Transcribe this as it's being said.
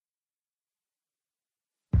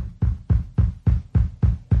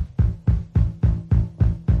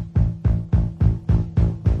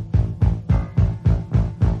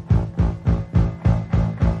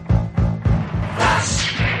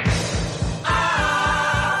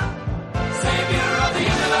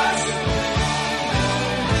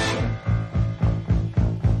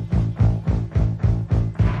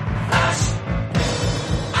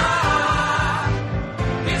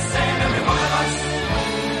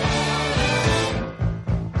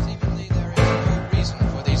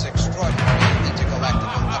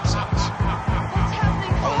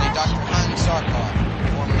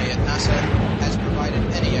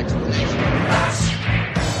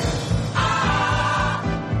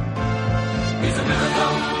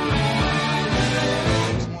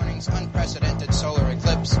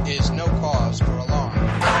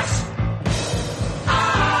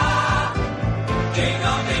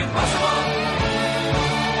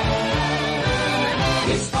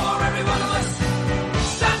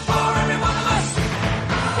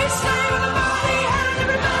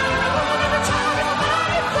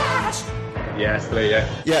Yeah, still here,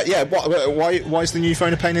 yeah. Yeah. Why is the new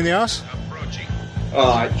phone a pain in the ass?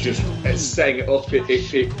 It's setting it up.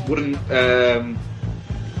 It wouldn't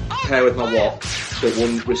pair with my watch, so it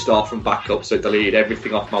wouldn't restore from backup. So it deleted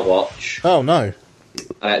everything off my watch. Oh no!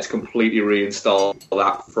 I had to completely reinstall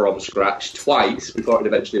that from scratch twice before it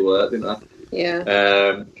eventually worked, didn't I?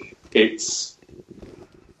 Yeah. It's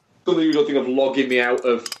the usual thing of logging me out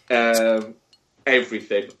of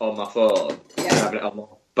everything on my phone and having it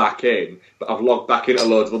unlocked back in. But I've logged back into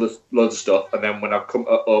loads of stuff, and then when I've come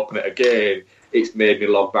to open it again, it's made me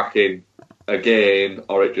log back in again,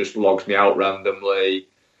 or it just logs me out randomly.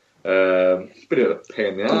 It's been a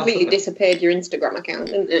pain in the ass. Completely disappeared your Instagram account,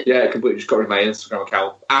 didn't it? Yeah, it completely just got rid of my Instagram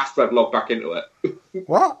account after I'd logged back into it.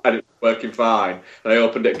 What? And it was working fine. And I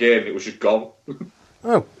opened it again and it was just gone.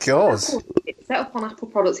 Oh god! Set up on Apple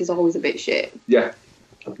products is always a bit shit. Yeah.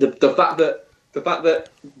 The fact that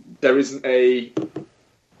there isn't it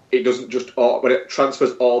doesn't just when it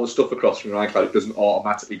transfers all the stuff across from your iCloud, it doesn't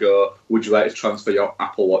automatically go, would you like to transfer your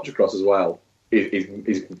Apple Watch across as well?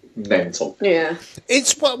 Is mental. Yeah.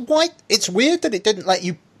 It's weird that it didn't let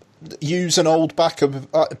you use an old backup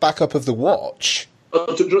of the watch.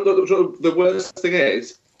 The worst thing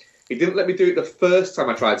is, it didn't let me do it the first time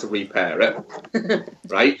I tried to repair it.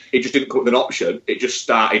 Right? It just didn't come with an option. It just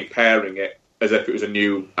started pairing it as if it was a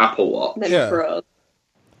new Apple Watch. Then it froze.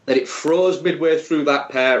 Then it froze midway through that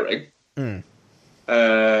pairing. Mm.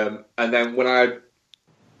 And then when I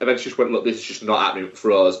eventually just went, look, this is just not happening, it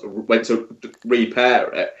froze, went to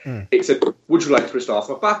repair it, it said, would you like to restore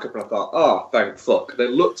my backup? And I thought, oh, thank fuck. And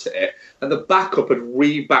then looked at it, and the backup had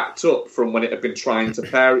re-backed up from when it had been trying to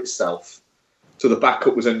pair itself. So the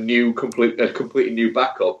backup was a completely new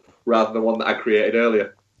backup, rather than the one that I created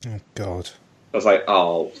earlier. Oh, God. I was like,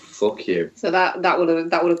 oh, fuck you. So that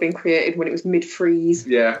would have been created when it was mid-freeze.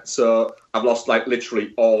 Yeah, so I've lost,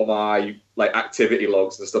 literally all my, activity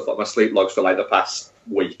logs and stuff, like my sleep logs for, the past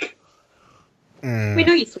week. Mm. We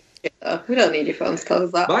know you sleep shit, though. We don't need your phone to tell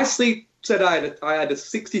us that. My sleep said I had a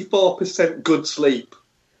 64% good sleep.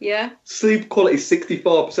 Yeah? Sleep quality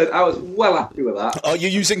 64%. I was well happy with that. Are you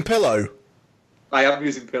using Pillow? I am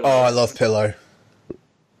using Pillow. Oh, I love Pillow.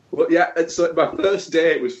 Well, yeah, and so my first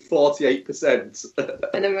day it was 48%.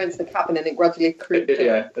 And then we went to the cabin and it gradually creeped up.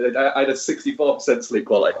 Yeah, I had a 64% sleep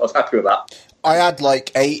quality. I was happy with that. I had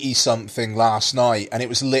 80-something last night, and it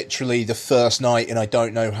was literally the first night in I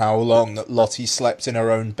don't know how long that Lottie slept in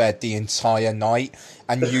her own bed the entire night,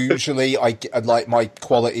 and usually my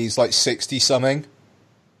quality's 60-something.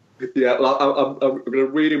 Yeah, well, I'm going to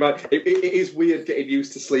really mind. It is weird getting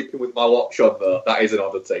used to sleeping with my watch on, though. That is an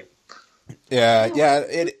oddity. Yeah,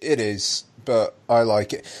 it is, but I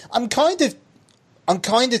like it. I'm kind of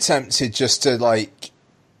tempted just to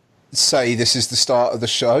say this is the start of the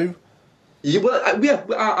show. Yeah, well,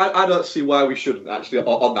 I don't see why we shouldn't actually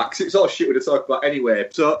on that, because it's all shit we're going to talk about anyway.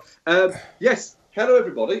 So, yes, hello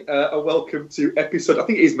everybody, and welcome to episode. I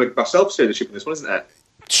think it is myself saying the ship in this one, isn't it?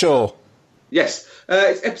 Sure. Yes,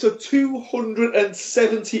 it's episode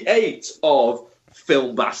 278 of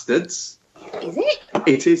Film Bastards. Is it?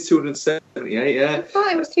 It is 278, yeah. I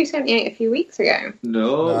thought it was 278 a few weeks ago.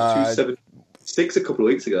 No, it was 276 a couple of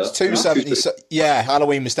weeks ago. It's 270. Yeah,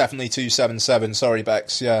 Halloween was definitely 277. Sorry,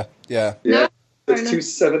 Bex. Yeah. No, it's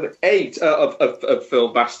 278 of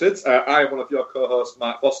Film Bastards. I am one of your co-hosts,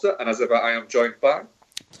 Mark Foster, and as ever, I am joined by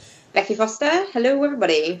Becky Foster. Hello,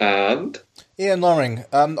 everybody. And Ian Loring.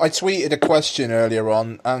 I tweeted a question earlier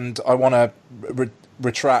on, and I want to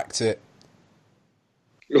retract it.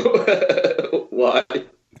 Why?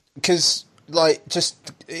 Because, that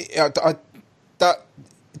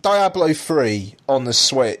Diablo 3 on the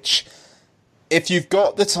Switch, if you've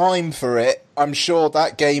got the time for it, I'm sure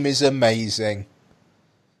that game is amazing.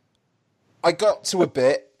 I got to a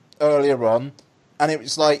bit earlier on, and it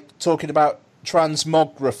was talking about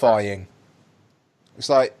transmogrifying. It's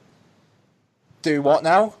do what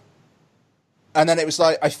now? And then it was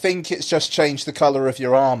I think it's just changed the colour of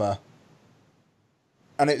your armour.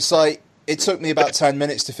 And it's it took me about 10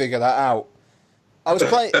 minutes to figure that out. I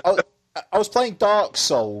was playing Dark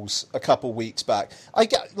Souls a couple weeks back. I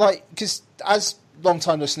get because as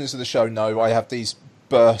long-time listeners of the show know, I have these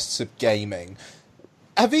bursts of gaming.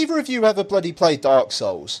 Have either of you ever bloody played Dark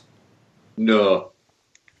Souls? No.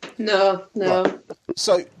 Right.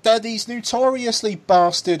 So they're these notoriously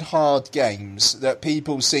bastard hard games that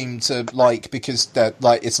people seem to like because they're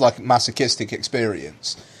it's like a masochistic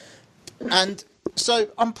experience. And so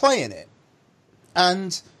I'm playing it,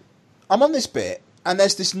 and I'm on this bit, and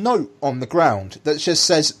there's this note on the ground that just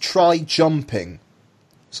says, try jumping.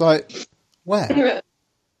 It's where?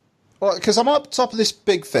 Well, because I'm up top of this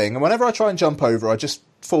big thing, and whenever I try and jump over, I just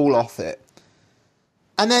fall off it.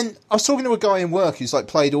 And then I was talking to a guy in work who's like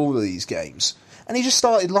played all of these games, and he just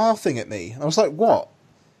started laughing at me. And I was like, what?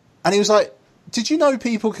 And he was like, did you know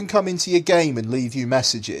people can come into your game and leave you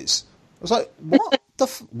messages? I was like, what?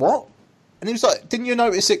 What? And he was like, didn't you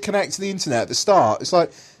notice it connect to the internet at the start? It's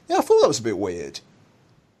like, yeah, I thought that was a bit weird.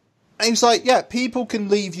 And he was like, yeah, people can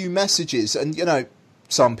leave you messages, and, you know,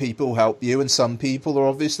 some people help you and some people are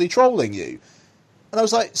obviously trolling you. And I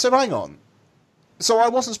was like, so hang on. So I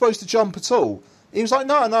wasn't supposed to jump at all? He was like,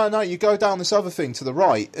 no, you go down this other thing to the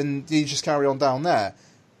right and you just carry on down there.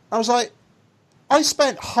 I was like, I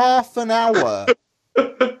spent half an hour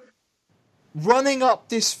running up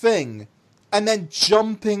this thing and then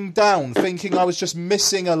jumping down thinking I was just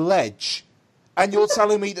missing a ledge. And you're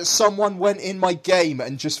telling me that someone went in my game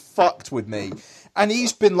and just fucked with me. And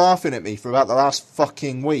he's been laughing at me for about the last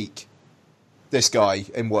fucking week. This guy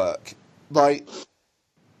in work. Like,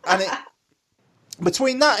 and it...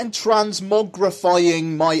 Between that and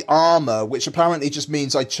transmogrifying my armour, which apparently just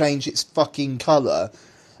means I change its fucking colour,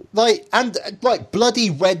 like, and, like,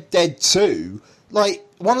 bloody Red Dead 2, like,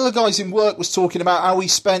 one of the guys in work was talking about how he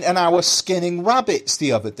spent an hour skinning rabbits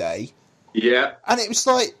the other day. Yeah. And it was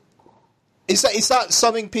like, is that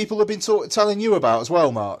something people have been telling you about as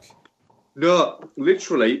well, Mark? No,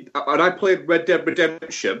 literally, and I played Red Dead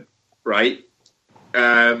Redemption, right?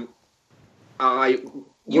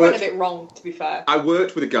 You went a bit wrong, to be fair. I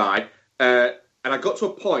worked with a guy, and I got to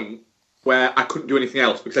a point where I couldn't do anything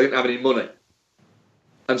else because I didn't have any money.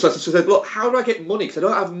 And so I said, look, how do I get money? Because I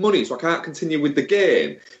don't have money, so I can't continue with the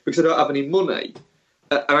game because I don't have any money.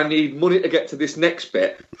 And I need money to get to this next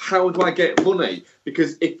bit. How do I get money?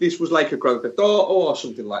 Because if this was like a Grand Theft Auto or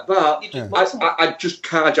something like that, I'd just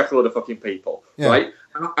carjack a lot of fucking people, right?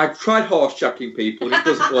 And I've tried horsejacking people, and it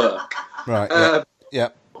doesn't work. Right, yeah.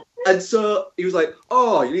 And so he was like,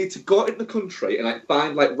 "Oh, you need to go out in the country and like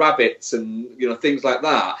find like rabbits and things like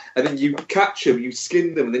that, and then you catch them, you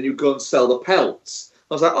skin them, and then you go and sell the pelts."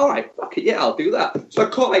 I was like, "All right, fuck it, yeah, I'll do that." So I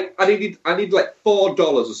caught I need like $4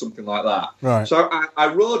 or something like that. Right. So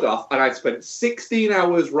I rode off and I spent 16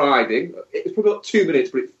 hours riding. It was probably about 2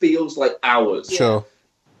 minutes, but it feels like hours. Sure.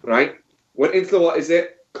 Right. Went into the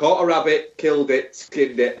caught a rabbit, killed it,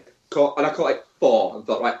 skinned it, and I caught like 4 and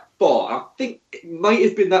thought, right. I think it might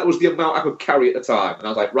have been that was the amount I could carry at the time. And I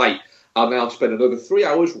was like, right, I'll now spend another 3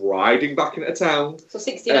 hours riding back into town. So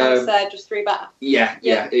 16 hours there, just 3 back? Yeah,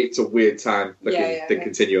 it's a weird time the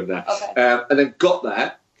continuum there. Okay. And then got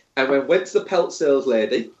there, and then went to the pelt sales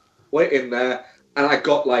lady, went in there, and I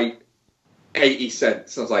got like 80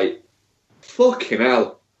 cents. I was like, fucking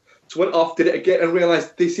hell. So went off, did it again, and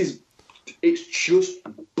realised it's just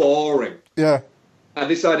boring. Yeah. And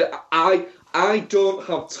decided, I don't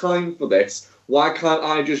have time for this. Why can't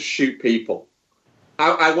I just shoot people?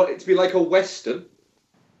 I want it to be like a Western,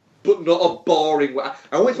 but not a boring...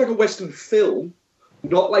 I want it to be like a Western film,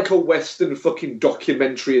 not like a Western fucking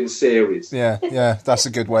documentary and series. Yeah, that's a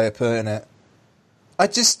good way of putting it. I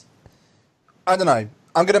don't know.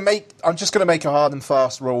 I'm just gonna make a hard and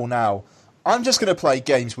fast rule now. I'm just gonna play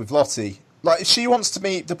games with Lottie. Like, if she wants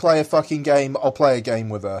to play a fucking game, I'll play a game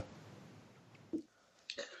with her.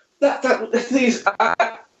 The thing is,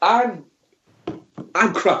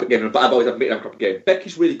 I'm crap at gaming, but I've always admitted I'm crap at gaming.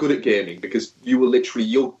 Becky's really good at gaming because you will literally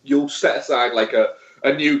you'll set aside like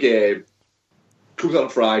a new game comes on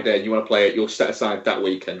Friday and you want to play it. You'll set aside that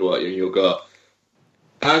weekend, won't you? And you'll go,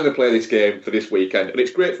 I'm going to play this game for this weekend, and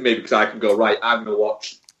it's great for me because I can go right. I'm going to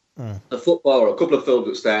watch a football or a couple of films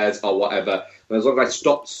upstairs or whatever, and as long as I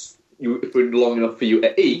stop you for long enough for you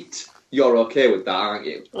to eat. You're okay with that, aren't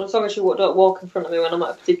you? As long as you don't walk in front of me when I'm at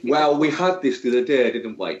a particular... Well, we had this the other day,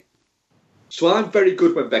 didn't we? So I'm very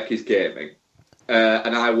good when Becky's gaming.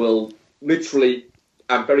 And I will literally...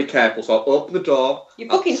 I'm very careful, so I'll open the door... You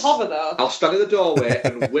fucking hover, though. I'll stand in the doorway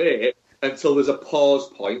and wait until there's a pause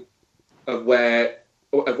point of where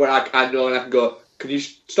I know and I can go, can you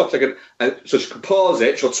stop a second? And so she can pause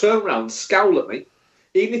it, she'll turn around, scowl at me,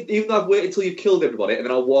 even though I've waited until you've killed everybody, and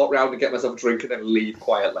then I'll walk around and get myself a drink and then leave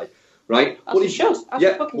quietly. Right? What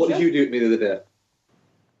did you do to me the other day?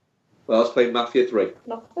 Well, I was playing Mafia 3.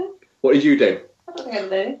 Nothing. What did you do? I don't think I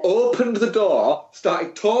did anything. Opened the door,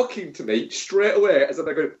 started talking to me straight away as I'm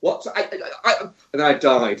going, what? And then I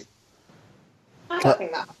died. I don't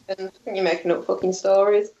think that happened. I think you're making up fucking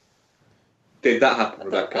stories. Did that happen,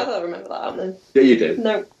 Rebecca? I don't remember that happening. Yeah, you did.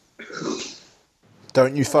 No.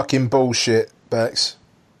 Don't you fucking bullshit, Bex.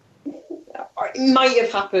 It might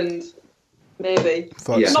have happened. Maybe.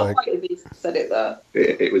 Fuck's Not sake. quite as he said it there.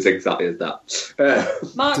 It was exactly as that.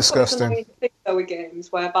 Mark Disgusting. puts thing though with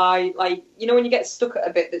games whereby, like, you know when you get stuck at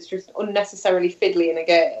a bit that's just unnecessarily fiddly in a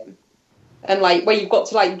game? and like where you've got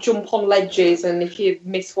to like jump on ledges, and if you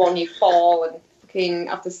miss one, you fall and fucking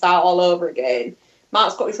have to start all over again.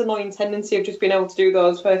 Mark's got this annoying tendency of just being able to do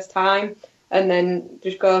those first time, and then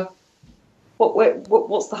just go,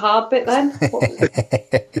 what's the hard bit then?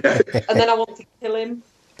 And then I want to kill him.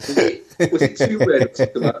 Was it Tomb Raider or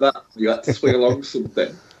something like that? You had to swing along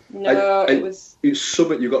something. No, it was. It was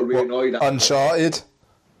something you got really annoyed at. Uncharted.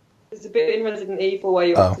 There's a bit in Resident Evil where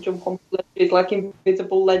you have to jump on ledges, like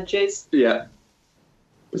invisible ledges. Yeah.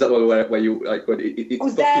 Was that one where you like when it's I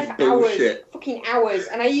was there for bullshit. fucking hours,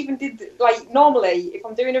 and I even did like normally if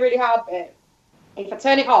I'm doing a really hard bit, if I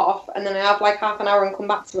turn it off and then I have like half an hour and come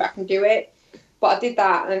back to it, I can do it. But I did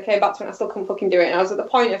that and then came back to it and I still couldn't fucking do it. And I was at the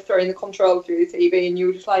point of throwing the controller through the TV, and you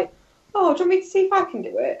were just like, "Oh, do you want me to see if I can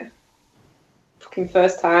do it?" Fucking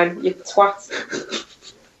first time, you twat.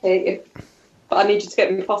 Hate you. But I need you to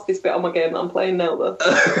get me past this bit on my game that I'm playing now, though.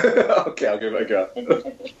 Okay, I'll give it a go.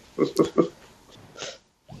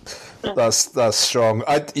 That's strong.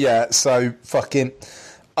 So fucking,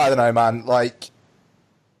 I don't know, man. Like,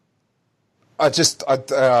 I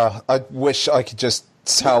wish I could just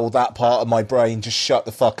tell that part of my brain, just shut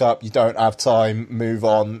the fuck up. You don't have time. Move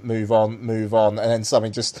on, and then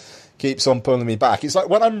something just keeps on pulling me back. It's like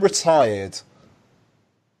when I'm retired.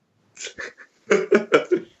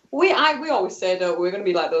 We always say, don't we? We're going to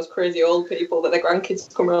be like those crazy old people that their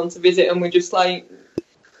grandkids come around to visit, and we're just like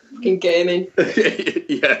fucking gaming.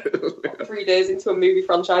 Yeah. 3 days into a movie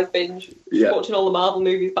franchise binge, watching all the Marvel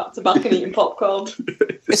movies back to back and eating popcorn.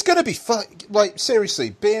 It's going to be like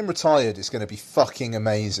seriously, being retired is going to be fucking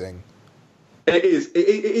amazing. It is. It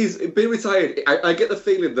is. Being retired, I get the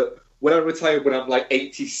feeling that when I'm retired, when I'm like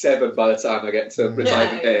 87 by the time I get to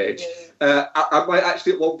retirement age, I might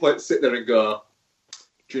actually at one point sit there and go,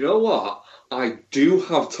 do you know what? I do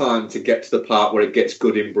have time to get to the part where it gets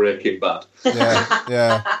good in Breaking Bad.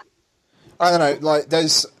 Yeah. I don't know, like,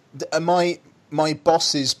 there's... My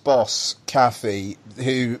boss's boss, Kathy,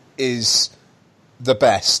 who is the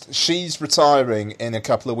best, she's retiring in a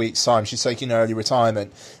couple of weeks' time. She's taking early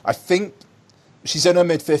retirement. I think she's in her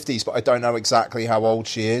mid-50s, but I don't know exactly how old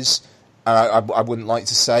she is. I wouldn't like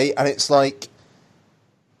to say. And it's like...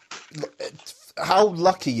 How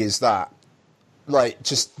lucky is that? Like,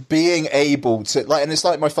 just being able to, like, and it's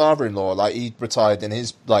like my father-in-law, like, he retired in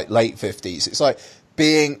his, like, late 50s. It's like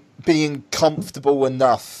being comfortable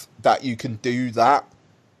enough that you can do that.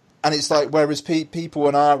 And it's like, whereas people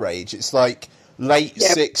in our age, it's like late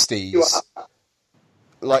 60s,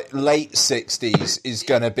 like, late 60s is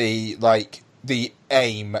going to be, like, the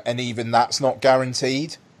aim, and even that's not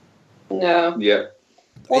guaranteed. No. Yeah.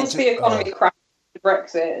 Once the economy crashes,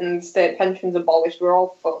 Brexit and state pensions abolished, we're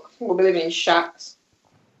all fucked. We'll be living in shacks,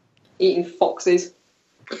 eating foxes.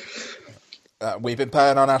 We've been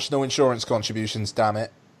paying our national insurance contributions, damn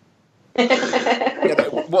it.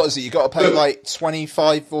 What is it? You got to pay like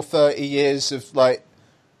 25 or 30 years of like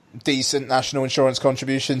decent national insurance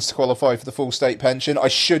contributions to qualify for the full state pension. I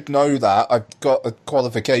should know that. I've got a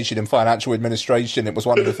qualification in financial administration. It was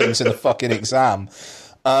one of the things in the fucking exam.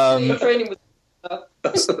 Your training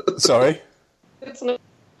was Sorry?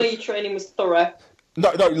 Your training was thorough. No,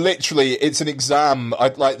 literally, it's an exam.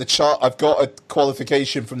 I've got a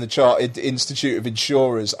qualification from the Chartered Institute of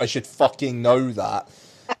Insurers. I should fucking know that.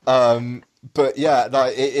 But yeah,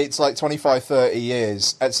 like, it's like 25, 30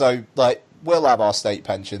 years. And so, like, we'll have our state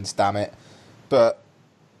pensions, damn it. But,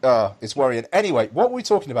 it's worrying. Anyway, what were we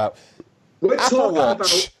talking about? Apple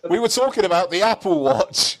Watch. We were talking about the Apple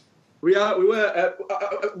Watch. We were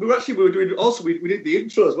doing. Also, we did the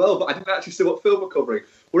intro as well, but I didn't actually say what film we're covering.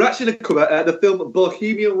 We're actually going to cover the film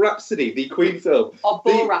Bohemian Rhapsody, the Queen film, or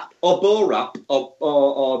Borat, or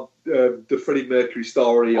the Freddie Mercury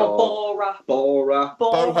story, or Borat,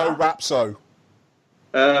 Boho Rapso.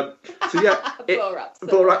 So yeah,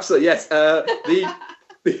 Boho Rapso. Yes,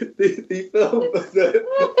 the film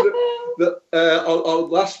that on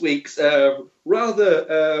last week's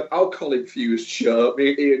rather alcohol-infused show,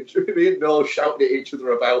 me and Noel shouted at each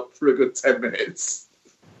other about for a good 10 minutes.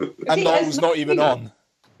 And Noel's not even on.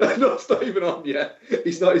 No, it's not even on yet.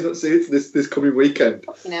 He's not seeing it this coming weekend.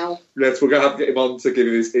 No. Yes, we're going to have to get him on to give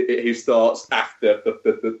his thoughts after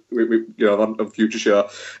on future show.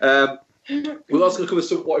 We're also going to cover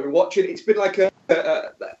some what we've been watching. It's been like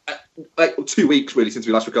like 2 weeks really since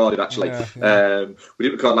we last recorded. Actually, we didn't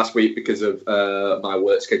record last week because of my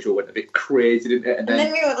work schedule went a bit crazy, didn't it? And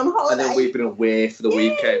then we went on holiday. And then we've been away for the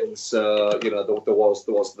weekend, so there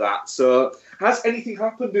was that. So, has anything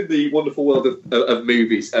happened in the wonderful world of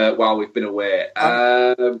movies while we've been away?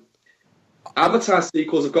 Avatar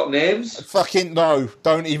sequels have got names. Fucking no!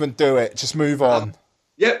 Don't even do it. Just move on.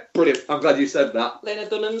 Yep, brilliant. I'm glad you said that. Lena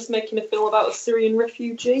Dunham's making a film about a Syrian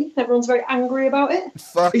refugee. Everyone's very angry about it.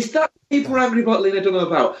 Fuck. Is that what people are angry about Lena Dunham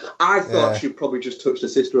about? I thought she'd probably just touched her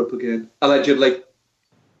sister up again. Allegedly.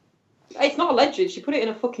 It's not alleged. She put it in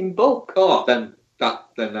a fucking book. Oh, then that,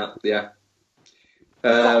 yeah.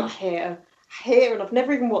 I hate her. I hate her, and I've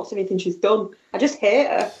never even watched anything she's done. I just hate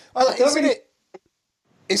her. Well,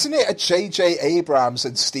 isn't it a J.J. Abrams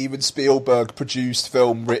and Steven Spielberg produced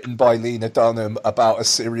film written by Lena Dunham about a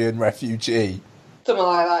Syrian refugee? Something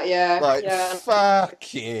like that, yeah. Like, yeah.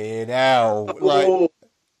 fucking hell. Like,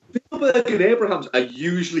 Spielberg and Abrams are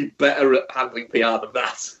usually better at handling PR than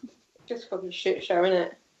that. Just fucking shit show,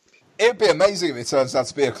 innit? it'd be amazing if it turns out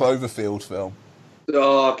to be a Cloverfield film.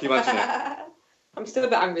 Oh, can you imagine it? I'm still a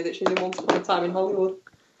bit angry that she's in Once Upon a Time in Hollywood.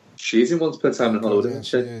 She's in Once Upon a Time in Hollywood, Yeah, isn't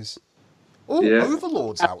she she? is. Oh, Yeah.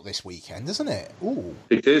 Overlord's out this weekend, isn't it? Ooh.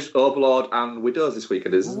 It is. Overlord and Widows this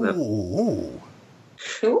weekend, isn't it? Ooh.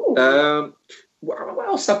 Ooh. What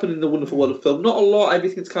else happened in the wonderful world of film? Not a lot.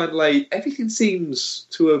 Everything's kind of like... Everything seems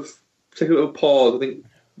to have taken a pause. I think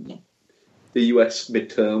the US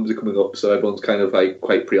midterms are coming up, so everyone's kind of like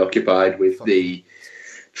quite preoccupied with the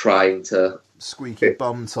trying to... Squeaky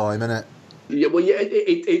bum time, innit? Yeah, well, yeah, do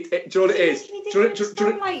you know what it is? It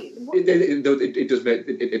does make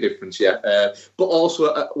a difference, yeah. But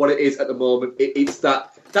also, what it is at the moment, it's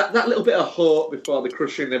that little bit of hope before the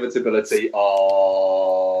crushing inevitability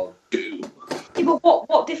of doom. Yeah, but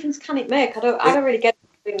what difference can it make? I don't really get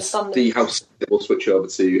it. The House will switch over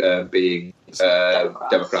to being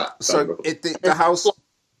Democrat. So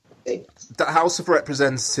the House of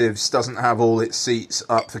Representatives doesn't have all its seats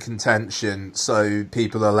up for contention, so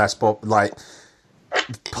people are less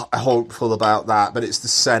hopeful about that. But it's the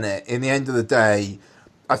Senate. In the end of the day,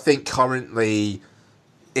 I think currently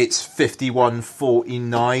it's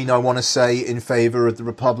 51-49, I want to say, in favour of the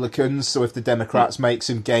Republicans. So if the Democrats make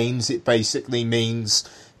some gains, it basically means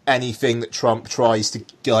anything that Trump tries to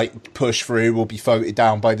push through will be voted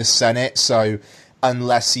down by the Senate. So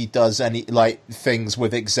unless he does any things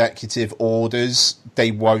with executive orders,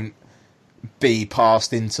 they won't be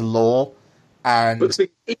passed into law. And but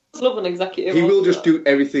he does love an executive. He will just do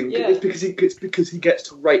everything. Yeah. It's because he gets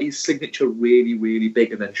to write his signature really, really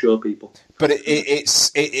big and then show people. But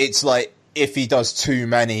it's like if he does too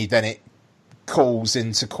many, then it calls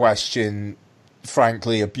into question,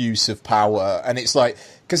 frankly, abuse of power. And it's like,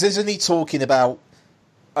 because isn't he talking about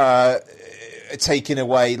taking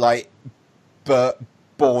away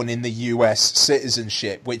born in the US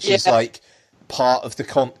citizenship, which is part of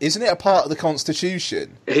isn't it a part of the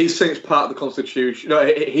Constitution? He's saying it's part of the Constitution. No,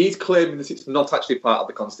 he's claiming that it's not actually part of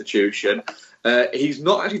the Constitution. He's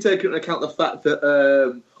not actually taking into account the fact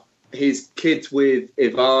that his kids with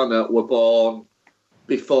Ivana were born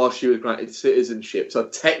before she was granted citizenship. So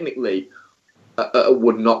technically,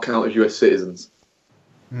 would not count as US citizens.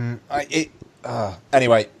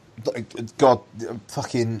 Anyway, God,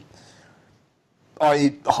 fucking...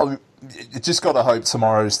 I just got to hope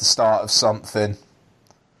tomorrow's the start of something.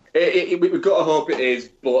 We've got to hope it is,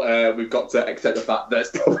 but we've got to accept the fact that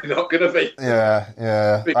it's probably not going to be.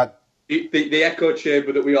 Yeah. The echo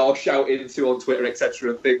chamber that we all shout into on Twitter,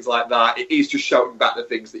 etc., and things like that, it is just shouting back the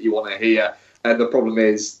things that you want to hear. And the problem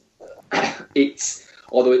is,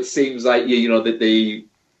 although it seems like that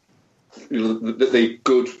the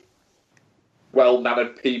good,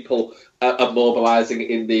 well-mannered people are mobilising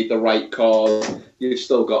in the right cause, you've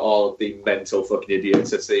still got all of the mental fucking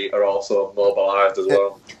idiots are also mobilised as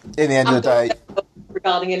well. In the end of the day,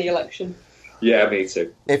 regarding any election. Yeah, me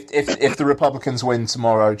too. If the Republicans win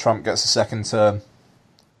tomorrow, Trump gets a second term.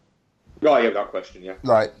 Oh, yeah, that question, yeah.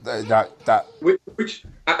 That. Which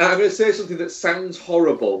I'm going to say something that sounds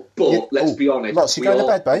horrible, but let's be honest. Lots, you going to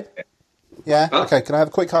bed, babe? Yeah? Huh? Okay, can I have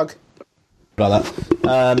a quick hug? Like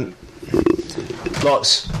that.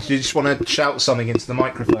 Lots, do you just want to shout something into the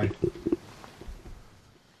microphone?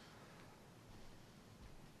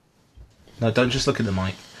 No, don't just look at the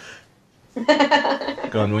mic.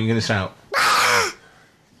 Go on, what are you going to shout?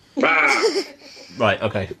 Right,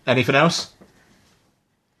 okay. Anything else?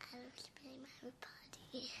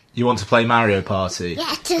 You want to play Mario Party?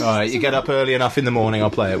 Yeah. Alright, you get up early enough in the morning,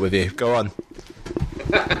 I'll play it with you. Go on.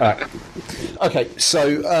 Alright. Okay,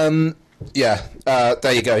 so,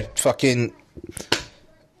 there you go. Fucking...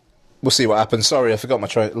 We'll see what happens. Sorry, I forgot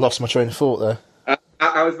lost my train of thought there.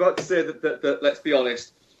 I was about to say that let's be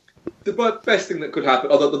honest, the best thing that could happen,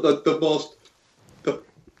 or the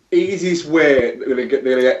easiest way they're going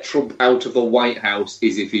to get Trump out of the White House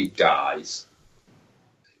is if he dies.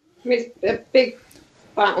 I mean, it's a big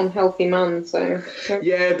fat, unhealthy man. So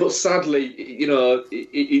Yeah, but sadly,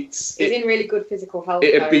 he's in really good physical health.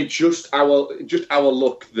 it'd be just our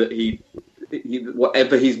luck that he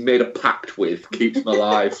whatever he's made a pact with keeps him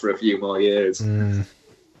alive for a few more years.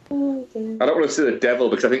 Oh, dear. I don't want to say the devil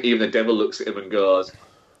because I think even the devil looks at him and goes,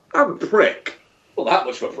 "I'm a prick." Well, that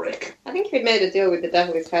much of a prick. I think if he'd made a deal with the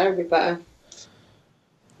devil, his hair would be better.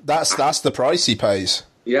 That's the price he pays.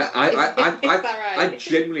 Yeah, Is that right? I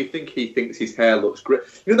genuinely think he thinks his hair looks great.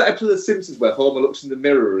 You know that episode of The Simpsons where Homer looks in the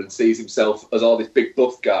mirror and sees himself as all this big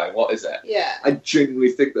buff guy? What is it? Yeah. I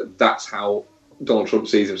genuinely think that's how Donald Trump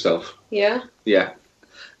sees himself. Yeah. Yeah.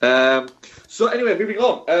 So anyway, moving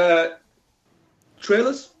on.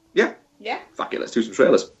 Trailers? Yeah? Yeah. Fuck it, let's do some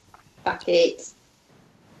trailers. Fuck it.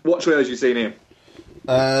 What trailers you seen here?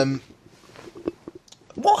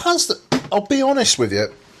 What has the... I'll be honest with you.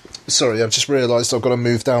 Sorry, I've just realised I've got to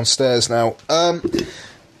move downstairs now.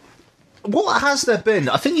 What has there been?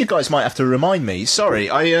 I think you guys might have to remind me. Sorry,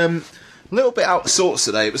 I a little bit out of sorts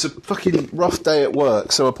today. It was a fucking rough day at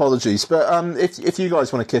work, so apologies. But if you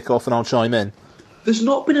guys want to kick off and I'll chime in. There's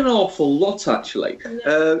not been an awful lot, actually.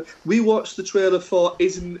 We watched the trailer for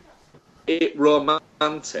Isn't It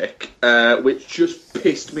Romantic, which just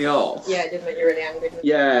pissed me off. Yeah, it did make you really angry. Didn't it?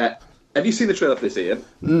 Yeah. Have you seen the trailer for this,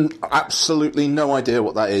 Ian? Absolutely no idea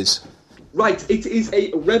what that is. Right, it is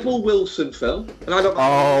a Rebel Wilson film, and I don't.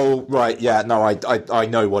 Oh, right, yeah, no, I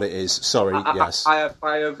know what it is. Sorry, yes. I have,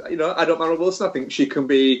 I don't mind Rebel Wilson. I think she can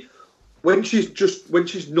be when she's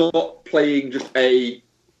not playing just a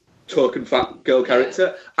token fat girl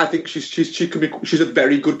character. I think she's a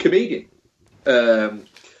very good comedian.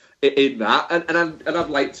 In that, and I've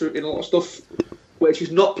liked her in a lot of stuff where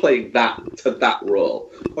she's not playing that to that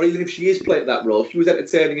role, or even if she is playing that role, she was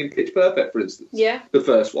entertaining in Pitch Perfect, for instance. Yeah, the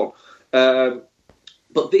first one.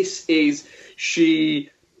 But this is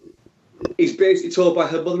she is basically told by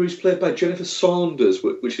her mother, who's played by Jennifer Saunders,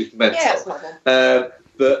 which is mental. Yeah, it's normal.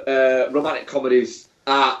 That romantic comedies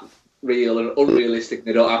are real and unrealistic.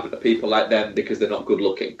 They don't happen to people like them because they're not good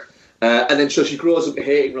looking. And then so she grows up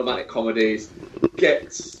hating romantic comedies,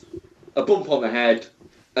 gets a bump on the head,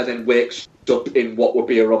 and then wakes up in what would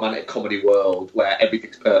be a romantic comedy world where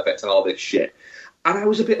everything's perfect and all this shit. And I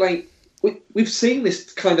was a bit like, we've seen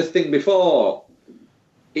this kind of thing before.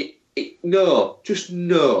 No, just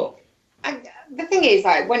no. The thing is,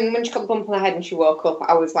 like, when she got the bump on the head and she woke up,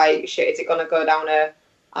 I was like, shit, is it going to go down a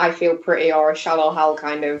I Feel Pretty or a Shallow Hal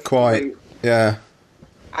kind of Quite, route? yeah.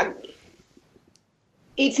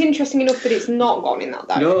 It's interesting enough that it's not gone in that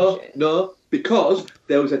direction. No, because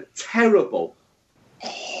there was a terrible,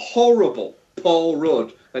 horrible Paul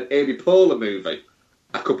Rudd and Amy Poehler movie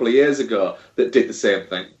a couple of years ago that did the same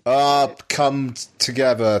thing. Come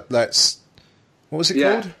Together. What was it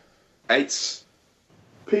called? It's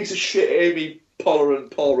piece of shit Amy Poehler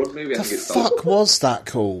and Paul Rudd movie. The fuck was that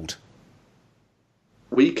called?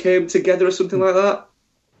 We Came Together or something like that.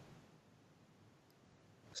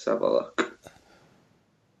 Let's have a look.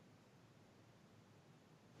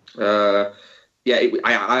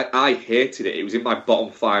 I hated it. It was in my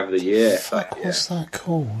bottom 5 of the year. What was that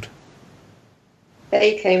called?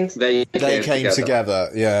 They came together.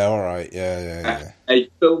 Yeah, all right. Yeah. A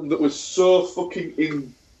film that was so fucking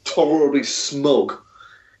intolerably smug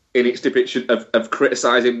in its depiction of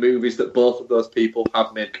criticising movies that both of those people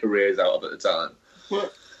have made careers out of at the time.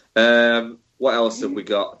 What else have we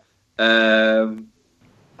got?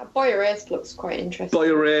 Boy Erased looks quite interesting. Boy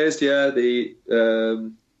Erased, yeah. The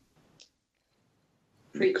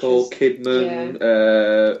Nicole Kidman,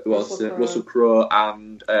 Russell Crowe,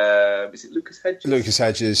 and is it Lucas Hedges? Lucas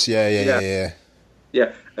Hedges, yeah.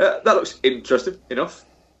 Yeah, that looks interesting enough.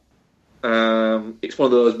 It's one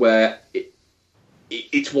of those where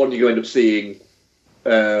it's one you end up seeing.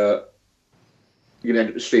 You're going to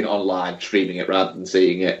end up seeing it online, streaming it rather than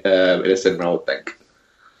seeing it in a cinema, I would think.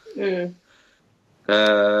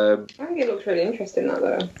 I think it looks really interesting, that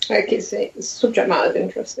though. Like it's subject matter is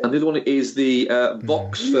interesting. And the other one is the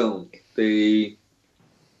Vox film, the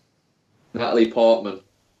Natalie Portman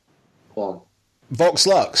one. Vox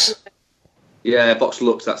Lux. Yeah, Vox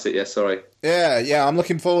Lux. That's it. Yeah, sorry. Yeah. I'm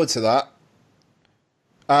looking forward to that.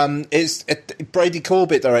 Brady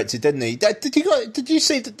Corbett directed, didn't he? Did you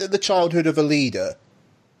see the Childhood of a Leader?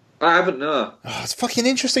 I haven't. No. Oh, it's a fucking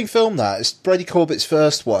interesting film. That it's Brady Corbett's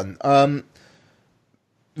first one.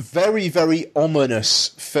 Very, very ominous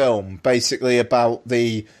film, basically about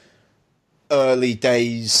the early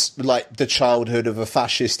days, like the childhood of a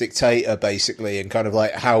fascist dictator, basically, and kind of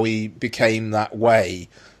like how he became that way.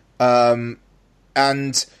 And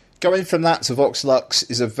going from that to Vox Lux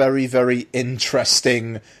is a very, very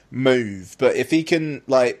interesting move. But if he can,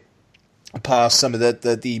 like, past some of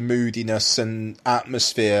the moodiness and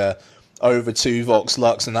atmosphere over to Vox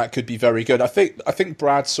Lux, and that could be very good. I think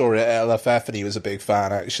Brad saw it at LFF and he was a big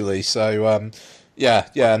fan actually. So I'm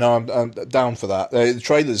down for that. The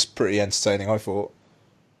trailer's pretty entertaining, I thought.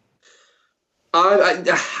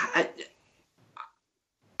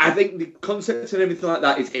 I think the concept and everything like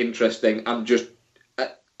that is interesting.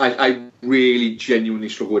 I really genuinely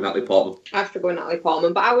struggle with Natalie Portman. I struggle with Natalie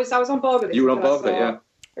Portman, but I was on board with it. You were on board with it, yeah.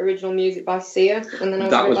 Original music by Sia, and then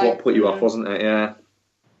that was what put you off, wasn't it? Yeah.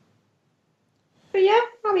 But yeah,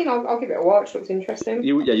 I mean, I'll give it a watch. Looks interesting.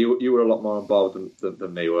 You were a lot more on board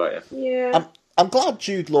than me, weren't you? Yeah. I'm glad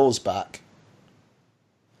Jude Law's back.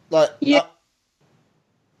 Like, yeah.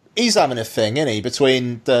 He's having a thing, isn't he,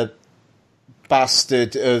 between the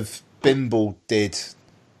bastard of Bimble did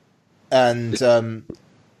and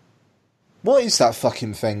what is that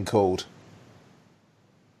fucking thing called?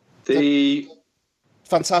 The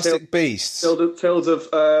Fantastic Beasts. Tales of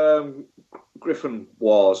Griffin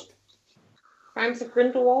Wars. Crimes of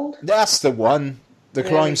Grindelwald? That's the one. The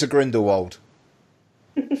Crimes of Grindelwald.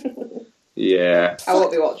 Yeah. I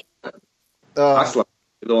won't be watching that. That's like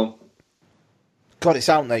the one. God, it's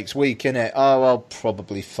out next week, innit? Oh, I'll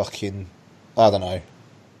probably fucking... I don't know.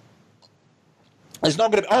 It's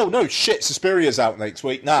not going to be... Oh, no, shit, Suspiria's out next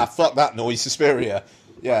week. Nah, fuck that noise, Suspiria.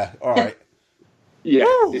 Yeah, alright. Yeah,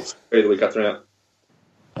 it's the week after that.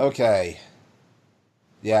 Okay.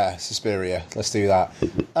 Yeah, Suspiria. Let's do that.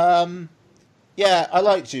 Yeah, I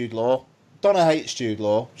like Jude Law. Donna hates Jude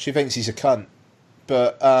Law. She thinks he's a cunt.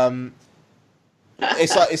 But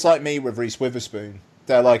it's like me with Reese Witherspoon.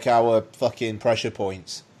 They're like our fucking pressure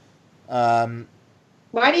points. Why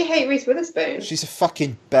do you hate Reese Witherspoon? She's a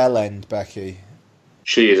fucking bellend, Becky.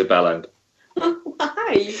 She is a bellend.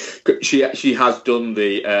 Why? She has done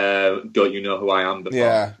the Don't You Know Who I Am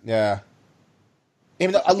before. Yeah.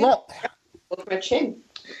 Even though a lot... From her chin.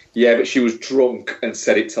 Yeah, but she was drunk and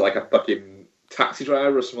said it to like a fucking taxi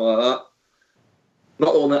driver or something like that.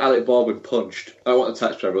 Not the one that Alec Baldwin punched. I want a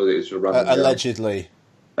taxi driver. It was a random allegedly. Guy.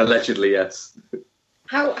 Allegedly, yes.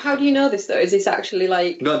 How do you know this though? Is this actually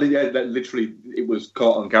like? No, literally, it was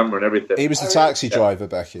caught on camera and everything. He was the taxi driver,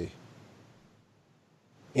 Becky.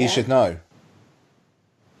 He should know.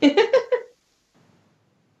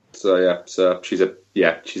 So she's a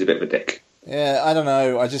bit of a dick. Yeah, I don't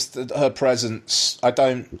know. I just her presence. I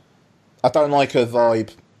don't like her vibe.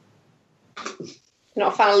 You're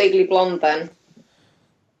not a fan of Legally Blonde, then?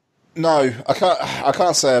 No, I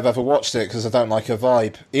can't say I've ever watched it because I don't like her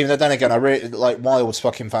vibe. Even though, then again, I really like Wild's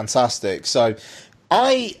fucking fantastic. So,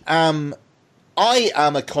 I am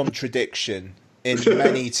a contradiction in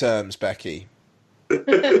many terms, Becky.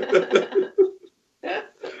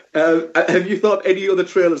 Have you thought any other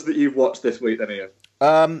trailers that you've watched this week, then, Ian?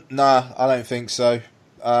 Nah, I don't think so.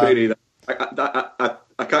 Me neither. I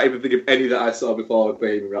can't even think of any that I saw before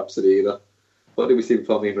Bohemian Rhapsody either. What did we see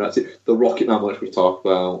before Bohemian Rhapsody? The Rocket Man, which we talked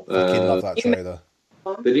about. Fucking love that trailer.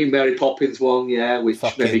 The new Mary Poppins one, yeah, which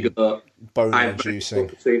maybe got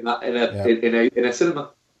bone-inducing. Seen that in a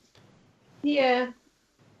cinema. Yeah.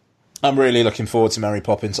 I'm really looking forward to Mary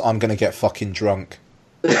Poppins. I'm going to get fucking drunk.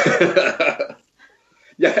 Yeah,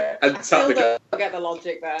 and I still don't get the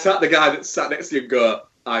logic there. Tap the guy that sat next to you and go,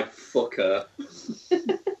 I'd fuck her.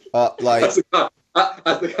 Like as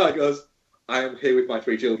the guy goes, I am here with my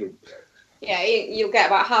 3 children. Yeah, you'll get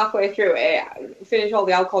about halfway through it, finish all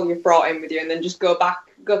the alcohol you've brought in with you, and then just go to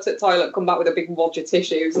the toilet, come back with a big wad of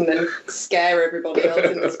tissues, and then scare everybody else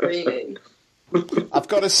in the screening. I've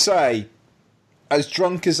got to say, as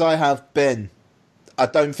drunk as I have been, I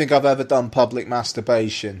don't think I've ever done public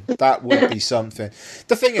masturbation. That would be something.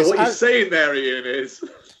 The thing is, what you're saying there, Ian, is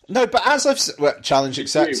no, but as I've challenge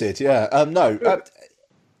accepted. Yeah,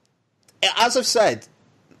 as I've said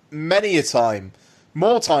many a time,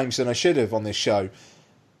 more times than I should have on this show,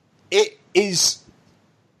 it is.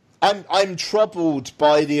 I'm troubled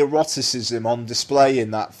by the eroticism on display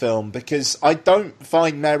in that film because I don't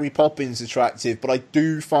find Mary Poppins attractive, but I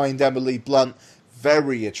do find Emily Blunt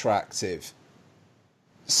very attractive.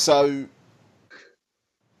 So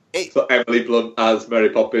Emily Blunt as Mary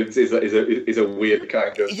Poppins is a weird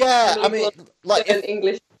kind of... Yeah, I mean, like in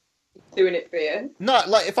English doing it for you. No,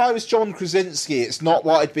 like if I was John Krasinski, it's not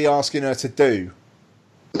what I'd be asking her to do.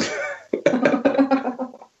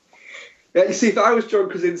 Yeah, you see, if I was John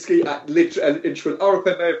Krasinski at literally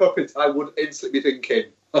Oracle Mary Poppins, I would instantly be thinking,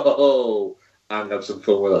 "Oh, I'm have some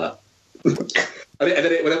fun with that." and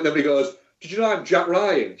then when everybody goes, "Did you know I'm Jack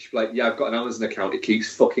Ryan?" She'd be like, "Yeah, I've got an Amazon account. It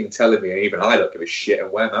keeps fucking telling me, and even I don't give a shit,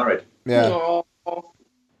 and we're married." Yeah. Aww.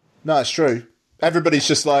 No, it's true. Everybody's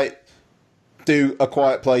just like, do A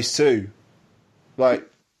Quiet Place too. Like,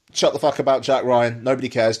 shut the fuck about Jack Ryan, nobody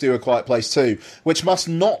cares, do A Quiet Place 2, which must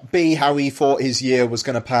not be how he thought his year was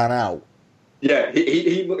going to pan out. Yeah,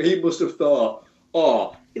 he must have thought,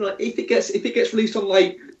 oh, you know, if it gets released on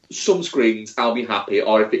like some screens, I'll be happy.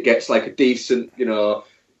 Or if it gets like a decent, if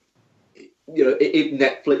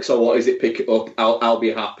Netflix or what is it pick it up, I'll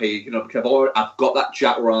be happy. Because I've got that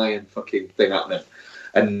Jack Ryan fucking thing happening,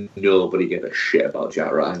 and nobody gave a shit about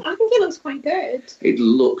Jack Ryan. I think it looks quite good. It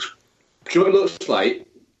looks. Do you know what it looks like?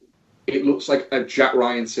 It looks like a Jack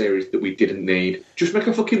Ryan series that we didn't need. Just make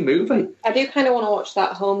a fucking movie. I do kind of want to watch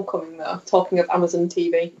that Homecoming, though, talking of Amazon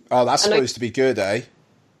TV. Oh, that's supposed to be good, eh?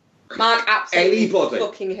 Mark absolutely Anybody.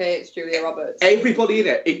 fucking hates Julia Roberts. Everybody in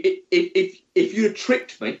it. If you had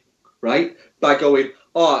tricked me, right, by going,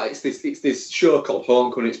 oh, it's this show called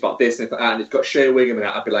Homecoming, it's about this and that, and it's got Shea Wiggum in it,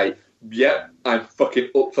 I'd be like, yep, I'm fucking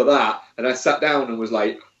up for that. And I sat down and was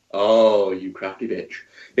like, oh, you crafty bitch.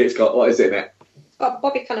 It's got, what is it in it? It's got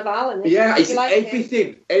Bobby Cannavale in it. Yeah, it's like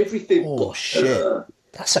everything. Oh, but shit.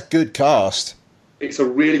 That's a good cast. It's a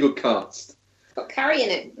really good cast. It's got Carrie in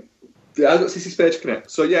it. Yeah, I've got Sissy Spacek in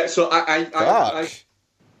it. So yeah, I'm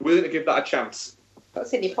willing to give that a chance. Got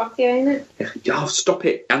Sidney Poitier in it. Oh, stop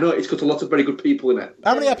it. I know it's got a lot of very good people in it.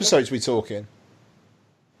 How many episodes are we talking?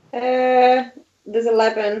 There's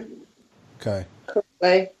 11. Okay.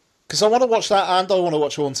 Currently. Because I want to watch that and I want to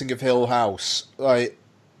watch Haunting of Hill House. Like,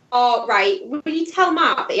 Oh, right. Will you tell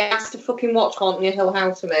Mark that he has to fucking watch Haunting of Hill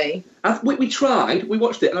House for me? We tried, we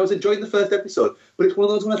watched it, and I was enjoying the first episode, but it's one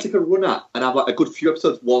of those when I take a run at and have like a good few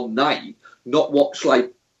episodes one night, not watch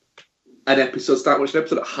like start watching an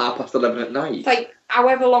episode at 11:30 at night. It's like,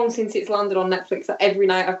 however long since it's landed on Netflix, that every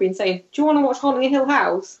night I've been saying, do you want to watch Haunting of Hill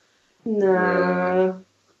House? No.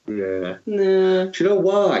 Yeah. No. Do you know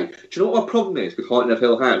why? Do you know what my problem is with Haunting of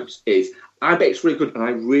Hill House? Is I bet it's really good, and I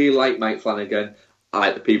really like Mike Flanagan. I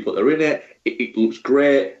like the people that are in it. It looks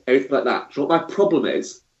great, everything like that. Do you know what my problem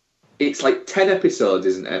is? It's like 10 episodes,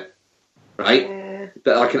 isn't it? Right? Yeah.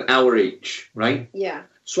 That are like an hour each, right? Yeah.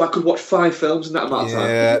 So I could watch 5 films in that amount of time.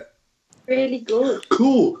 yeah. Really good.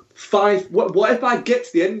 Cool. 5. What if I get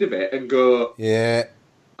to the end of it and go, Yeah.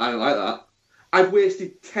 I don't like that? I've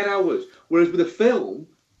wasted 10 hours. Whereas with a film,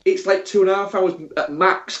 it's like 2.5 hours at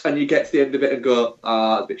max, and you get to the end of it and go,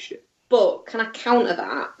 a bit shit. But can I counter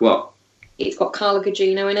that? What? It's got Carla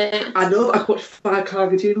Gugino in it. I know that I've watched 5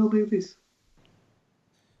 Carla Gugino movies.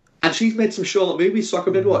 And she's made some Charlotte movies, so I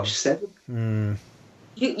could maybe watch 7. We're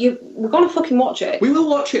going to fucking watch it. We will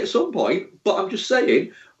watch it at some point, but I'm just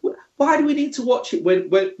saying, why do we need to watch it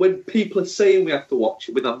when people are saying we have to watch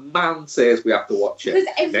it, when a man says we have to watch it?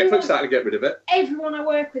 Because Netflix starting to get rid of it. Everyone I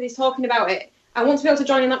work with is talking about it. I want to be able to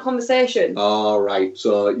join in that conversation. All right,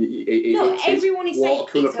 so everyone is saying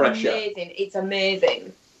water cooler it's pressure. amazing. It's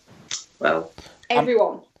amazing. Well,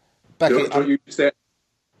 Everyone. Becky, do you know what you should say? Do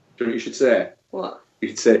you know what you should say? What? You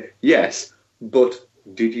should say, yes, but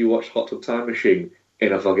did you watch Hot Tub Time Machine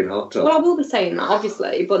in a fucking hot tub? Well, I will be saying that,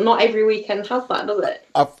 obviously, but not every weekend has that, does it?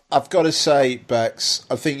 I've got to say, Bex,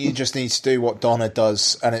 I think you just need to do what Donna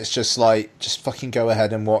does, and it's just like, just fucking go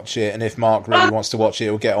ahead and watch it, and if Mark really wants to watch it,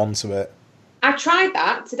 he'll get onto it. I tried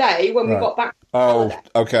that today when we got back from holiday.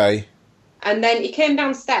 Okay. And then he came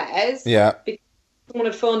downstairs. Yeah. Because someone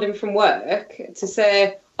had phoned him from work to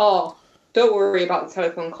say, oh, don't worry about the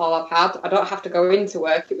telephone call I've had. I don't have to go into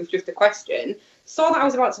work. It was just a question. Saw that I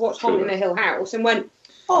was about to watch Haunting the Hill House and went,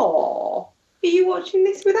 oh, are you watching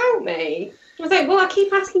this without me? I was like, well, I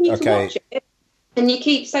keep asking you to watch it. And you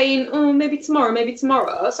keep saying, oh, maybe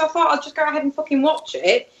tomorrow. So I thought I'd just go ahead and fucking watch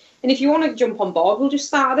it. And if you want to jump on board, we'll just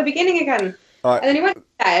start at the beginning again. Right. And then he went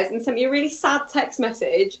upstairs and sent me a really sad text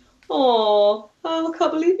message. Oh, I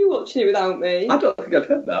can't believe you're watching it without me. I don't think I've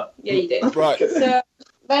heard that. Yeah, you did. Right. So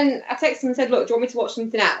then I texted him and said, look, do you want me to watch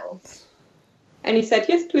something else? And he said,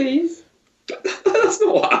 yes, please. That's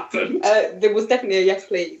not what happened. There was definitely a yes,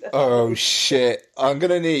 please. Oh, shit. I'm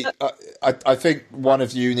going to need... I think one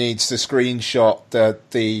of you needs to screenshot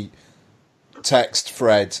the text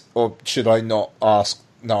thread, or should I not ask?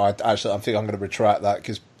 No, I think I'm going to retract that,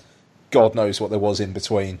 because God knows what there was in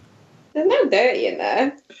between. There's no dirty in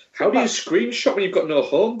there. How do you screenshot when you've got no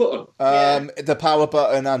home button? The power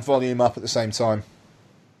button and volume up at the same time.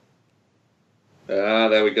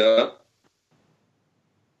 There we go.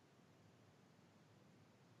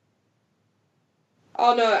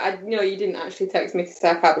 Oh, no, you didn't actually text me to say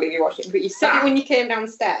I can't believe you watched it. But you said it when you came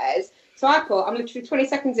downstairs. So I put, I'm literally 20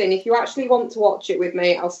 seconds in. If you actually want to watch it with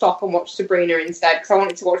me, I'll stop and watch Sabrina instead, because I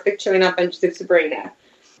wanted to watch The Chilling Adventures of Sabrina.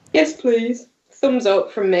 Yes, please. Thumbs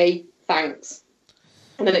up from me. Thanks.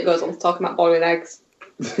 And then it goes on to talk about boiled eggs.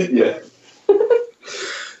 Yeah.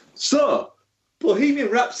 So,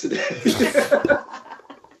 Bohemian Rhapsody.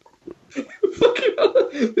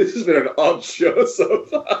 This has been an odd show so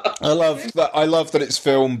far. I love that it's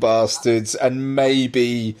film bastards, and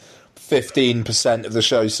maybe 15% of the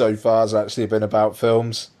show so far has actually been about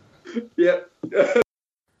films. Yep.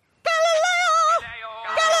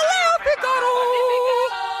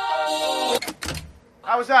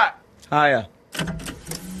 How was that? Higher.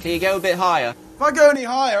 Can you go a bit higher? If I go any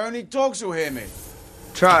higher, only dogs will hear me.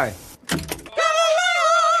 Try.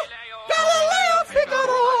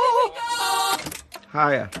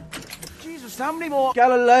 Higher. Jesus, how many more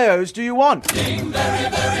Galileos do you want?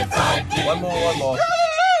 One more.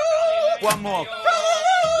 One more.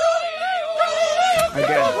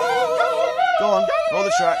 Again. Go on, roll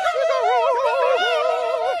the track.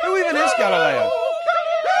 Who even is Galileo?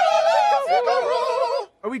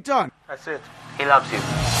 Are we done? That's it. He loves you.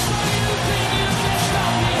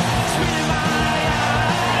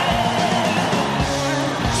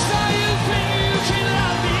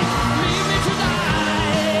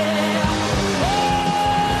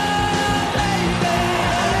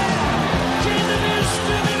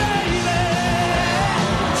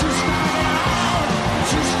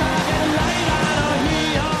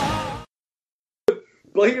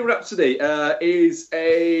 Bohemian Rhapsody is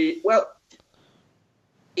apparently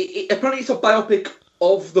it's a biopic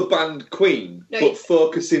of the band Queen, but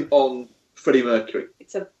focusing on Freddie Mercury.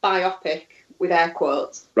 It's a biopic with air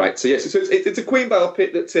quotes. Right. So yes, it's a Queen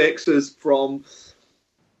biopic that takes us from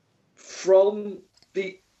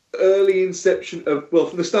the early inception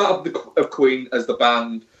from the start of Queen as the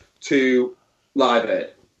band to Live Aid,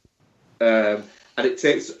 and it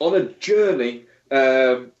takes us on a journey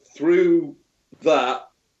through that.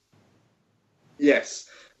 Yes,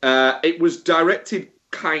 it was directed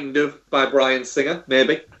kind of by Bryan Singer,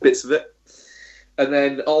 maybe bits of it, and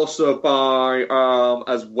then also by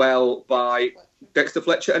Dexter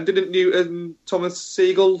Fletcher. And didn't Newton Thomas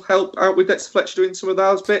Siegel help out with Dexter Fletcher doing some of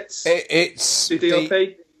those bits? It's the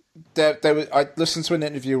DLP. I listened to an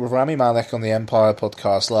interview with Rami Malek on the Empire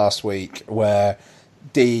podcast last week where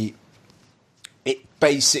it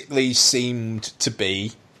basically seemed to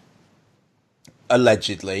be,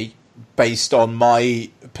 allegedly, based on my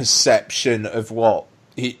perception of what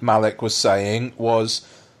Malek was saying, was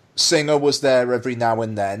Singer was there every now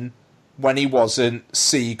and then. When he wasn't,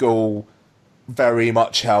 Siegel very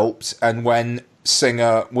much helped, and when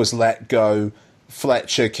Singer was let go,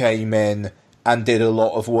 Fletcher came in and did a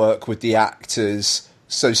lot of work with the actors,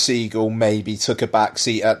 so Siegel maybe took a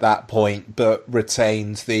backseat at that point, but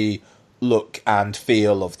retained the look and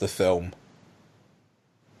feel of the film.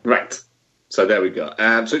 Right. So there we go.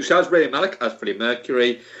 So it stars Rami Malek as Freddie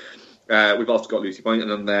Mercury. We've also got Lucy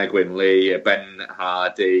Boynton on there, Gwyn Lee, Ben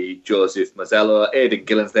Hardy, Joseph Mazzello, Aidan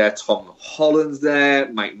Gillen's there, Tom Holland's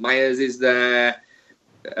there, Mike Myers is there.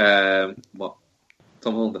 What?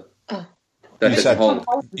 Tom Holland? Oh. You said Tom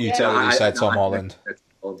Holland.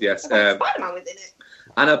 Yes. Spider-Man was in it.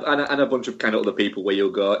 And a bunch of kind of other people where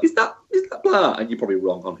you'll go, is that blah? And you're probably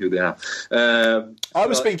wrong on who they are. I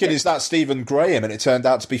was thinking, is that Stephen Graham? And it turned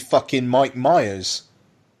out to be fucking Mike Myers.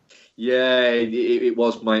 Yeah, it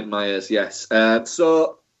was Mike Myers, yes. Bex,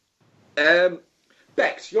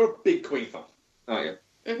 you're a big Queen fan, aren't you?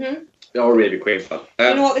 Mm-hmm. You're a really big Queen fan.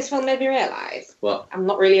 You know what this film made me realise? What? I'm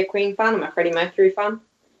not really a Queen fan, I'm a Freddie Mercury fan.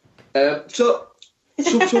 So,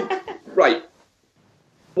 right.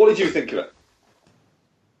 What did you think of it?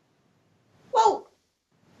 Well,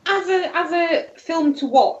 as a film to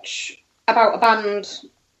watch about a band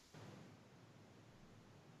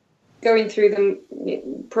going through the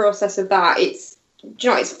process of that, it's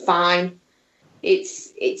fine.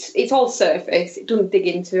 It's all surface. It doesn't dig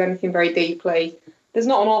into anything very deeply. There's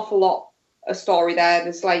not an awful lot of story there.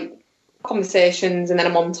 There's like conversations and then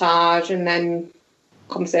a montage and then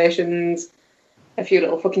conversations, a few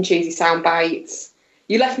little fucking cheesy sound bites.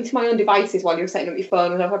 You left me to my own devices while you were setting up your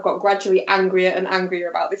phone, and I've got gradually angrier and angrier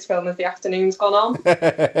about this film as the afternoon's gone on. So,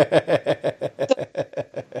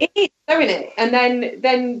 it is, isn't it? And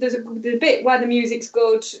then there's a bit where the music's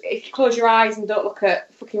good. If you close your eyes and don't look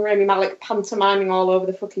at fucking Rami Malek pantomiming all over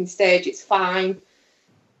the fucking stage, it's fine.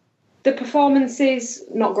 The performances,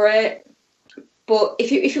 not great. But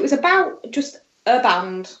if it was about just a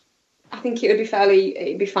band, I think it'd be fine.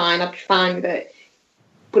 I'd be fine with it.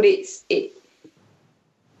 But it's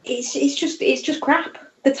just crap.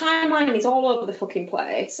 The timeline is all over the fucking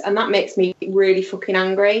place, and that makes me really fucking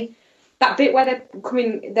angry. That bit where they're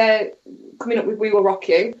coming up with "We Will Rock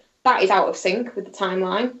You," that is out of sync with the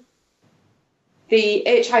timeline. The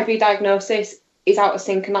HIV diagnosis is out of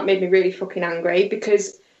sync, and that made me really fucking angry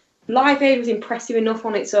because Live Aid was impressive enough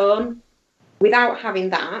on its own. Without having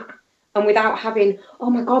that, and without having, oh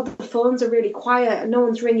my God, the phones are really quiet and no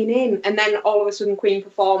one's ringing in, and then all of a sudden Queen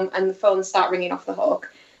perform and the phones start ringing off the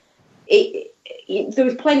hook. There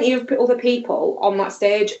was plenty of other people on that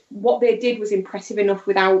stage. What they did was impressive enough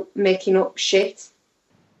without making up shit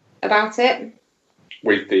about it.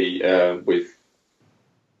 With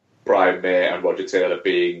Brian May and Roger Taylor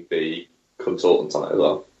being the consultants on it as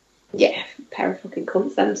well. Yeah, pair of fucking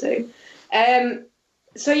cunts them too.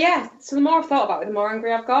 So the more I've thought about it, the more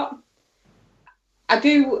angry I've got.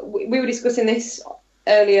 We were discussing this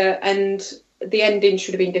earlier, and the ending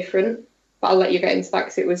should have been different, but I'll let you get into that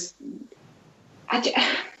because it was...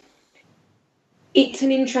 it's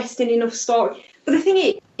an interesting enough story. But the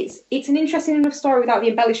thing is, it's an interesting enough story without the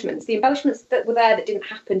embellishments. The embellishments that were there that didn't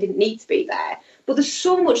happen didn't need to be there. But there's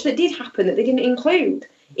so much that did happen that they didn't include.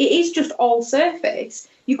 It is just all surface.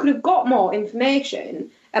 You could have got more information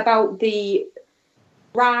about the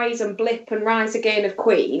rise and blip and rise again of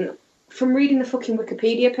Queen from reading the fucking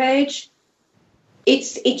Wikipedia page.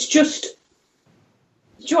 It's just...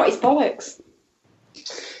 Do you know what? It's bollocks.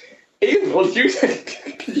 Ian, well, I can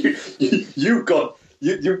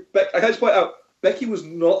just point out, Becky was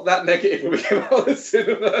not that negative when we came out of the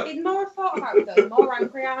cinema. The more I thought about it, though, the more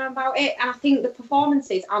angry I am about it. And I think the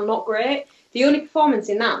performances are not great. The only performance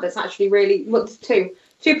in that's actually really... Well, there's two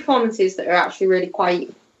performances that are actually really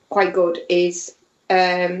quite good is...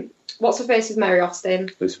 What's her face is Mary Austin.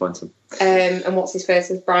 Lucy Swanson. And what's his face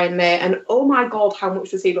is Brian May. And oh my God, how much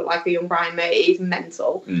does he look like a young Brian May? It is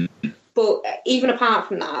mental. Mm. But even apart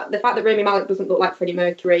from that, the fact that Rami Malek doesn't look like Freddie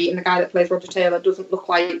Mercury and the guy that plays Roger Taylor doesn't look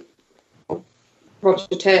like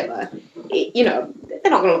Roger Taylor, they're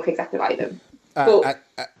not going to look exactly like them. But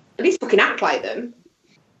at least fucking act like them.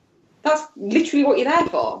 That's literally what you're there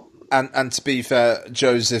for. And to be fair,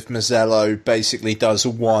 Joseph Mazzello basically does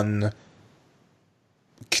one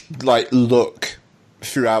look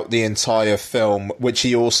throughout the entire film, which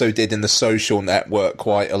he also did in The Social Network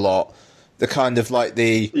quite a lot. The kind of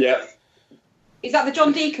yeah. Is that the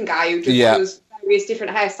John Deacon guy who just does various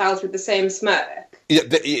different hairstyles with the same smirk? Yeah,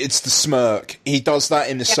 it's the smirk. He does that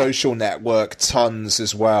in The Social Network tons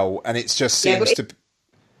as well, and it just seems to.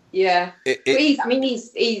 Yeah,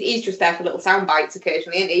 he's just there for little sound bites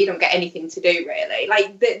occasionally, isn't he? He don't get anything to do really.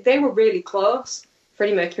 Like they were really close.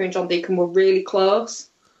 Freddie Mercury and John Deacon were really close,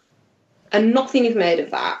 and nothing is made of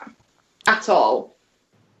that at all.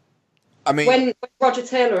 I mean, when Roger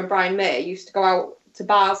Taylor and Brian May used to go out to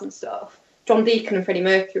bars and stuff, John Deacon and Freddie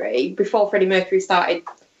Mercury, before Freddie Mercury started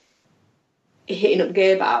hitting up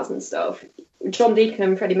gay bars and stuff, John Deacon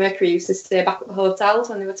and Freddie Mercury used to stay back at the hotels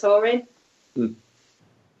when they were touring. Mm.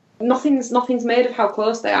 Nothing's made of how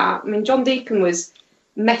close they are. I mean, John Deacon was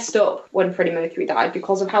messed up when Freddie Mercury died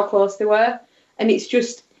because of how close they were. And it's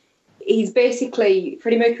just,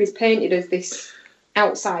 Freddie Mercury's painted as this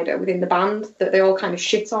outsider within the band that they all kind of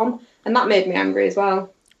shit on. And that made me angry as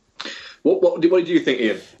well. What do you think,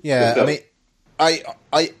 Ian? Yeah, I mean,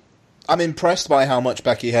 I'm impressed by how much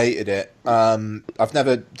Becky hated it. I've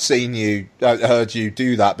never heard you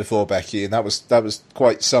do that before, Becky, and that was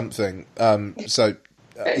quite something.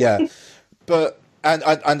 Yeah, but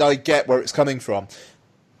and I get where it's coming from.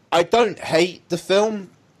 I don't hate the film,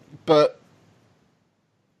 but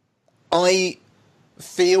I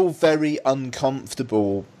feel very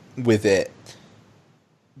uncomfortable with it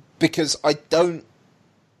because I don't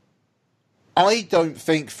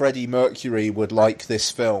think Freddie Mercury would like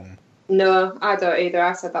this film. No, I don't either.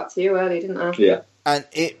 I said that to you earlier, didn't I? Yeah. And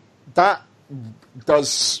that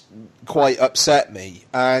does quite upset me.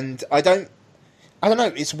 And I don't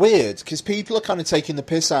know, it's weird, because people are kind of taking the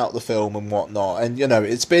piss out of the film and whatnot. And,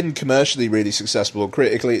 it's been commercially really successful.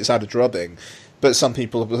 Critically, it's had a drubbing. But some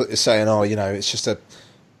people are saying, it's just a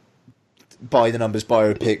by-the-numbers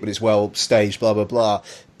biopic, but it's well staged, blah, blah, blah.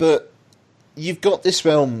 But you've got this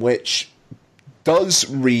film which does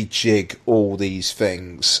rejig all these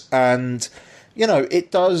things, and it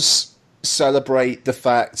does celebrate the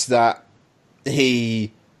fact that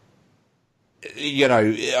he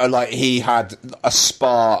had a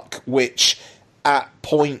spark which at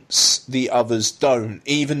points the others don't,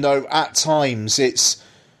 even though at times it's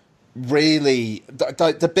really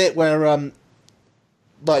the bit where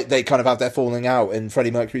they kind of have their falling out and Freddie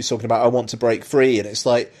Mercury's talking about I want to break free, and it's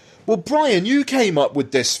like, well, Brian, you came up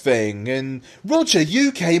with this thing, and Roger,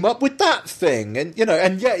 you came up with that thing, and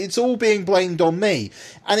and yet it's all being blamed on me.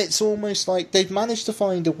 And it's almost like they've managed to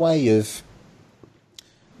find a way of,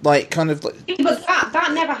 but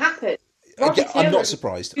that never happened. Roger I'm not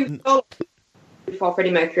surprised. Before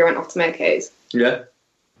Freddie Mercury went off to make his. Yeah,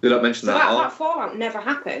 did not mention that. That fallout never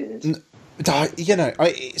happened. You've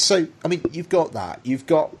got that. You've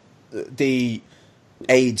got the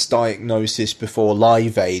AIDS diagnosis before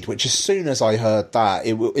Live Aid, which as soon as I heard that,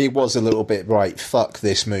 it was a little bit, right, fuck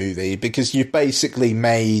this movie, because you've basically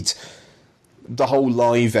made the whole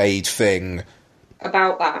Live Aid thing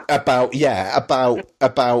About that. about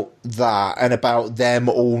that, and about them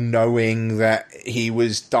all knowing that he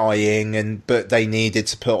was dying, but they needed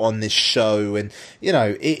to put on this show, and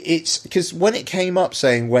it's because when it came up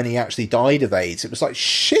saying when he actually died of AIDS, it was like,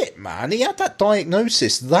 shit, man, he had that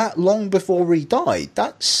diagnosis that long before he died.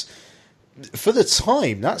 That's, for the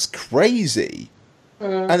time, that's crazy.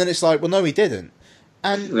 And then it's like, well, no, he didn't.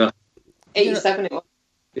 And 87 it was.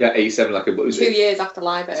 Yeah, 87, like it was 2 years after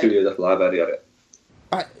Live Aid. 2 years after Live Aid, he had it.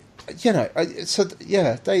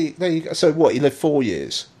 So what? He lived 4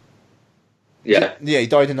 years. Yeah, He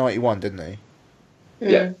died in 91, didn't he?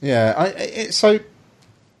 yeah. Yeah. So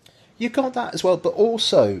you got that as well, but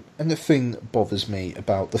also, and the thing that bothers me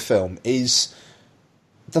about the film is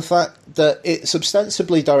the fact that it's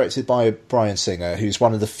ostensibly directed by Bryan Singer, who's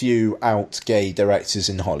one of the few out gay directors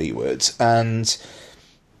in Hollywood, and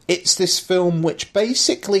it's this film which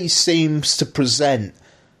basically seems to present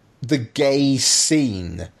the gay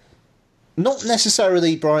scene, not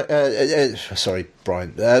necessarily Freddie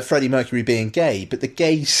Mercury being gay, but the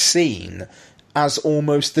gay scene as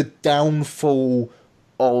almost the downfall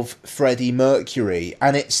of Freddie Mercury,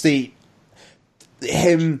 and it's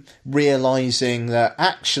him realising that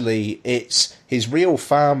actually it's his real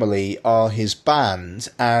family are his band,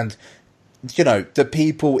 and the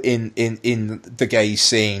people in the gay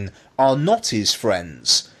scene are not his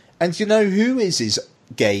friends. And who is his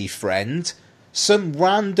gay friend? Some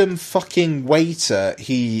random fucking waiter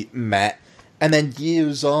he met, and then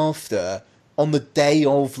years after, on the day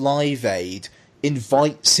of Live Aid,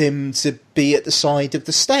 invites him to be at the side of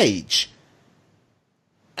the stage.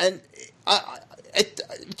 And I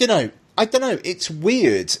don't know, it's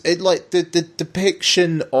weird. The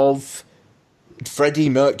depiction of Freddie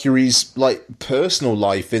Mercury's personal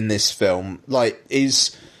life in this film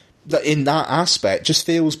is in that aspect just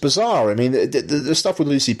feels bizarre. I mean, the stuff with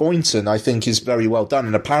Lucy Boynton I think is very well done,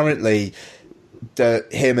 and apparently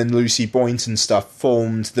him and Lucy Boynton stuff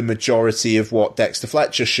formed the majority of what Dexter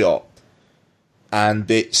Fletcher shot,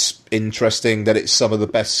 and it's interesting that it's some of the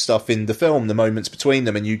best stuff in the film, the moments between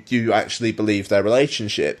them, and you actually believe their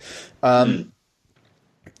relationship. And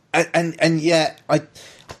yet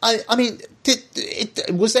I mean,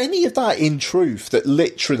 was any of that in truth? That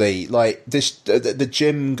literally, the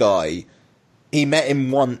gym guy, he met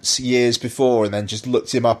him once years before, and then just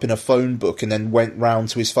looked him up in a phone book, and then went round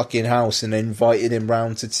to his fucking house and invited him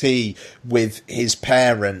round to tea with his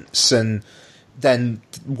parents, and then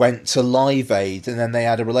went to Live Aid, and then they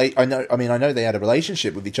had I know they had a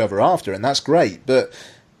relationship with each other after, and that's great, but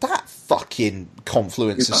that fucking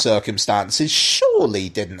confluence of circumstances surely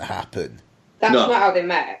didn't happen. That's not how they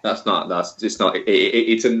met. It's not.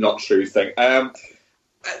 It's a not true thing.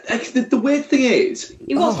 The weird thing is,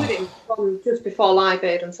 he was with him from just before Live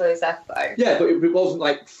Aid until his death, though. Yeah, but it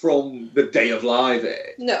wasn't from the day of Live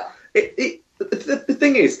Aid. No. The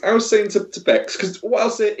thing is, I was saying to Bex, because what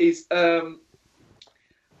I'll say is,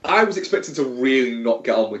 I was expecting to really not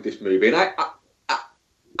get on with this movie, and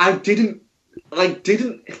I didn't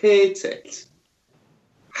hate it.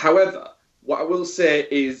 However, what I will say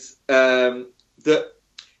is that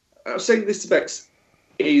I was saying this to Bex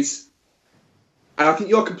is, and I think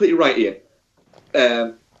you're completely right, Ian.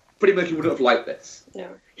 Freddie Mercury wouldn't have liked this. No.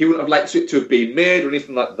 He wouldn't have liked it to have been made or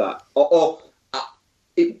anything like that.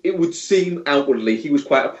 It would seem outwardly he was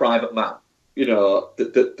quite a private man.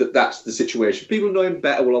 That's the situation. People who know him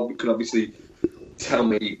better can obviously tell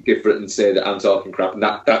me different and say that I'm talking crap, and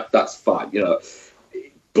that's fine,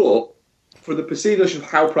 But for the perceived notion of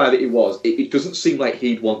how private he was, it doesn't seem like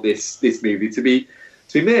he'd want this movie to be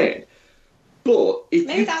made. But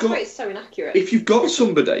maybe that's why it's so inaccurate. If you've got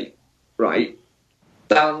somebody, right,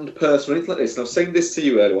 banned person or anything like this, and I was saying this to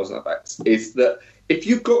you earlier, wasn't I, Bex? Is that if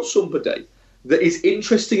you've got somebody that is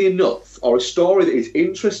interesting enough, or a story that is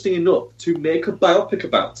interesting enough to make a biopic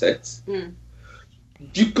about it,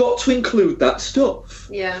 you've got to include that stuff.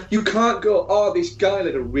 Yeah. You can't go, this guy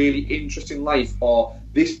led a really interesting life, or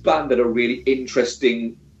this band had a really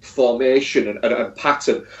interesting formation and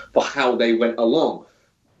pattern for how they went along.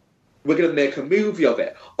 We're going to make a movie of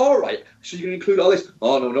it. All right, so you're going to include all this?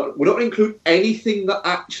 Oh, no, we're not going to include anything that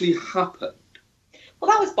actually happened. Well,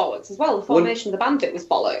 that was bollocks as well. The formation of the bandit was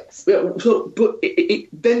bollocks. Yeah, but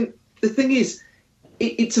then the thing is,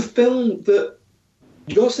 it's a film that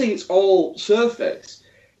you're saying it's all surface.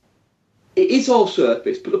 It is all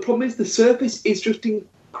surface, but the problem is the surface is just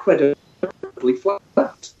incredibly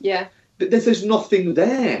flat. Yeah. There's nothing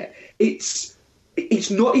there. It's it's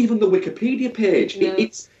not even the Wikipedia page. No.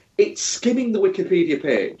 It's skimming the Wikipedia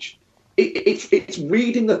page. It's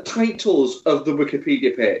reading the titles of the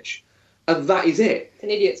Wikipedia page, and that is it. It's an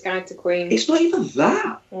Idiot's Guide to Queen. It's not even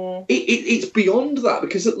that. It's beyond that,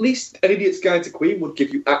 because at least An Idiot's Guide to Queen would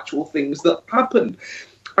give you actual things that happened.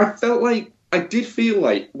 I did feel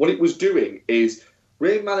like what it was doing is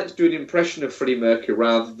Rami Malek's doing an impression of Freddie Mercury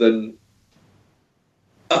rather than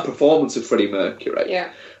a performance of Freddie Mercury.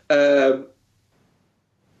 Yeah. And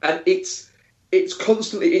it's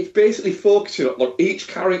basically focusing on each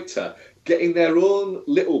character getting their own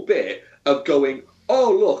little bit of going,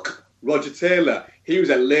 oh, look, Roger Taylor, he was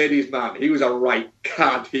a ladies' man. He was a right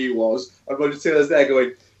cad, he was. And Roger Taylor's there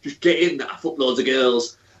going, just get in there, fuck loads of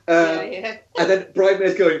girls. Yeah. And then Brian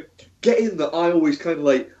May's going, get in there. I always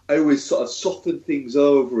sort of soften things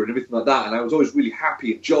over and everything like that. And I was always really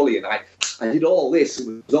happy and jolly. And I did all this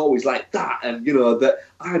and was always like that. And, you know, that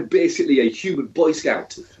I'm basically a human Boy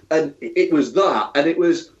Scout. And it was that. And it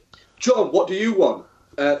was, John, what do you want?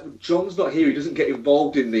 John's not here. He doesn't get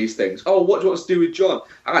involved in these things. Oh, what do you want us to do with John?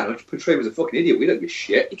 I don't know. Just portray him as a fucking idiot. We don't give a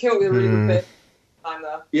shit. You came up with a really good bit. I'm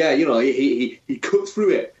there. Yeah, you know, he cut through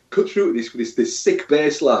it with this sick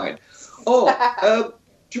bass line. Oh,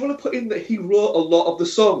 do you want to put in that he wrote a lot of the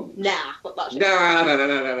songs? Nah, fuck that shit.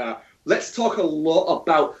 Nah. Let's talk a lot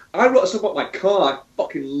about... I wrote a song about my car. I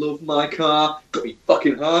fucking love my car. Got me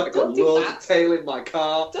fucking hard. I got Don't do loads that. of tail in my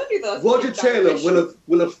car. Don't do those. Roger Taylor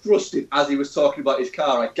will have thrusted as he was talking about his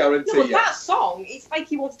car, I guarantee No, but you. that song, it's like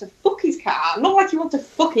he wants to fuck his car, not like he wants to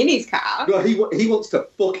fuck in his car. No, he wants to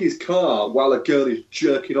fuck his car while a girl is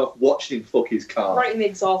jerking off watching him fuck his car. Right in the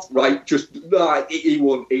exhaust. Right, just... Nah, he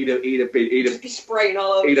won't... He'd have Just be spraying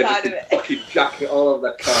all over he'd the have side just of been it. fucking jacket all over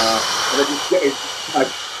the car, and then just getting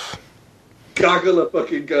a gaggle of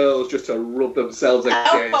fucking girls just to rub themselves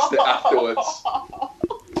against it afterwards.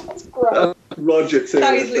 That's gross. Roger Taylor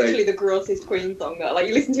That is thing. literally the grossest Queen song, though. Like,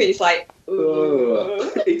 you listen to it, it's like...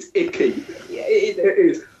 Ugh. It's icky. Yeah, it is. It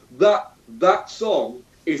is. That song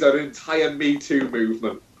is an entire Me Too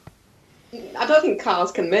movement. I don't think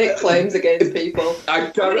cars can make claims against people.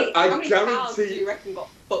 I How many cars do guarantee you reckon got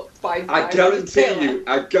fucked by I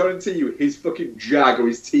guarantee you, his fucking Jag or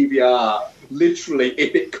his TVR, literally,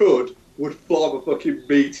 if it could, would form a fucking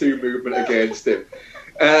Me Too movement against him.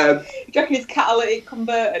 Do you reckon his catalytic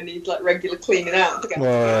converter needs, like, regular cleaning out to get...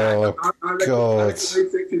 Oh, I reckon God. when he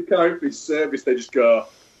takes his car in for his service, they just go,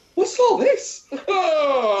 what's all this?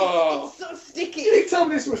 Oh! It's so sticky. You didn't tell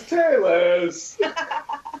me this was Taylor's.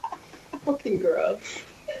 Fucking gross.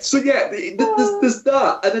 So yeah, there's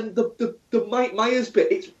that, and then the Mike Myers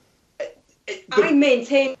bit. I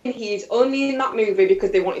maintain he is only in that movie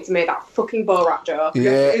because they wanted to make that fucking Borat joke.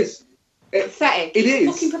 Yeah. It is. Pathetic. It It's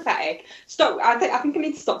is. fucking pathetic. Stop. I think I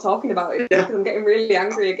need to stop talking about it Yeah. because I'm getting really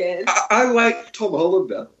angry again. I like Tom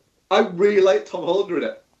Hollander. I really like Tom Hollander in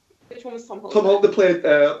it. Which one was Tom Holland? Tom Hollander played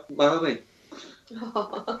Miami.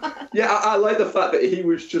 Yeah, I like the fact that he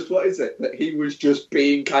was just, what is it? That he was just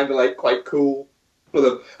being kind of like quite cool for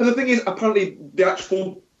them. And the thing is, apparently the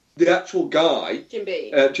actual guy, Jim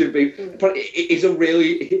B. Jim Beam, apparently is a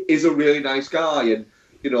really nice guy, and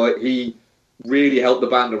you know he really helped the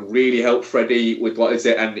band and really helped Freddie with what is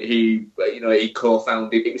it, and he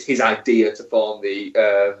co-founded. It was his idea to form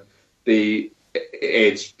the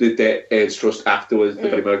AIDS Trust afterwards, the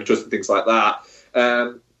Freddie Mercury Trust and things like that.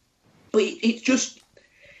 But it's just,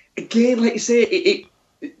 again, like you say, it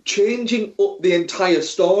changing up the entire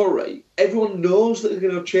story. Everyone knows that they're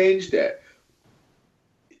going to have changed it.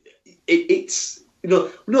 It's,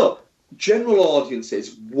 no, general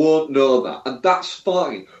audiences won't know that, and that's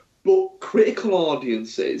fine. But critical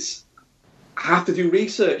audiences have to do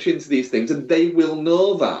research into these things, and they will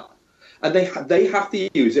know that. And they have to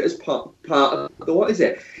use it as part of the, what is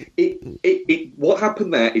it? What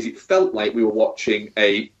happened there is it felt like we were watching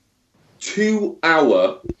a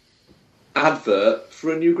 2-hour advert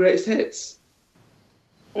for a new greatest hits.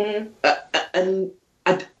 And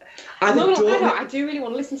I do really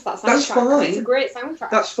want to listen to that soundtrack. That's fine. It's a great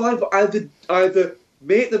soundtrack. That's fine, but either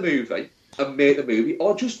make the movie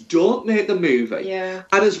or just don't make the movie. Yeah.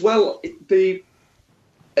 And as well, the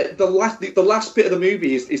last bit of the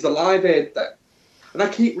movie is the Live Aid thing. And I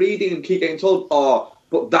keep reading and keep getting told, oh,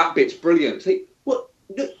 but that bit's brilliant. It's like, what?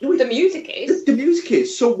 No, The music is. The music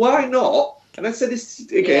is. So why not? And I said this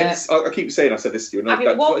again. Yeah. I keep saying I said this to you. Have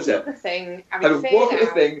him What walk is it? up the thing. Have Have him him fade walk at the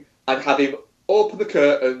out. thing and have him open the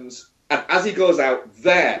curtains, and as he goes out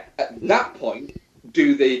there, at that point,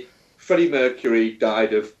 do the Freddie Mercury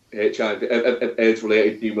died of HIV, of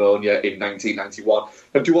AIDS-related pneumonia in 1991,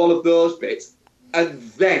 and do all of those bits, and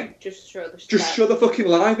then Just show the just show the fucking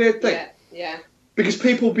Live Aid thing. Yeah. Because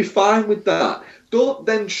people will be fine with that. Don't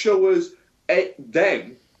then show us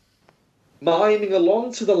them miming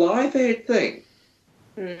along to the Live Aid thing.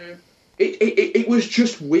 It was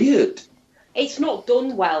just weird. It's not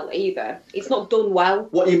done well either. It's not done well.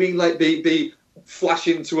 What do you mean, like the flash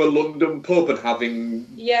into a London pub and having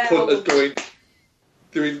punters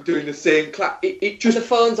doing the same clap? It just, and the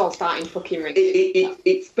phones all starting fucking ringing.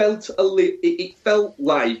 It felt it felt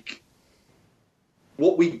like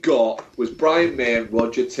what we got was Brian May and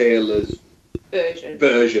Roger Taylor's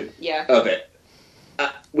version of it,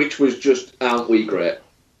 which was just, aren't we great?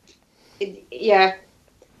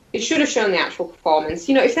 It should have shown the actual performance.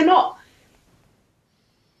 You know, if they're not...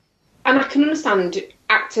 And I can understand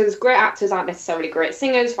great actors aren't necessarily great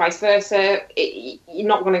singers, vice versa. You're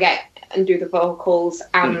not going to get and do the vocals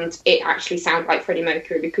and it actually sound like Freddie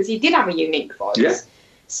Mercury because he did have a unique voice. Yeah.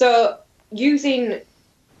 So using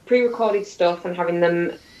pre-recorded stuff and having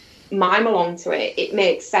them mime along to it, it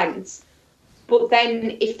makes sense. But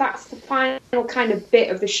then if that's the final kind of bit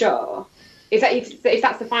of the show, if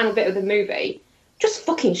that's the final bit of the movie, just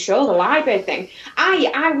fucking show the Live Aid thing.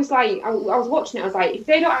 I was like, I was watching it, I was like, if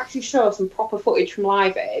they don't actually show some proper footage from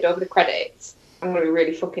Live Aid over the credits, I'm going to be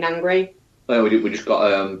really fucking angry. We just got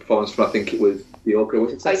a performance from, I think it was the Opera.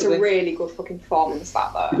 Was it It's a really good fucking performance,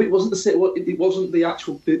 that though. But it wasn't it wasn't the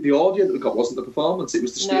actual the audio that we got. Wasn't the performance? It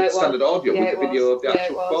was the standard audio with the video of the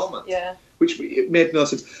actual performance. Yeah. Which it made no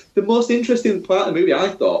sense. The most interesting part of the movie, I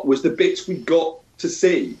thought, was the bits we got to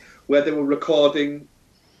see where they were recording.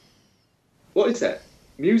 What is it?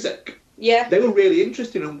 Music. Yeah. They were really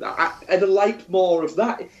interesting, and I'd liked more of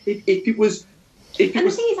that. If it was. The thing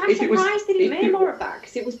is, I'm surprised they didn't make more of that,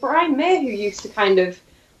 because it was Brian May who used to kind of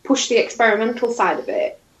push the experimental side of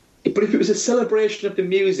it. But if it was a celebration of the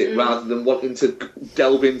music rather than wanting to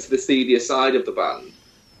delve into the seedier side of the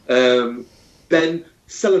band, then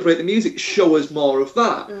celebrate the music, show us more of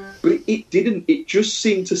that. But it didn't. It just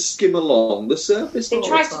seemed to skim along the surface. They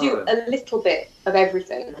tried to do a little bit of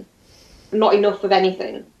everything, not enough of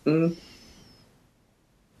anything.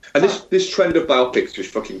 And this trend of biopics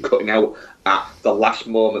just fucking cutting out at the last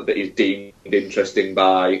moment that is deemed interesting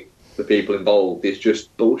by the people involved is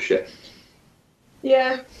just bullshit.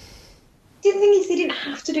 Yeah. The thing is, they didn't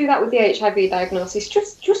have to do that with the HIV diagnosis.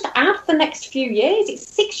 Just add the next few years. It's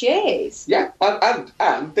 6 years. Yeah, and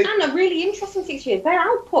a really interesting 6 years. Their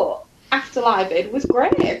output after Live Aid was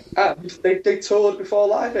great. And they toured before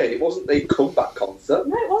Live Aid. It wasn't a comeback concert.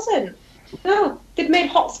 No, it wasn't. No, they'd made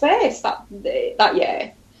Hot Space that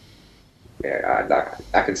year. Yeah,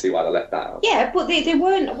 I can see why they left that out. Yeah, but they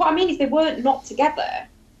weren't... What I mean is they weren't not together.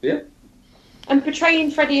 Yeah. And portraying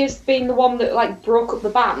Freddie as being the one that, like, broke up the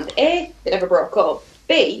band. A, they never broke up.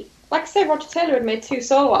 B, like I say, Roger Taylor had made 2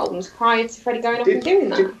 solo albums prior to Freddie going off and doing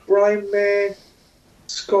that. Did Brian May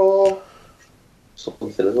score something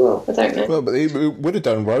as well? I don't know. Well, but he would have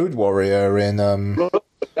done Road Warrior in...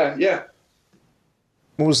 yeah.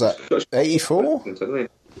 What was that? 84?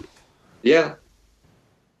 Yeah.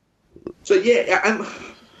 So yeah,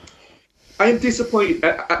 I am disappointed.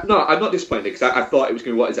 No, I'm not disappointed because I thought it was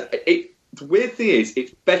going to be what is it. The weird thing is,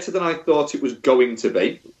 it's better than I thought it was going to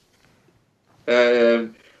be.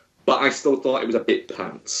 But I still thought it was a bit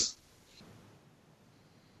pants.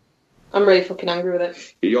 I'm really fucking angry with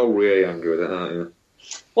it. You're really angry with it, aren't you?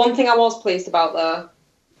 One thing I was pleased about though.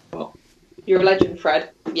 What? You're a legend,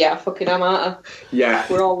 Fred. Yeah, I fucking am, aren't I? Yeah.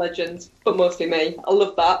 We're all legends, but mostly me. I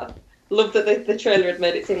love that. Love that the trailer had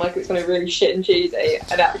made it seem like it was going to be really shit and cheesy,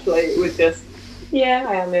 and actually it was just, yeah,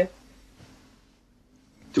 I am here.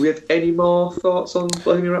 Do we have any more thoughts on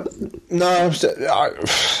Bohemian Rhapsody? No,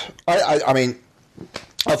 I mean,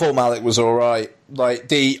 I thought Malik was all right.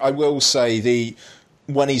 Like I will say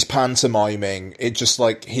when he's pantomiming, it just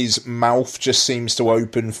like his mouth just seems to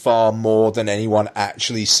open far more than anyone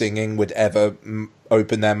actually singing would ever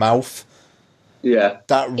open their mouth. Yeah,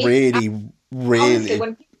 that really. Honestly,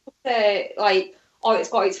 when people say like, "Oh, it's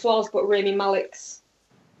got its flaws," but Rami Malek's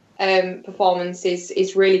performance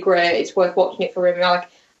is really great. It's worth watching it for Rami Malek.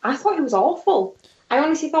 I thought it was awful. I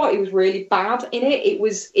honestly thought he was really bad in it. It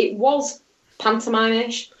was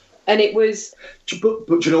pantomime-ish, and it was. But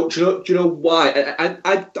do you know why?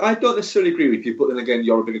 I don't necessarily agree with you, but then again,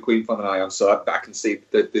 you're a bigger Queen fan than I am, so I can see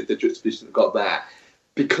the juxtaposition that got there.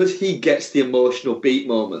 Because he gets the emotional beat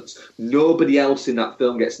moments, nobody else in that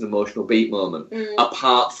film gets an emotional beat moment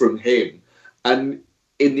apart from him. And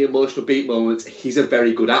in the emotional beat moments, he's a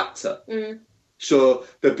very good actor. So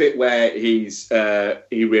the bit where he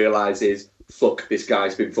realises, fuck, this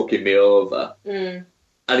guy's been fucking me over, and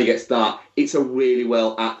he gets that, it's a really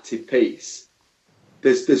well acted piece.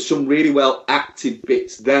 There's some really well acted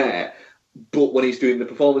bits there, but when he's doing the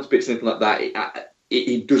performance bits and anything like that,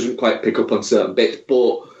 he doesn't quite pick up on certain bits.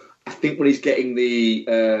 But I think when he's getting the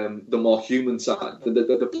more human side,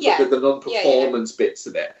 the non-performance bits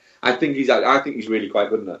of it, I think he's really quite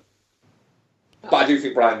good in it. But I do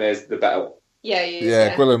think Brian May's the better one. Yeah, he is,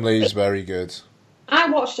 Yeah, Gwilym Lee's very good. I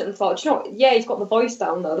watched it and thought, do you know what? Yeah, he's got the voice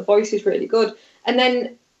down though. The voice is really good. And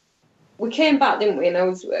then we came back, didn't we? And I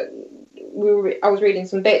was reading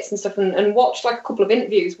some bits and stuff and watched like a couple of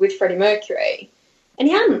interviews with Freddie Mercury, and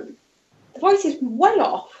he hadn't. The voice is way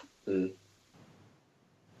off. Mm.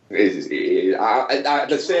 It is.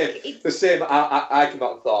 The same. I came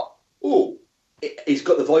out and thought, oh, he's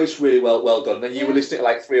got the voice really well done. Then you were listening to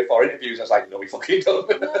like 3 or 4 interviews. And I was like, no, he fucking don't.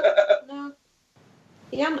 No,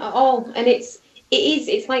 he hadn't at all. And it's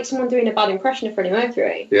like someone doing a bad impression of Freddie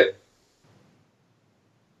Mercury. Yeah.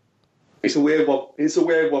 It's a weird one. It's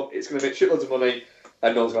going to make shitloads of money,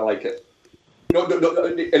 and no one's going to like it. No,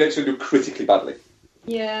 and it's going to do critically badly.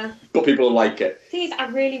 Yeah. But people will like it. The thing is, I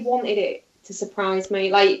really wanted it to surprise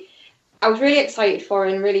me. Like, I was really excited for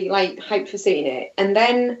it and really, like, hyped for seeing it. And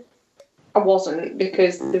then I wasn't,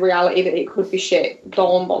 because the reality that it could be shit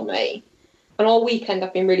dawned on me. And all weekend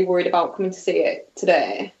I've been really worried about coming to see it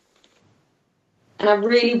today. And I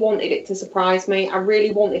really wanted it to surprise me. I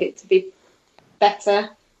really wanted it to be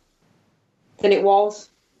better than it was.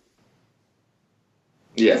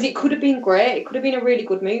 Yeah. Because it could have been great. It could have been a really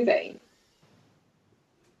good movie.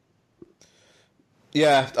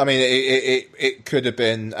 Yeah, I mean, it could have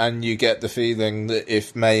been, and you get the feeling that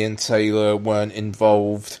if May and Taylor weren't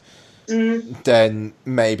involved, then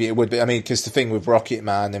maybe it would be. I mean, because the thing with Rocket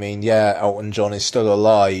Man, I mean, yeah, Elton John is still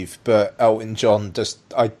alive, but Elton John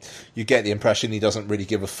you get the impression he doesn't really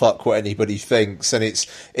give a fuck what anybody thinks, and it's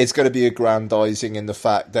going to be aggrandizing in the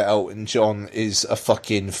fact that Elton John is a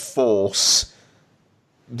fucking force.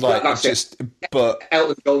 Like, that's just, it. But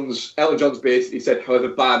Elton John's basically said, however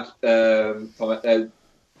bad Taron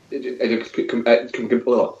Egerton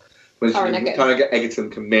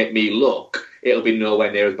can make me look, it'll be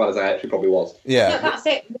nowhere near as bad as I actually probably was. Yeah. No, that's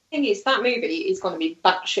it. The thing is, that movie is going to be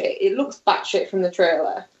batshit. It looks batshit from the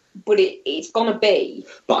trailer, but it's going to be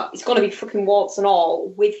fucking warts and all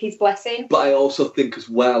with his blessing. But I also think as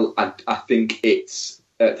well, I think it's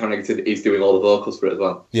Taron Egerton is doing all the vocals for it as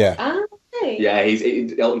well. Yeah. Okay. Yeah,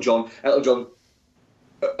 Elton John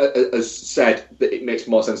has said that it makes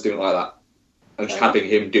more sense doing it like that. And just having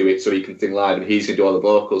him do it so he can sing live, and he's going to do all the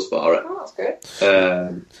vocals for it. Oh, that's good.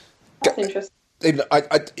 That's interesting.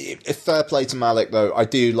 Fair play to Malik, though. I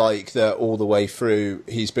do like that all the way through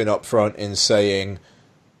he's been upfront in saying,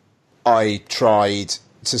 I tried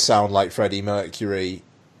to sound like Freddie Mercury,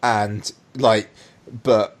 and,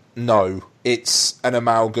 but no, it's an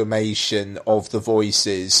amalgamation of the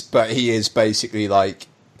voices, but he is basically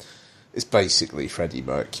it's basically Freddie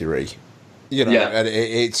Mercury. You know, and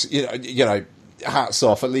it's, you know, hats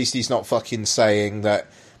off. At least he's not fucking saying that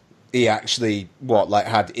he actually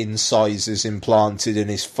had incisors implanted in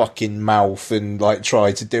his fucking mouth and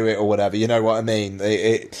tried to do it or whatever. You know what I mean?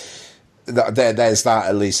 There's that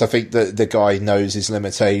at least. I think that the guy knows his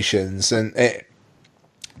limitations, and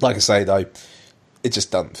like I say though, it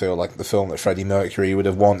just doesn't feel like the film that Freddie Mercury would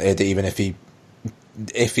have wanted, even if he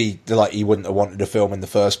he wouldn't have wanted a film in the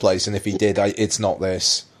first place, and if he did, it's not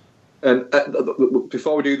this. And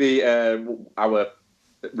before we do our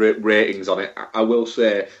ratings on it, I will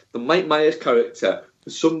say the Mike Myers character,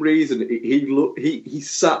 for some reason, he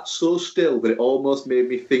sat so still that it almost made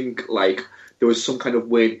me think like there was some kind of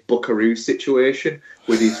weird Buckaroo situation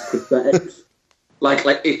with his prosthetics. like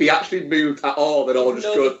if he actually moved at all, they'd all just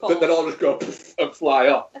go and fly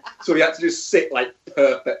off. So he had to just sit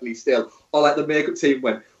perfectly still. Or the makeup team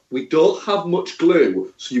went, we don't have much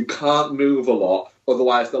glue, so you can't move a lot,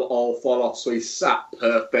 otherwise they'll all fall off. So he sat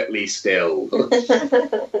perfectly still. And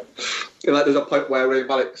there's a point where Ray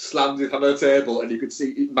Malik slams his hand on the table, and you could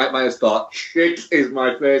see Mike Myers thought, "Shit, is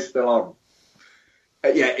my face still on?"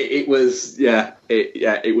 It was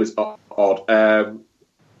odd.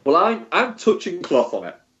 Well, I'm touching cloth on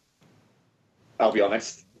it. I'll be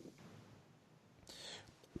honest.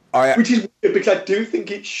 Which is weird because I do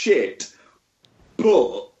think it's shit,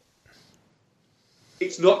 but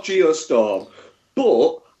it's not Geostorm.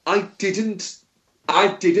 But I didn't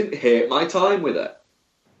hate my time with it.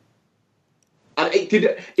 And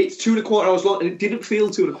it's 2.25 hours long, and it didn't feel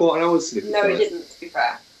 2.25 hours. No, it didn't, to be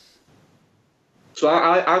fair. So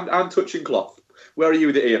I'm touching cloth. Where are you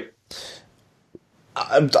with it, Ian?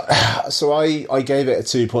 So I gave it a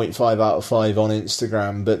 2.5 out of 5 on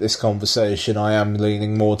Instagram, but this conversation I am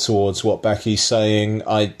leaning more towards what Becky's saying.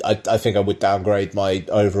 I think I would downgrade my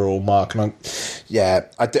overall mark, and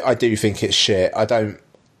I do think it's shit.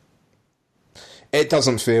 It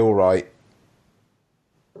doesn't feel right.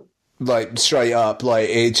 Like, straight up, like,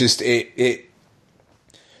 it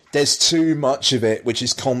there's too much of it which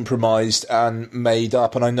is compromised and made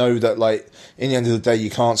up, and I know that, like, in the end of the day, you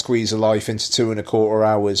can't squeeze a life into 2.25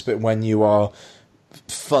 hours, but when you are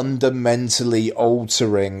fundamentally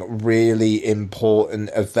altering really important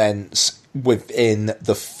events within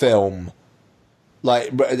the film,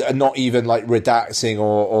 like, not even, like, redacting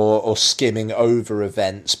or skimming over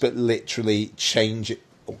events, but literally change it...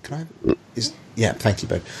 Oh, can I... Yeah, thank you,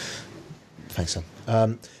 babe. Thanks,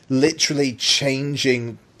 Sam. Literally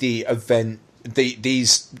changing the event,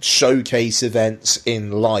 these showcase events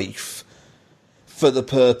in life for the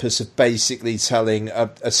purpose of basically telling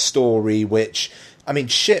a story which, I mean,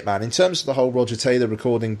 shit, man, in terms of the whole Roger Taylor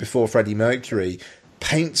recording before Freddie Mercury,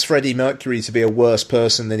 paints Freddie Mercury to be a worse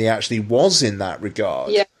person than he actually was in that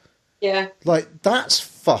regard. Yeah. Yeah. Like, that's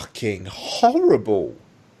fucking horrible.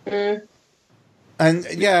 Mm. And,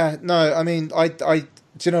 yeah, no, I mean, I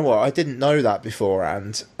do you know what? I didn't know that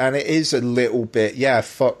beforehand, and it is a little bit, yeah,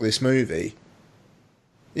 fuck this movie.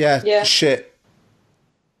 Yeah. Shit.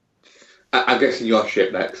 I'm guessing you're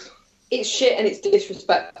shit next. It's shit and it's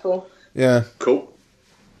disrespectful. Yeah. Cool.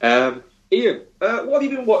 Ian, what have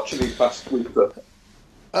you been watching these past week, though?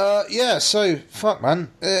 Yeah, so, fuck,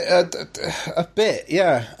 man. A bit,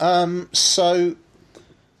 yeah. So,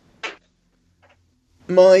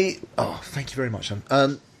 thank you very much,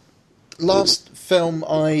 Sam. Last film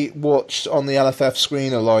I watched on the LFF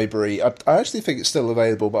Screener Library, I actually think it's still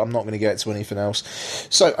available, but I'm not going to get to anything else.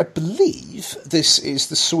 So I believe this is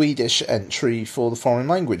the Swedish entry for the Foreign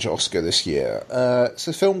Language Oscar this year. It's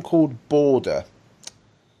a film called Border.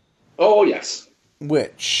 Oh, yes.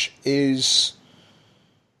 Which is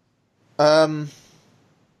quite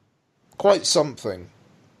something.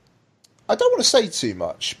 I don't want to say too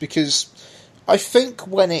much, because I think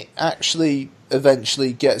when it actually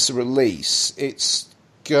eventually gets a release, it's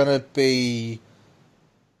gonna be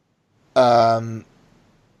there's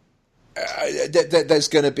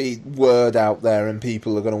gonna be word out there and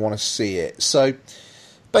people are gonna want to see it. So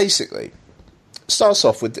basically, starts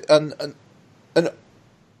off with an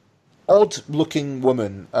odd looking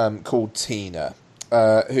woman called Tina,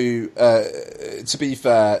 who to be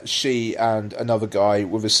fair, she and another guy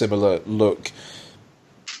with a similar look,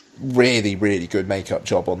 really, really good makeup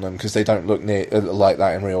job on them, because they don't look like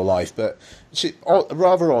that in real life. But she, a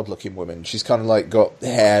rather odd-looking woman. She's kind of like got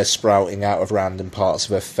hair sprouting out of random parts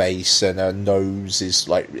of her face, and her nose is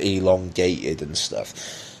like elongated and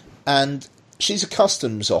stuff. And she's a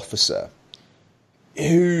customs officer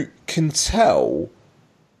who can tell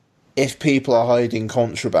if people are hiding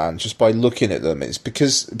contraband just by looking at them. It's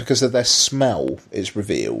because of their smell, it's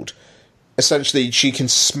revealed. Essentially, she can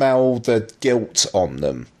smell the guilt on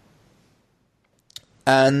them.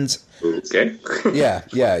 And okay.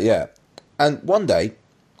 yeah. And one day,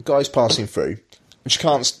 the guy's passing through, and she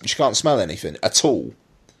can't smell anything at all.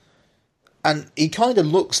 And he kind of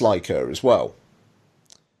looks like her as well.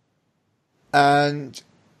 And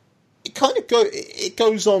it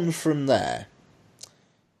goes on from there.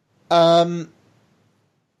 And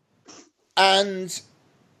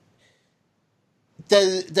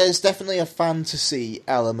there's definitely a fantasy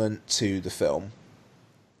element to the film.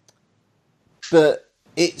 But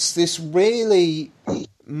it's this really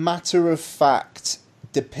matter-of-fact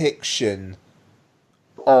depiction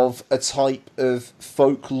of a type of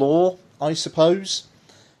folklore, I suppose.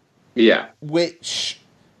 Yeah. Which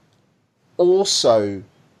also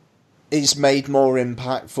is made more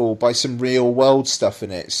impactful by some real-world stuff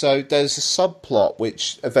in it. So there's a subplot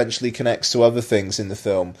which eventually connects to other things in the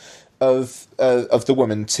film of the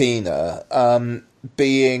woman Tina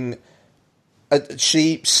being...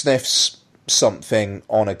 she sniffs something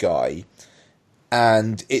on a guy,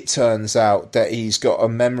 and it turns out that he's got a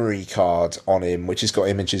memory card on him which has got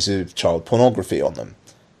images of child pornography on them,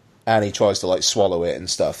 and he tries to like swallow it and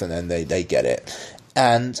stuff, and then they get it,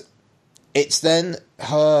 and it's then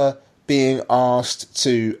her being asked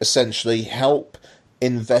to essentially help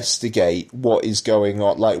investigate what is going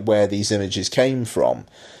on, like where these images came from,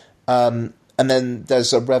 and then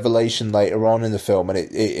there's a revelation later on in the film, and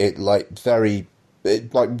it like very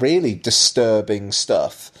like really disturbing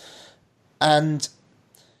stuff. And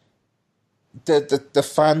the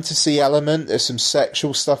fantasy element, there's some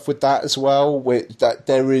sexual stuff with that as well, with that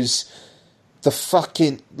there is the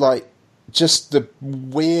fucking like just the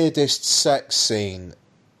weirdest sex scene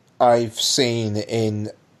I've seen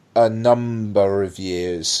in a number of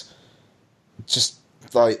years. Just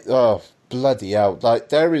like, oh bloody hell, like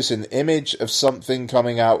there is an image of something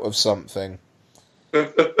coming out of something.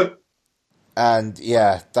 And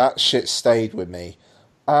yeah, that shit stayed with me.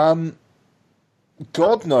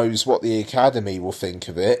 God knows what the Academy will think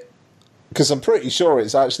of it, because I'm pretty sure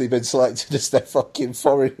it's actually been selected as their fucking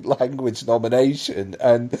foreign language nomination.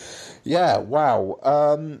 And yeah,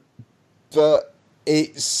 wow. But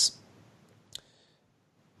it's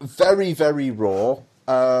very, very raw.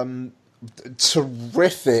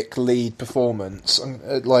 Terrific lead performance.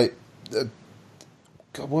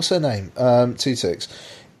 God, what's her name? 2 ticks.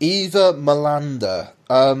 Eva Malander.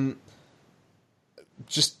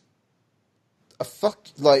 Just a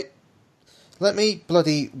let me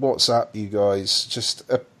bloody WhatsApp you guys just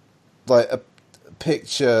a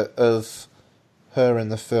picture of her in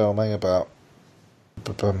the film. Hang about.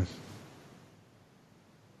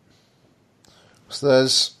 So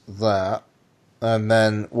there's that, and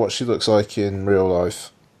then what she looks like in real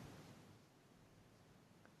life.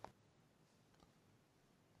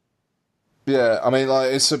 Yeah, I mean,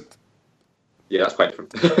 it's a. Yeah, that's quite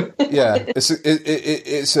different. Yeah,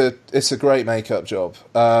 it's a great makeup job,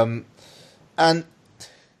 and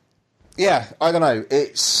yeah, I don't know.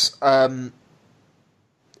 It's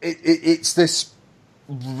it's this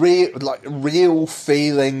real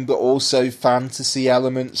feeling, but also fantasy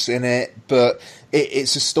elements in it. But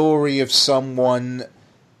it's a story of someone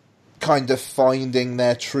kind of finding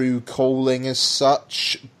their true calling as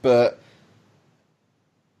such, but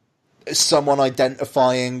someone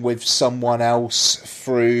identifying with someone else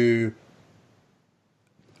through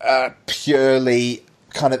purely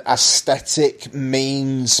kind of aesthetic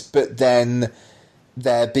means, but then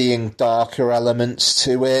there being darker elements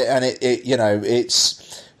to it, and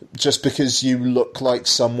it's just because you look like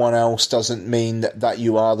someone else doesn't mean that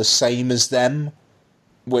you are the same as them,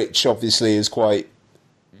 which obviously is quite,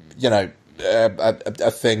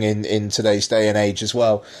 a thing in today's day and age as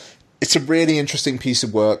well. It's a really interesting piece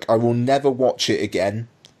of work. I will never watch it again.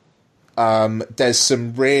 There's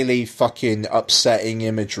some really fucking upsetting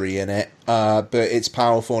imagery in it, but it's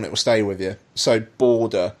powerful and it will stay with you. So,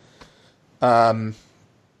 Border. When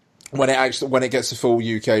it gets a full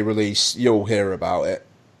UK release, you'll hear about it.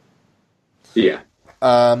 Yeah.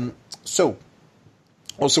 So,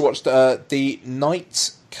 also watched The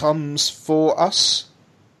Night Comes For Us,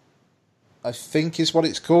 I think is what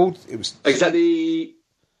it's called. It was. Is that the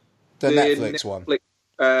Netflix one?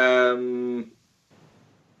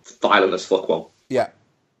 Violent as fuck one. Yeah.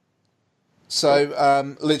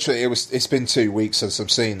 So, literally, it's been 2 weeks since I've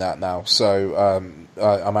seen that now, so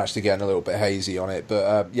I'm actually getting a little bit hazy on it.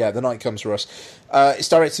 But, yeah, The Night Comes For Us. It's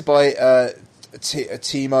directed by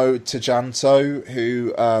Timo Tjahjanto,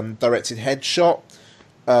 who directed Headshot,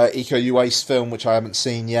 Iko Uwais film, which I haven't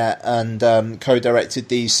seen yet, and co-directed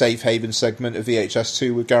the Safe Haven segment of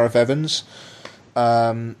VHS2 with Gareth Evans.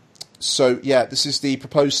 So, yeah, this is the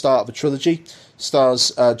proposed start of a trilogy.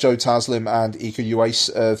 Stars Joe Taslim and Iko Uwais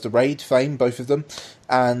of The Raid fame, both of them.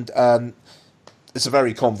 And it's a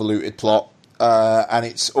very convoluted plot, and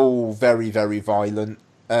it's all very, very violent.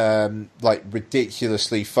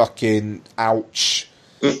 Ridiculously fucking ouch.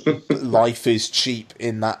 Life is cheap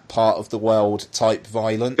in that part of the world type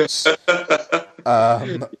violence.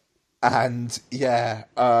 And, yeah,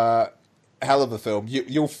 hell of a film.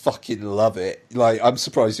 You'll fucking love it. I'm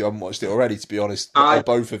surprised you haven't watched it already, to be honest.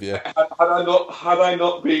 Both of you. Had I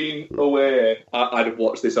not been aware, I'd have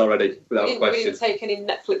watched this already without question. We didn't take any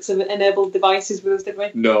Netflix-enabled devices with us, did we?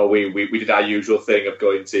 No, we did our usual thing of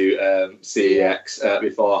going to CEX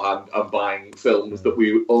beforehand and buying films that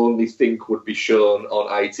we only think would be shown on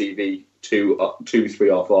ITV 2, 3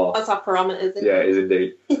 or 4. That's our parameters, isn't it? Yeah, it is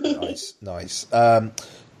indeed. Nice.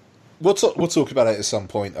 We'll talk about it at some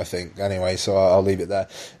point, I think. Anyway, so I'll leave it there.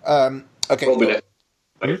 Okay.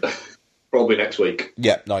 Probably next week.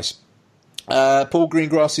 Yeah, nice. Paul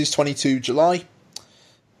Greengrass's 22 July,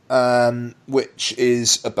 which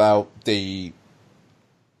is about the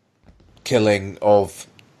killing of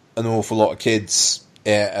an awful lot of kids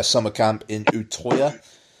at a summer camp in Utoya,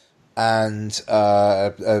 and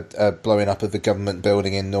blowing up of the government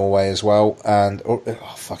building in Norway as well. And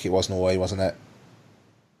it was Norway, wasn't it?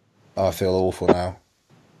 Oh, I feel awful now.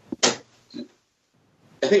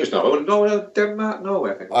 I think it was Norway, Denmark,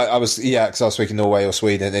 Norway. I think. I was because I was speaking Norway or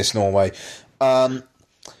Sweden. It's Norway.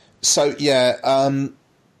 So yeah,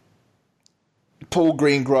 Paul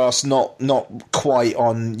Greengrass not quite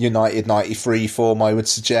on United 93 form, I would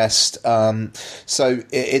suggest. So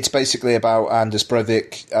it's basically about Anders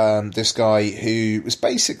Breivik, this guy who was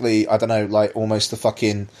basically, I don't know, almost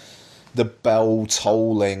the bell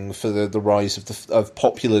tolling for the rise of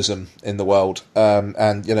populism in the world,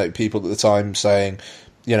 and people at the time saying,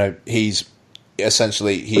 he's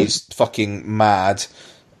fucking mad,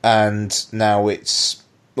 and now it's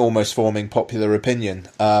almost forming popular opinion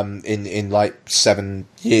in 7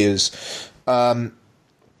 years. And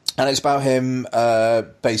it's about him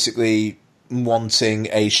basically wanting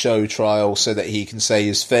a show trial so that he can say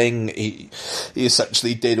his thing. He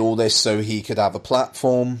essentially did all this so he could have a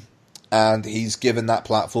platform, and he's given that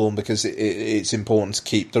platform because it's important to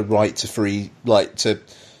keep the right to free,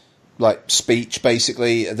 speech.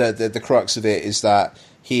 Basically, the crux of it is that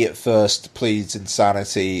he at first pleads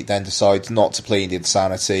insanity, then decides not to plead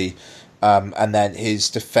insanity, and then his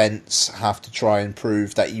defence have to try and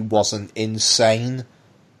prove that he wasn't insane,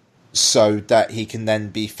 so that he can then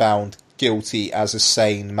be found guilty as a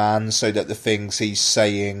sane man, so that the things he's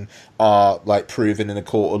saying are proven in a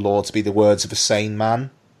court of law to be the words of a sane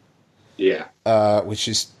man. Yeah. Which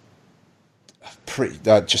is pretty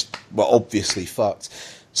obviously fucked.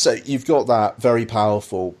 So you've got that, very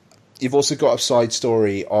powerful. You've also got a side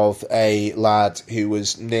story of a lad who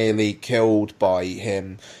was nearly killed by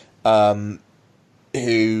him,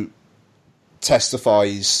 who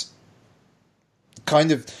testifies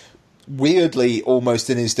kind of weirdly almost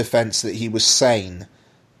in his defence that he was sane.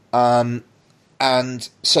 And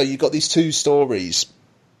so you've got these two stories,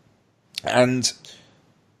 and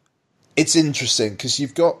it's interesting because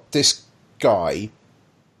you've got this guy,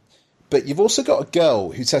 but you've also got a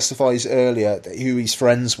girl who testifies earlier who he's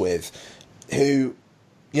friends with, who,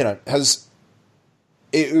 who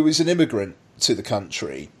is an immigrant to the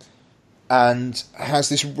country and has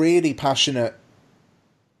this really passionate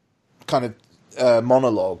kind of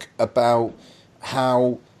monologue about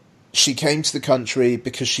how she came to the country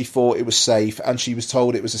because she thought it was safe, and she was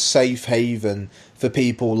told it was a safe haven for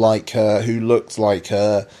people like her who looked like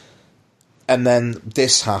her, and then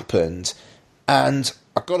this happened. And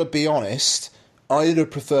I've got to be honest, I'd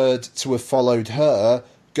have preferred to have followed her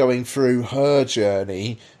going through her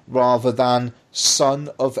journey rather than son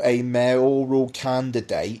of a mayoral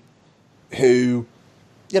candidate who,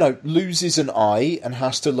 loses an eye and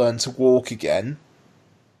has to learn to walk again.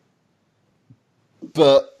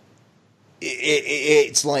 But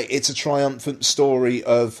it's a triumphant story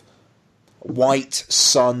of white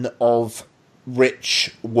son of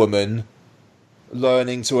rich woman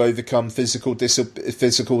learning to overcome physical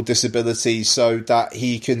disability so that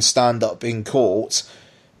he can stand up in court.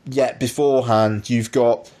 Yet beforehand, you've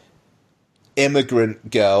got immigrant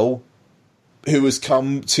girl who has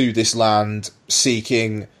come to this land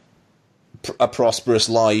seeking a prosperous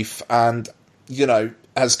life and,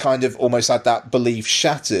 has kind of almost had that belief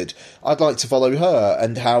shattered. I'd like to follow her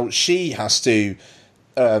and how she has to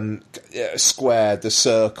square the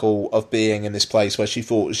circle of being in this place where she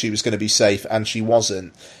thought she was going to be safe and she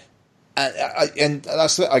wasn't. And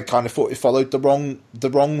that's I kind of thought it followed the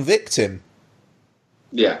wrong victim.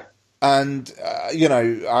 Yeah. And, I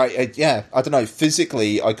don't know,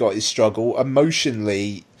 physically I got his struggle,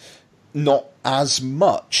 emotionally not as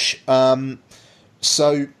much.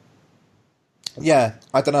 So, yeah,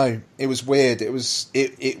 I don't know, it was weird. It was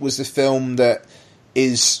a film that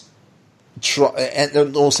is,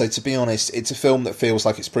 and also, to be honest, it's a film that feels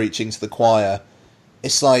like it's preaching to the choir.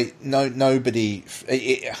 It's like, nobody,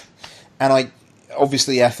 and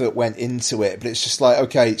obviously effort went into it, but it's just like,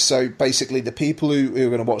 okay, so basically the people who are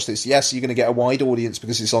going to watch this, yes, you're going to get a wide audience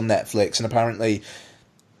because it's on Netflix, and apparently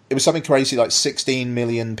it was something crazy like 16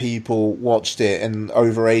 million people watched it, and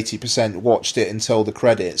over 80% watched it until the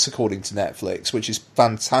credits, according to Netflix, which is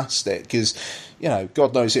fantastic, because,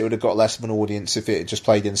 God knows it would have got less of an audience if it had just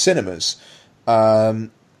played in cinemas. But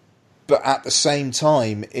at the same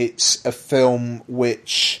time, it's a film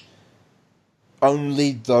which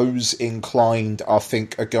only those inclined, I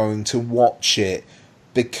think, are going to watch it,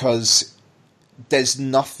 because there's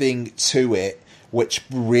nothing to it which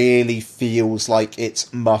really feels like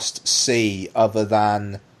it's must-see other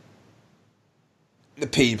than the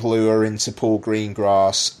people who are into Paul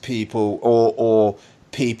Greengrass, people or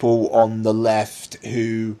people on the left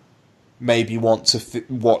who maybe want to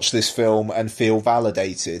watch this film and feel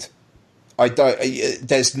validated.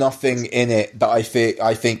 There's nothing in it that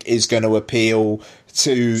I think is going to appeal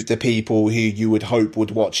to the people who you would hope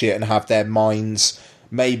would watch it and have their minds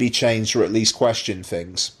maybe changed or at least question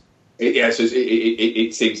things. So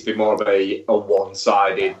it seems to be more of a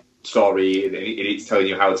one-sided story, and it's telling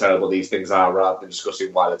you how terrible these things are rather than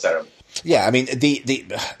discussing why they're terrible. Yeah, I mean, the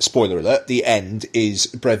spoiler alert, the end is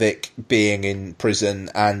Breivik being in prison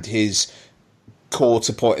and his court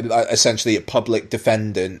appointed, essentially a public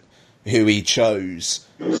defendant who he chose,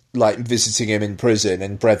 visiting him in prison,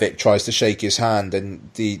 and Breivik tries to shake his hand, and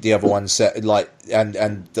the other one said,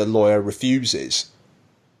 and the lawyer refuses.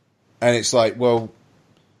 And it's like, well,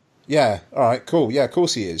 yeah, all right, cool, yeah, of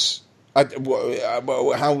course he is. I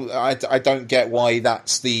don't get why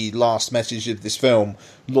that's the last message of this film.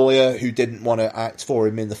 Lawyer who didn't want to act for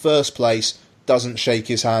him in the first place doesn't shake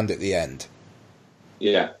his hand at the end.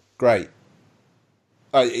 Yeah. Great.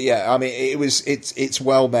 Yeah, I mean, it's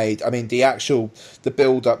well made. I mean, the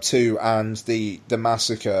build up to and the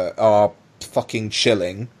massacre are fucking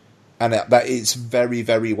chilling, and that is very,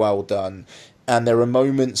 very well done. And there are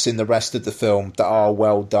moments in the rest of the film that are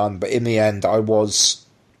well done, but in the end, I was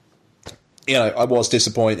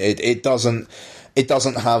disappointed. It doesn't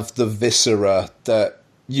have the viscera that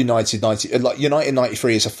United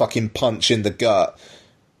 93 is a fucking punch in the gut.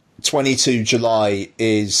 22 July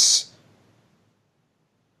is,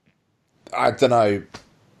 I don't know,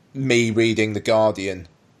 me reading The Guardian.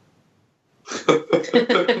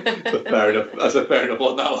 Fair enough. That's a fair enough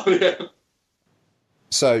on that one, yeah.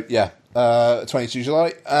 So, yeah, 22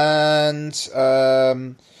 July. And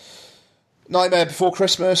Nightmare Before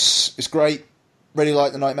Christmas is great. Really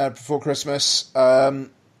like The Nightmare Before Christmas. The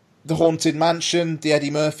Haunted Mansion, the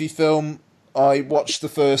Eddie Murphy film, I watched the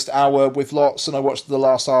first hour with Lots, and I watched the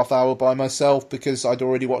last half hour by myself because I'd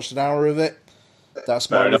already watched an hour of it.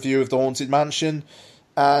 That's my review of The Haunted Mansion.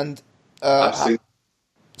 And Sorry?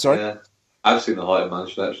 Yeah. I've seen The Haunted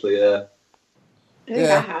Mansion, actually, yeah. I think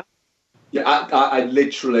I have. Yeah, I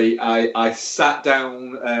literally sat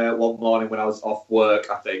down one morning when I was off work,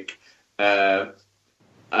 I think, and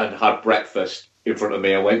had breakfast in front of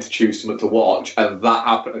me. I went to choose something to watch, and that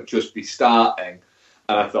happened to just be starting.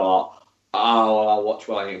 And I thought, oh, I'll watch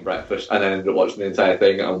while I'm eating breakfast. And then ended up watching the entire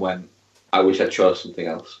thing and went, I wish I'd chose something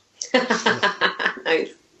else.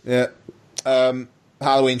 Nice. Yeah.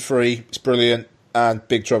 Halloween 3 is brilliant, and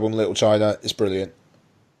Big Trouble in Little China is brilliant.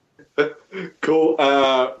 Cool.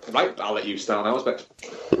 Right, I'll let you start now, I expect.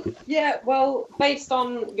 Yeah, well, based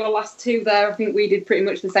on your last two there, I think we did pretty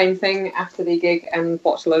much the same thing after the gig and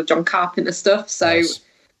watched a lot of John Carpenter stuff. So, Nice.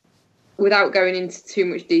 Without going into too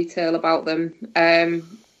much detail about them,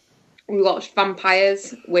 we watched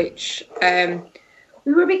Vampires, which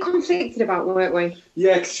we were a bit conflicted about, weren't we?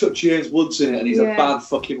 Yeah, 'cause it's got James Woods in it, and he's a bad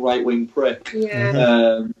fucking right-wing prick.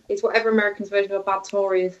 Yeah. It's whatever Americans' version of a bad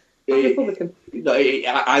Tory is. Bad Republican.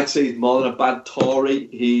 I'd say he's more than a bad Tory.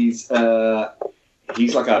 He's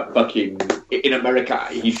like a fucking... In America,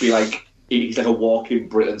 he'd be like... He's like a walking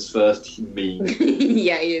Britain's first meme.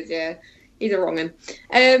 Yeah, he is, yeah. He's a wrong'un.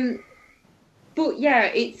 But yeah,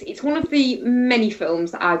 it's one of the many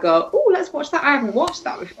films that I go, oh, let's watch that. I haven't watched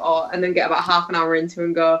that before. And then get about half an hour into it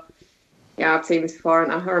and go, yeah, I've seen this before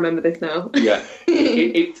and I remember this now. Yeah.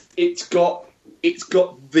 It's got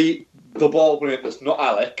the ball in it that's not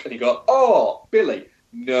Alec. And you go, oh, Billy.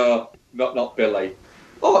 No, not Billy.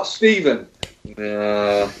 Oh, Stephen.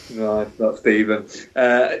 No, it's not Stephen.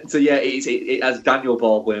 So yeah, it has Daniel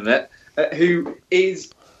Baldwin in it, who is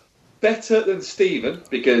better than Stephen,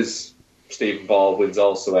 because Stephen Baldwin's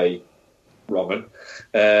also a wrong'un,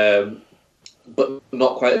 but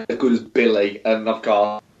not quite as good as Billy, and of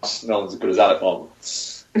course, no one's as good as Alec Baldwin.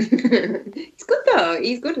 It's good though.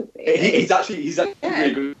 He's good at it. He's actually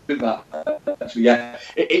really good at that. Actually, yeah.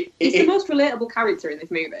 He's the most relatable character in this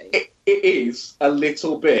movie. It is a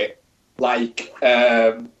little bit like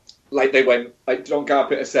they went, like John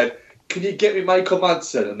Carpenter said, "Can you get me Michael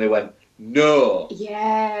Madsen?" And they went, "No."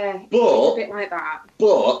 Yeah, but it's a bit like that.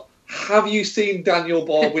 But have you seen Daniel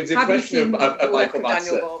Baldwin's impression of Michael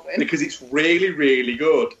Madsen? Because it's really, really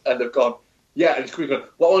good. And they've gone, yeah, and he's going,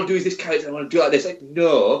 what I want to do is this character, I want to do like this. Like,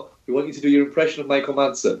 no, we want you to do your impression of Michael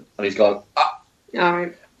Madsen. And he's gone, all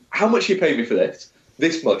right. How much are you paying me for this?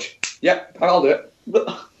 This much. Yeah, I'll do it.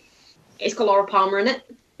 It's got Laura Palmer in it.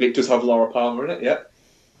 It does have Laura Palmer in it, yeah.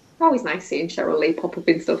 Always nice seeing Cheryl Lee pop up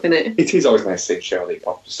in stuff in it. It is always nice seeing Cheryl Lee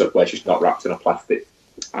pop up in stuff where she's not wrapped in a plastic.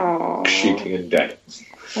 Oh. Shooting and dead.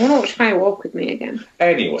 I want to watch Fire Walk with Me again.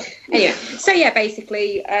 Anyway, so yeah,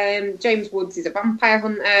 basically, James Woods is a vampire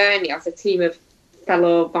hunter, and he has a team of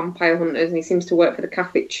fellow vampire hunters, and he seems to work for the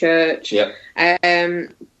Catholic Church. Yeah.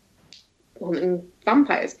 Hunting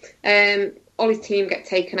vampires. All his team get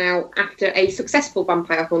taken out after a successful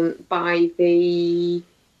vampire hunt by the...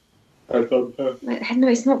 No,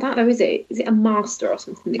 it's not that though, is it? Is it a master or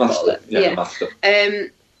something they call it? Yeah, master.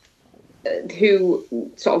 Who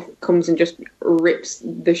sort of comes and just rips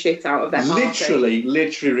the shit out of their party.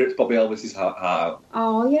 Literally rips Bobby Elvis's heart out.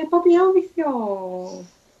 Oh, yeah, Bobby Elvis, oh.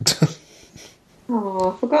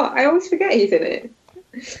 Oh, I forgot. I always forget he's in it.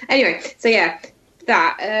 Anyway, so yeah,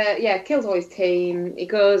 kills all his team. He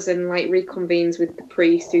goes and, like, reconvenes with the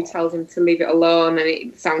priest who tells him to leave it alone, and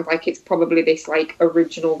it sounds like it's probably this, like,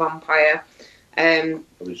 original vampire.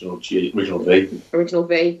 Original V. Original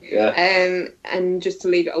V. Yeah. And just to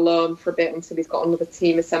leave it alone for a bit until he's got another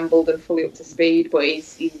team assembled and fully up to speed. But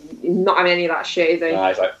he's not having any of that shit, is he? Nah,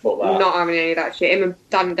 he's like, fuck that. Not having any of that shit. Him and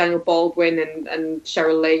Daniel Baldwin and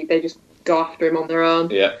Cheryl Lee, they just go after him on their own.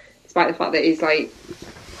 Yeah. Despite the fact that he's like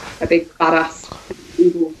a big badass,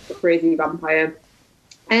 evil, crazy vampire.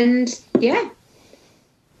 And yeah.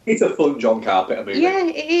 It's a fun John Carpenter movie. Yeah,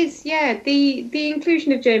 it is. Yeah, the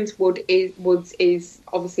inclusion of James Woods is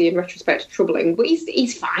obviously in retrospect troubling, but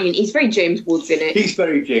he's fine. He's very James Woods in it. He's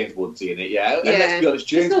very James Woodsy in it. Yeah. And let's be honest,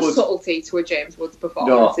 James There's no Woods. subtlety to a James Woods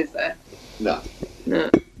performance, is there? No. No.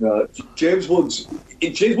 James Woods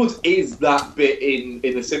is that bit in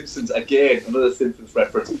The Simpsons again. Another Simpsons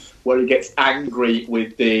reference where he gets angry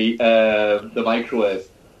with the microwave.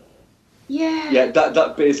 Yeah. Yeah,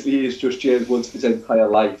 that basically is just James Woods' his entire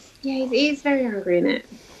life. Yeah, he's very angry in it.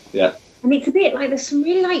 Yeah. And it's a bit like there's some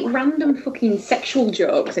really like random fucking sexual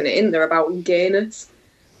jokes in it, isn't there, about gayness,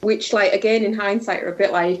 which like again in hindsight are a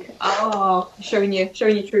bit like showing your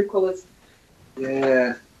true colours.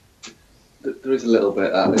 Yeah. There is a little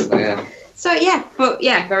bit of that, isn't there? Yeah. So yeah,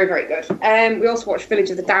 very very good. We also watched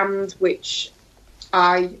Village of the Damned, which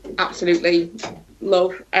I absolutely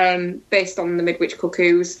love, based on the Midwich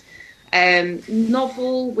Cuckoos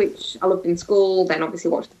novel, which I loved in school. Then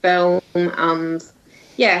obviously watched the film, and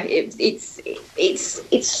yeah, it's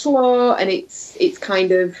slow and it's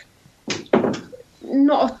kind of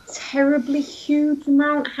not a terribly huge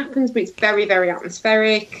amount happens, but it's very very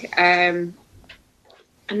atmospheric, and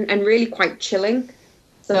really quite chilling.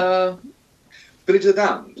 So Village of the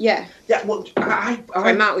Damned? Yeah. Yeah, well,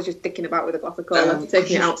 Sorry, Matt was just thinking about with a glass of cola,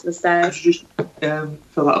 taking it out to the stairs. Could you just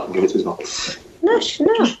fill that up and give it to his mum? No.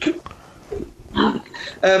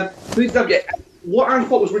 What I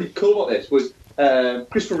thought was really cool about this was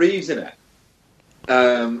Christopher Reeve's in it.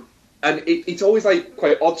 And it's always like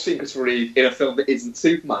quite odd seeing Christopher Reeve in a film that isn't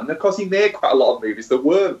Superman. And of course, he made quite a lot of movies that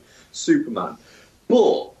weren't Superman.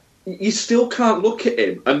 But you still can't look at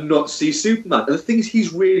him and not see Superman. And the thing is,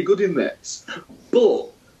 he's really good in this. But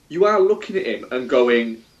you are looking at him and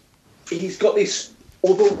going, he's got this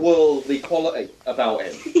otherworldly quality about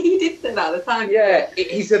him. He did say that at the time. Yeah,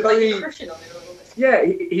 he's a very... Crushing on him a little bit. Yeah,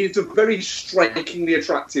 he's a very strikingly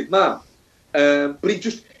attractive man.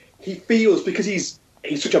 But he feels, because he's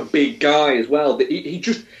such a big guy as well, that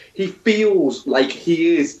he feels like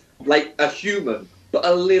he is like a human, but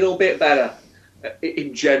a little bit better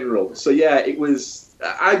in general. So yeah, it was.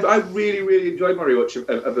 I really, really enjoyed my rewatch of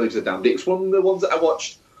Village of the Damned. It's one of the ones that I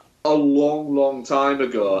watched a long, long time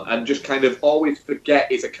ago and just kind of always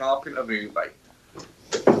forget it's a Carpenter movie. But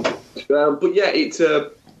yeah, it's a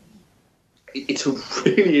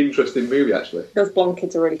really interesting movie, actually. Those blonde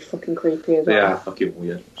kids are really fucking creepy as well. Yeah, fucking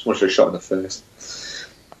weird. Just want to shot in the face.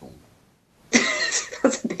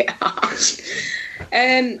 That's a bit harsh.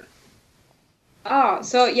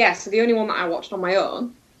 So the only one that I watched on my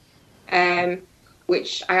own,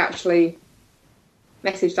 which I actually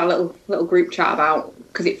messaged our little group chat about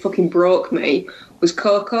because it fucking broke me, was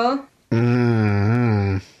Coco.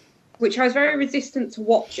 Mm-hmm. Which I was very resistant to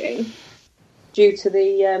watching due to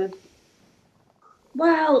the,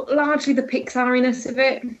 largely the Pixar-iness of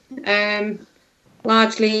it.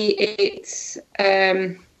 Largely its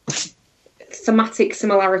thematic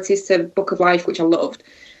similarities to Book of Life, which I loved.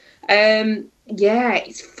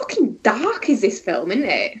 It's fucking dark is this film, isn't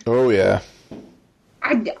it? Oh, yeah.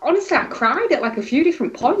 I cried at like a few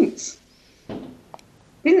different points.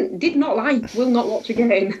 Did not like, will not watch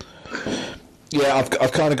again. Yeah,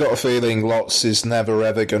 I've kind of got a feeling Lots is never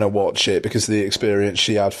ever going to watch it because of the experience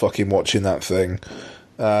she had fucking watching that thing.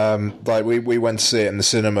 We went to see it in the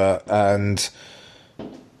cinema and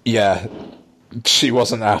yeah, she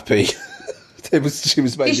wasn't happy. She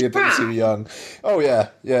was maybe a bit too young. Oh yeah.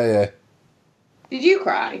 Did you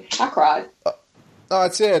cry? I cried. I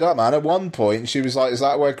teared up, man. At one point, she was like, "Is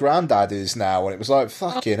that where Grandad is now?" And it was like,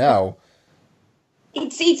 "Fucking hell."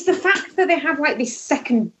 It's the fact that they have like this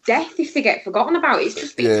second death if they get forgotten about.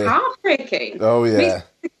 It's heartbreaking. Oh yeah.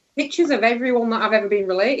 Pictures of everyone that I've ever been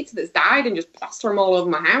related to that's died and just plaster them all over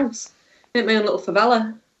my house. Make my own little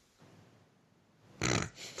favela.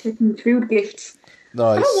 Taking food gifts.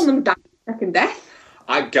 Nice. I don't want them to die second death.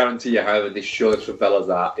 I guarantee you, however this shows favelas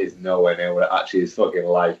are is nowhere near what it actually is fucking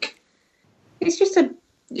like. It's just a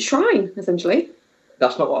shrine, essentially.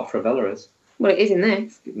 That's not what a favela is. Well, it is in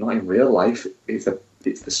this. Not in real life. It's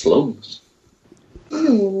the slums.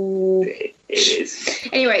 Ooh. It is.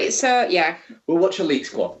 Anyway, so yeah. We'll watch Elite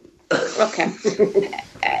Squad. Okay.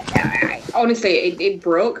 Honestly, it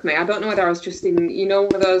broke me. I don't know whether I was just in,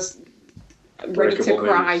 one of those ready to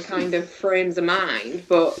cry kind of frames of mind,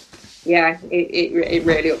 but Yeah, it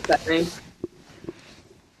really upset me.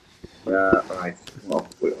 Right. Well,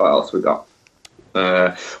 what else we got?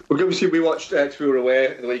 Obviously we watched, because we were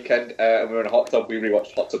away in the weekend, and we were in a hot tub, we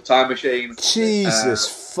rewatched Hot Tub Time Machine.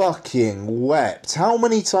 Jesus fucking wept. How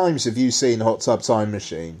many times have you seen Hot Tub Time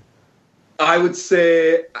Machine? I would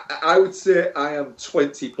say I am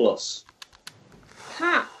 20 plus.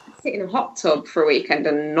 Can't sit in a hot tub for a weekend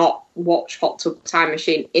and not watch Hot Tub Time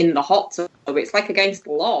Machine in the hot tub. It's like against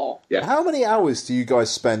the law. Yeah. How many hours do you guys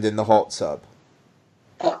spend in the hot tub?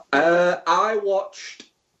 I watched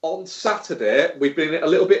on Saturday. We've been a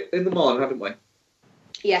little bit in the morning, haven't we?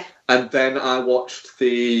 Yeah. And then I watched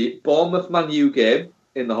the Bournemouth Man U game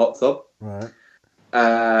in the hot tub. Right.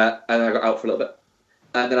 And I got out for a little bit.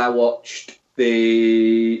 And then I watched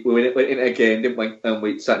we went in it again, didn't we? And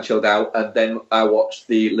we sat and chilled out. And then I watched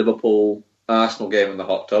the Liverpool Arsenal game in the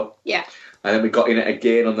hot tub. Yeah. And then we got in it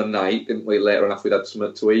again on the night, didn't we? Later on, after we'd had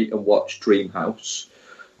something to eat, and watched Dream House.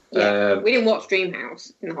 Yeah. We didn't watch Dream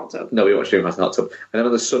House in the hot tub. No, we watched Dream House in the hot tub. And then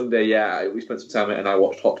on the Sunday, we spent some time in it, and I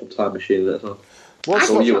watched Hot Tub Time Machine as well.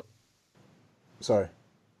 Sorry.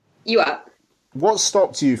 You up? What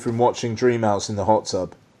stopped you from watching Dream House in the hot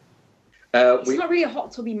tub? It's not really a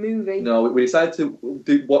hot tubby movie. No, we decided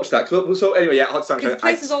to watch that. So anyway, Hot Tub Time Machine. The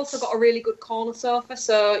place has also got a really good corner sofa,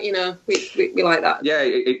 so, you know, we like that. Yeah,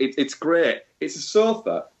 it's great. It's a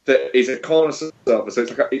sofa that is a corner sofa, so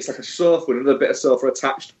it's like a sofa with another bit of sofa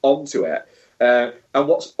attached onto it. And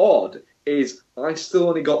what's odd is I still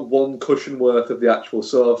only got one cushion worth of the actual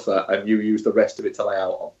sofa, and you used the rest of it to lay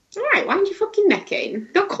out on. It's alright, why aren't you fucking necking?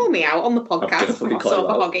 Don't call me out on the podcast for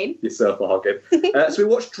sofa hogging. You're sofa hogging. So we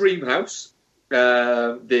watched Dream House,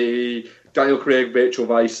 the Daniel Craig, Rachel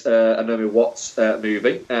Weisz, and Naomi Watts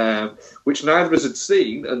movie, which neither of us had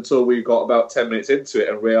seen until we got about 10 minutes into it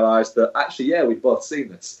and realised that, actually, we'd both seen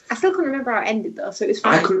this. I still couldn't remember how it ended, though, so it was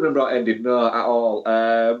fine. I couldn't remember how it ended, no, at all.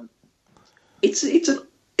 It's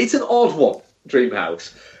an odd one, Dream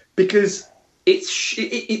House, because it's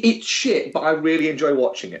shit, but I really enjoy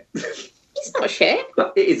watching it. It's not shit.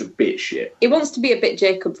 It is a bit shit. It wants to be a bit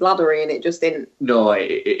Jacob's Laddery, and it just didn't. No,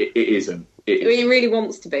 it isn't. It really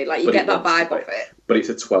wants to be. Like, you get that vibe off it. But it's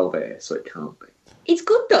a 12A, so it can't be. It's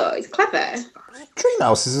good, though. It's clever. Dream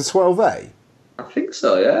House is a 12A? I think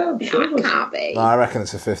so, yeah. I'm sure It can't be. No, I reckon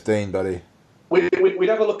it's a 15, buddy. We'd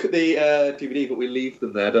have a look at the DVD, but we leave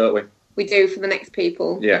them there, don't we? We do for the next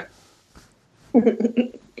people. Yeah.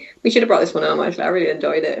 We should have brought this one home, actually. I really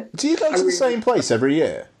enjoyed it. Do you go to the same place every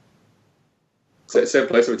year? Same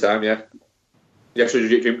place every time, yeah. Yeah, so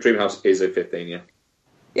Dream House is a 15, yeah.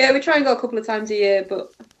 Yeah, we try and go a couple of times a year,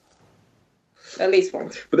 but at least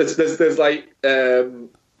once. But there's like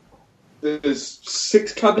there's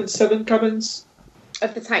 6 cabins, 7 cabins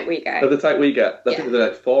Of the type we get. of the type we get. I Yeah. think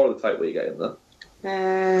there's like 4 of the type we get in there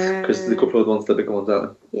because there's a couple of the ones, the bigger ones,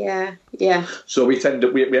 aren't there? Yeah. So we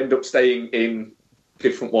end up staying in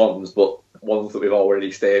different ones, but ones that we've already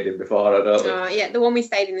stayed in before, don't we? Yeah, the one we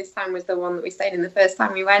stayed in this time was the one that we stayed in the first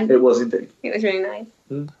time we went. It was indeed. It was really nice.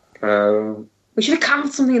 We should have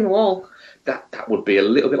carved something in the wall. That would be a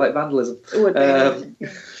little bit like vandalism. It would be.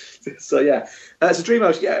 So yeah, so Dream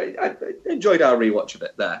House. Yeah, I enjoyed our rewatch of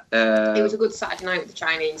it there. It was a good Saturday night with the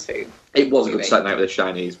Chinese food. It was a good Saturday night with the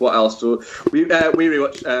Chinese. What else? We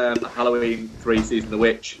rewatched Halloween 3: Season of the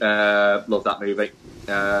Witch. Love that movie.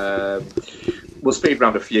 We'll speed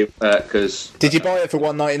round a few because. Did you buy it for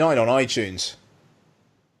 $1.99 on iTunes?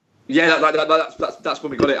 Yeah, that's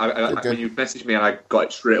when we got it. When you messaged me, and I got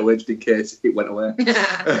it straight away just in case it went away.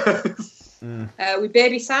 We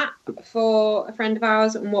babysat for a friend of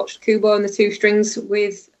ours and watched Kubo and the Two Strings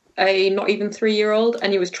with a not even 3-year-old,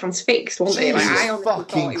 and he was transfixed, wasn't he? Like, Jesus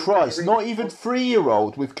fucking Christ! Not even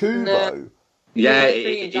 3-year-old with Kubo. No. Yeah,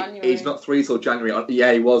 He he's not 3 till January.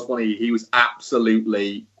 Yeah, he was one. He was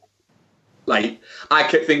absolutely. Like, I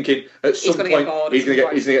kept thinking at some point he's gonna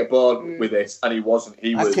get bored with this, and he wasn't.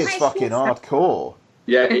 That kid's fucking hardcore.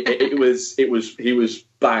 Yeah, he was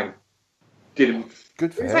bang. Didn't.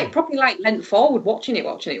 Good for him. It's like properly like leant forward watching it.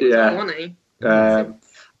 Yeah. Wasn't he?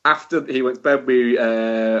 After he went to bed, we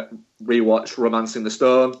rewatched Romancing the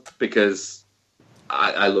Stone because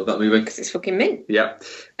I love that movie. Because it's fucking mint. Yeah.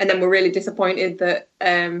 And then we're really disappointed that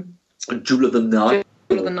Jewel of the Nile.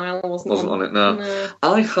 Jewel of the Nile wasn't on it. No.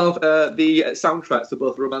 I have the soundtracks to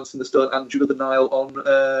both Romancing the Stone and Jewel of the Nile on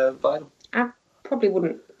vinyl. I probably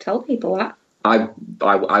wouldn't tell people that. I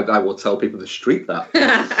will tell people in the street that.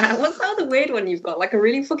 What's the other weird one you've got? Like a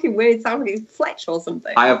really fucking weird sound. It's Fletch or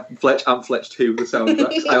something. I have Fletch and Fletch 2, the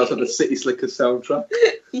soundtracks. I also have the City Slickers soundtrack.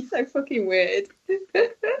 You're so fucking weird.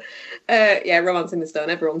 Yeah, Romance in the Stone.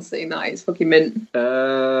 Everyone's seen that. It's fucking mint.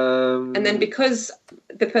 And then because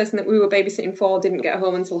the person that we were babysitting for didn't get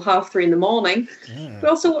home until 3:30 in the morning, we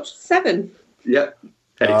also watched Seven. Yep.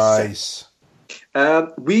 Nice.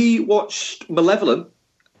 We watched Malevolent,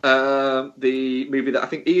 the movie that I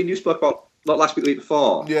think Ian, you spoke about not last week, the week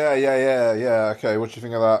before. Yeah. Okay, what do you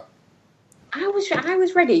think of that? I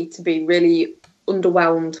was ready to be really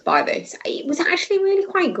underwhelmed by this. It was actually really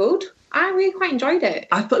quite good. I really quite enjoyed it.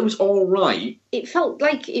 I thought it was all right. It felt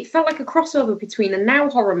like a crossover between a now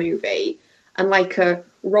horror movie and like a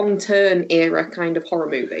Wrong Turn era kind of horror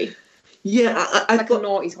movie. Yeah, I like thought, a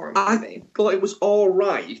noughties horror movie. I thought it was all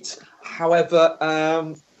right. However,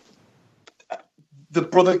 the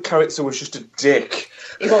brother character was just a dick.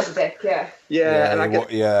 He was a dick,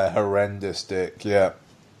 yeah. Horrendous dick, yeah.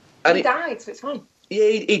 And he died, so it's fine. Yeah,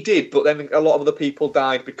 he did, but then a lot of other people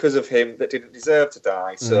died because of him that didn't deserve to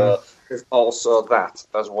die, so there's also that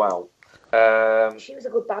as well. She was a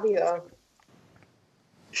good baddie, though.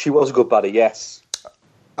 She was a good baddie, yes.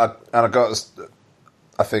 I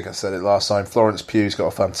think I said it last time, Florence Pugh's got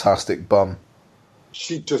a fantastic bum.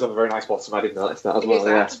 She does have a very nice bottom, I didn't notice that as Who's well,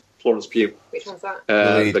 that? yes. Florence Pugh. Which one's that?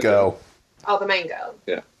 The lead girl. Oh, the main girl.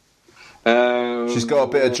 Yeah. She's got a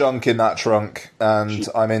bit of junk in that trunk, and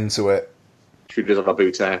I'm into it. She does have a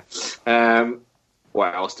booty.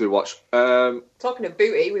 What else do we watch? Talking of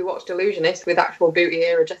booty, we watched Illusionist with actual booty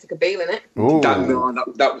era Jessica Biel in it. Ooh.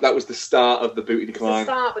 That was the start of the booty decline. It's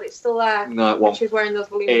the start, but it's still there. No, it wasn't. She was wearing those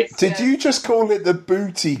voluminous... Did you just call it the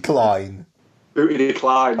booty cline? Booty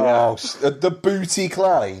decline, yeah. Oh, the booty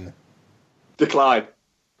cline? Decline.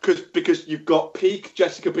 Because you've got peak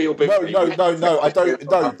Jessica Biel booty. No, I don't know.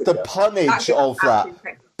 The punnage of that.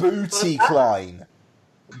 correct. Booty cline.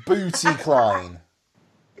 Booty cline.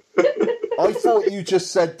 I thought you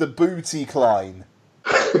just said the booty cline.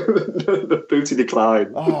 The booty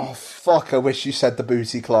decline. Oh, fuck, I wish you said the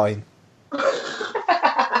booty cline.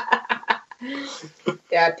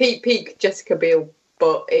 Yeah, peak Jessica Biel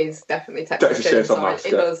butt is definitely Texas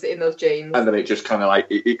in those jeans. And then it just kind of like,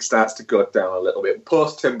 it starts to go down a little bit.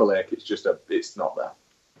 Post Timberlake, it's not there.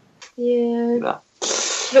 Yeah. No.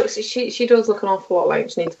 Look, she does look an awful lot like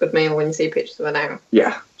she needs a good meal when you see pictures of her now.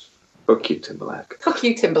 Yeah. Fuck you, Timberlake. Fuck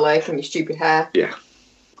you, Timberlake, and your stupid hair. Yeah.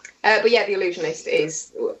 But yeah, The Illusionist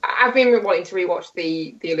is... I've been wanting to rewatch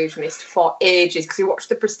The Illusionist for ages, because we watched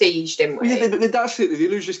The Prestige, didn't we? Yeah, that's it. The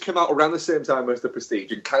Illusionist came out around the same time as The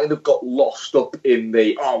Prestige and kind of got lost up in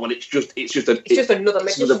the... Oh, well, it's just another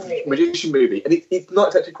magician movie. And it's not,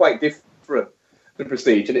 it's actually quite different than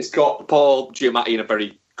Prestige. And it's got Paul Giamatti in a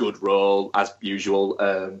very good role, as usual.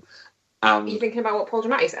 Are you thinking about what Paul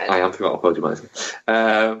Giamatti said? I am thinking about what Paul Giamatti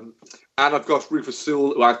said. And I've got Rufus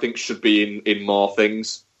Sewell, who I think should be in more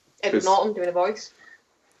things. Edward Norton doing a voice.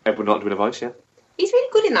 Edward Norton doing a voice, yeah. He's really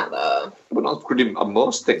good in that, though. Edward Norton's good in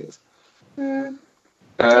most things. I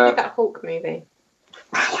did that Hulk movie.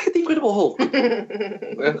 I like The Incredible Hulk.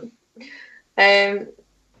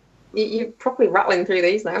 You're probably rattling through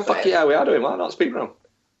these now. Fuck yeah, we are doing. Why not? Speak wrong.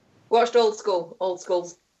 Watched Old School. Old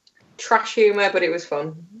School's trash humour, but it was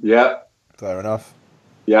fun. Yeah. Fair enough.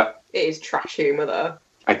 Yeah. It is trash humour, though.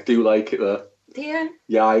 I do like it, though. Do you?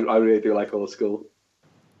 Yeah, I really do like Old School.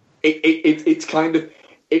 It's kind of...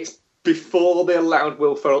 It's before they allowed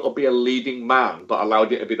Will Ferrell to be a leading man, but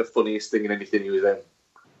allowed it to be the funniest thing in anything he was in.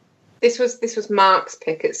 This was Mark's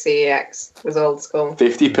pick at CEX, was Old School.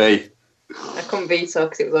 50p. I couldn't veto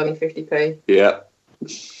because it was only 50p. Yeah.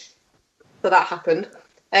 So that happened.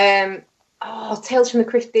 Tales from the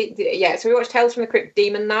Crypt... Yeah, so we watched Tales from the Crypt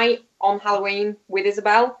Demon Night on Halloween with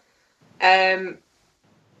Isabel.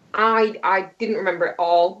 I didn't remember it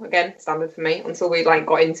all, again, standard for me, until we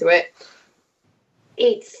got into it.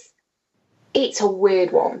 It's a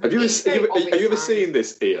weird one. Have you ever seen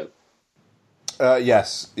this, Ian?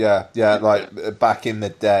 Yes, yeah, like back in the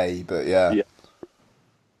day, but yeah.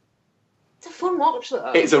 It's a fun watch,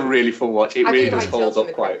 though. It's a really fun watch. It really does hold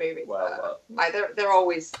up quite movies, well. Like they're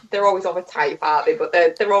always of a type, aren't they? But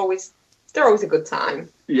they're always a good time.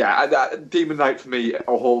 Yeah, Demon Night for me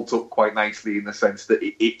holds up quite nicely in the sense that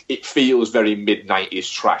it feels very mid-90s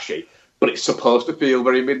trashy, but it's supposed to feel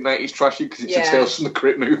very mid-90s trashy because it's a Tales from the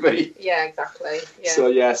Crypt movie. Yeah, exactly. Yeah.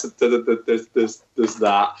 So there's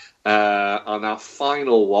that. And our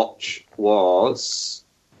final watch was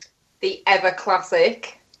the ever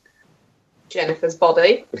classic Jennifer's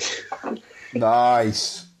Body.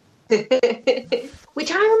 Nice. Which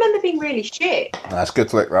I remember being really shit. That's good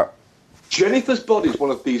flick, that. Jennifer's Body is one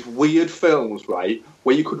of these weird films, right,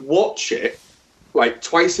 where you could watch it like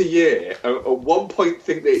twice a year, and at one point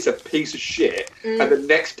think that it's a piece of shit, and the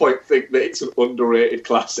next point think that it's an underrated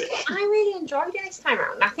classic. I really enjoyed it this time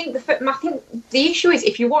around. I think the issue is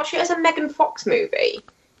if you watch it as a Megan Fox movie,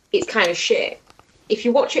 it's kind of shit. If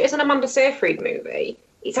you watch it as an Amanda Seyfried movie,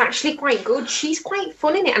 it's actually quite good. She's quite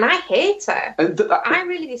fun in it, and I hate her. And I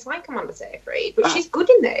really dislike Amanda Seyfried, but she's good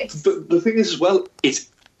in this. The thing is, as well,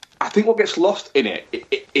 I think what gets lost in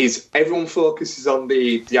it is everyone focuses on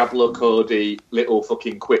the Diablo Cody little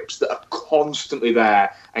fucking quips that are constantly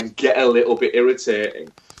there and get a little bit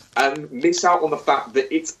irritating, and miss out on the fact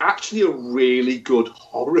that it's actually a really good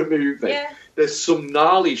horror movie. Yeah. There's some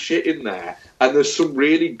gnarly shit in there, and there's some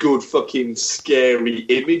really good fucking scary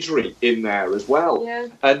imagery in there as well. Yeah.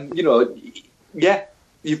 And,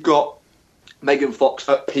 you've got Megan Fox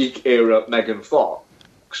at peak era Megan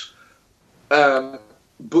Fox.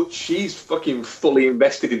 But she's fucking fully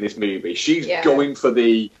invested in this movie. She's going for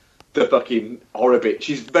the fucking horror bit.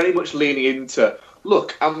 She's very much leaning into,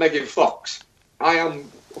 look, I'm Megan Fox. I am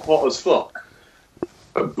hot as fuck.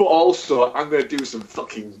 But also, I'm going to do some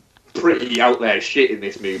fucking pretty out there shit in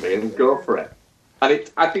this movie and go for it. And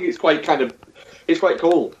I think it's quite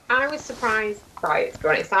cool. I was surprised by it, to be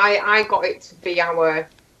honest. I got it to be our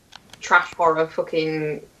trash horror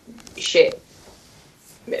fucking shit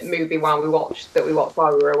movie while we watched while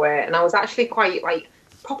we were away, and I was actually quite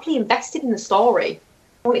properly invested in the story.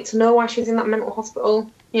 I wanted to know why she was in that mental hospital.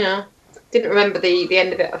 Didn't remember the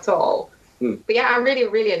end of it at all. But yeah, I really,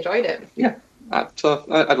 really enjoyed it. Yeah, so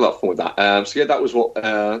I had a lot of fun with that. That was what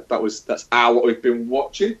that's what we've been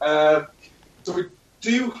watching. So we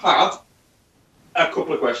do have a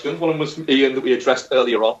couple of questions. One of them was from Ian that we addressed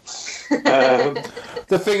earlier on.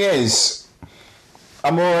 The thing is,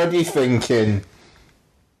 I'm already thinking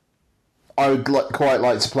I would quite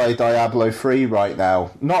like to play Diablo 3 right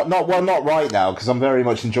now. Not right now, because I'm very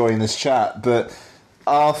much enjoying this chat, but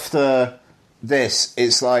after this,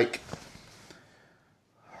 it's like,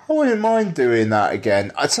 I wouldn't mind doing that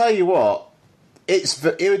again. I tell you what, it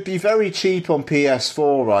would be very cheap on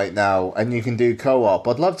PS4 right now, and you can do co-op.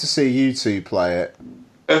 I'd love to see you two play it.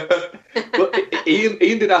 But Ian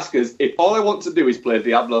did ask us, if all I want to do is play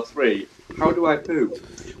Diablo 3, how do I poo?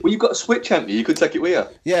 Well, you've got a Switch, haven't you? You could take it with you.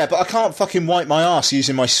 Yeah, but I can't fucking wipe my arse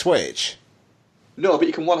using my Switch. No, but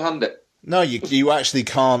you can one-hand it. No, you actually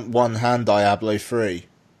can't one-hand Diablo 3.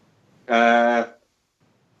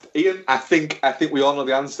 Ian, I think we all know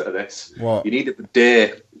the answer to this. What? You need a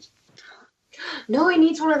bidet. No, he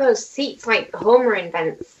needs one of those seats like Homer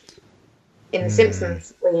invents in The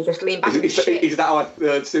Simpsons, where you just lean back and shit. Is that our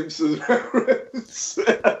third Simpsons reference?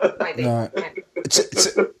 No.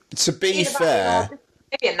 To be fair...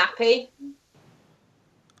 Maybe a nappy.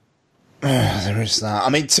 There is that. I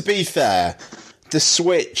mean, to be fair, the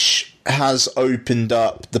Switch has opened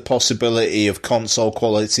up the possibility of console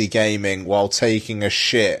quality gaming while taking a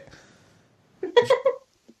shit.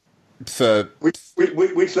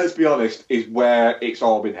 Which, let's be honest, is where it's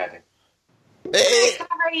all been heading. Can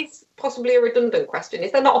I raise possibly a redundant question?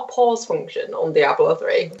 Is there not a pause function on Diablo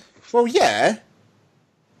 3? Well, yeah.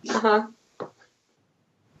 Uh-huh.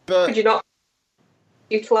 But could you not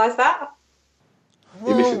utilise that?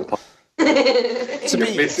 You're missing the point.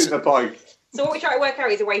 You're missing the point. So what we try to work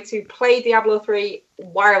out is a way to play Diablo 3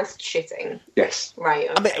 whilst shitting. Yes. Right.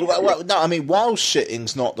 Okay. I mean, whilst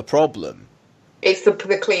shitting's not the problem. It's the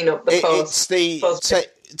clean up, the post. It's the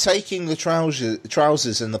taking the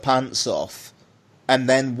trousers and the pants off, and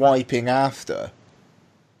then wiping after.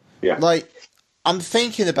 Yeah. Like, I'm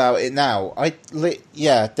thinking about it now.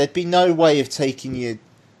 There'd be no way of taking you.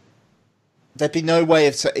 There'd be no way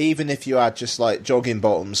of even if you had just like jogging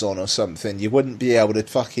bottoms on or something, you wouldn't be able to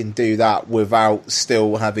fucking do that without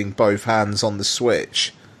still having both hands on the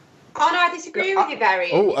Switch. Oh no, I disagree with you, Barry.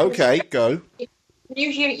 Oh, okay, go.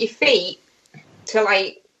 Use your feet to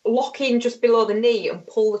like lock in just below the knee and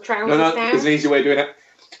pull the trousers down. There's an easy way of doing it.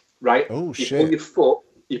 Right? Oh, shit.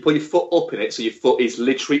 You pull your foot up in it, so your foot is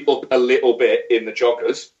literally up a little bit in the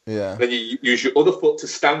joggers. Yeah. Then you use your other foot to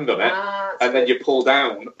stand on it, and then you pull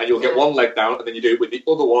down, and you'll get one leg down, and then you do it with the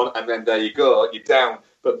other one, and then there you go, you're down.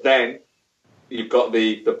 But then you've got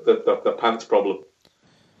the pants problem.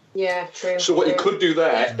 Yeah, true. So what you could do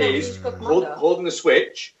there is holding the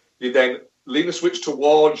Switch, you then lean the Switch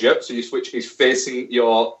towards you, so your Switch is facing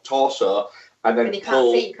your torso, and then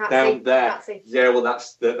pull down there. Yeah, well,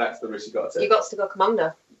 that's the risk you got to take. You got to go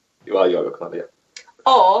commander. Well, you got to go commander, yeah.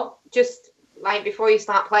 Or just like before you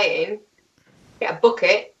start playing, get a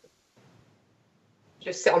bucket,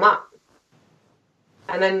 just sit on that,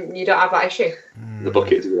 and then you don't have that issue. The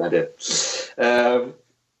bucket is a good idea.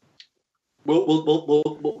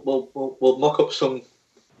 We'll mock up some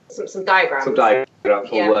diagrams.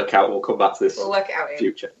 We'll work out. We'll come back to this. We'll work it out.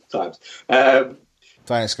 Future times.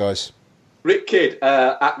 Thanks, guys. Rick Kidd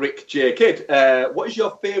at Rick J Kidd. What is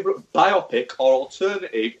your favourite biopic, or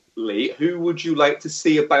alternatively, who would you like to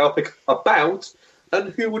see a biopic about,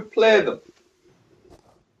 and who would play them?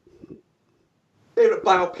 Favourite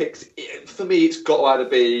biopics, for me, it's got to either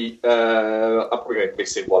be, I'm probably going to be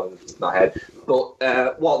missing one in my head, but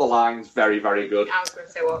What Are the Lines, very, very good. I was going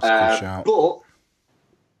to say what.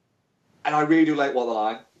 And I really do like What Are the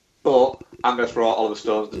Line, but I'm going to throw out Oliver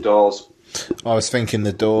Stone's The Doors. I was thinking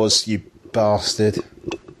The Doors, you bastard.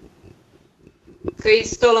 So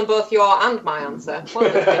he's stolen both your and my answer.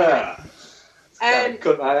 Couldn't I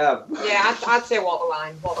have? Yeah, I'd say What the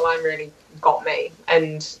Line. What the Line really got me,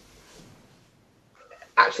 and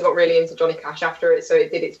actually got really into Johnny Cash after it, so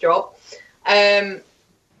it did its job. Didn't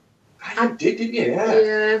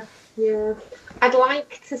you? Yeah. I'd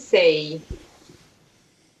like to see.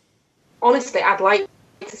 Honestly, I'd like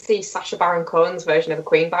to see Sacha Baron Cohen's version of a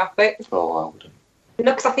Queen biopic. Oh, I wouldn't.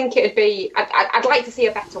 No, because I think it'd be. I'd like to see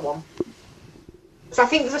a better one. Because I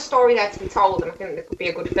think there's a story there to be told, and I think there could be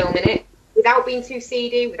a good film in it, without being too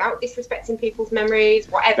seedy, without disrespecting people's memories,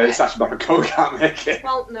 whatever. Sacha Baron Cohen can't make it.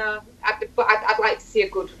 Well, no, but I'd like to see a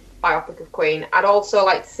good biopic of Queen. I'd also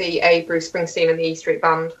like to see a Bruce Springsteen and the E Street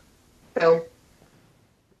Band film.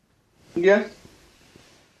 Yeah.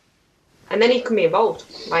 And then he can be involved,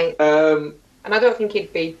 like. And I don't think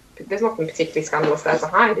he'd be. There's nothing particularly scandalous there to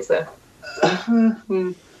hide, is there?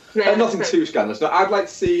 Nothing too scandalous. No, I'd like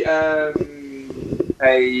to see a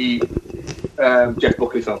Jeff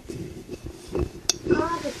Buckley film.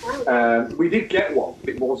 We did get one.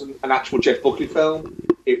 It wasn't an actual Jeff Buckley film.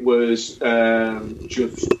 It was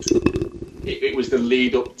it was the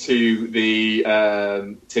lead up to the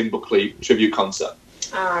Tim Buckley tribute concert.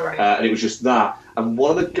 Right. And it was just that. And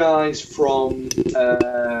one of the guys from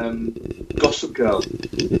Gossip Girl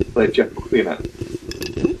played Jeff Buckley in it.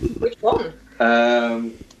 Which one?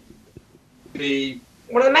 One of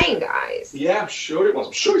the main guys? Yeah, I'm sure it was.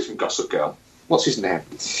 I'm sure he's from Gossip Girl. What's his name?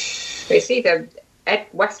 It's either Ed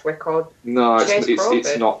Westwick or No, Chase Crawford.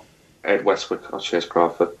 it's not Ed Westwick or Chase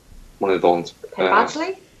Crawford. One of the ones. Penn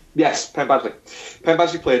Badgley? Yes, Penn Badgley. Penn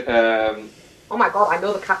Badgley played... oh my god, I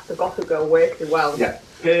know the cast of Gossip Girl way too well. Yeah,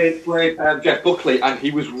 he played Jeff Buckley, and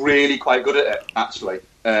he was really quite good at it, actually.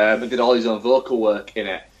 And did all his own vocal work in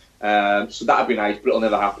it. So that'd be nice, but it'll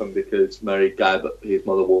never happen because Mary Guy, but his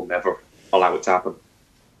mother will never allow it to happen.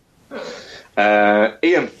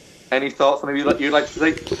 Ian, any thoughts on maybe you'd like to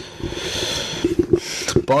see?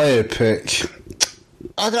 Biopic.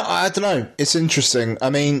 I don't know. It's interesting. I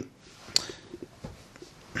mean,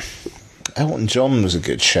 Elton John was a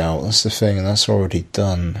good shout. That's the thing, and that's already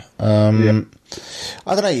done. I don't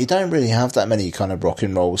know. You don't really have that many kind of rock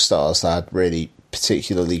and roll stars that had really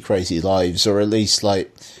particularly crazy lives, or at least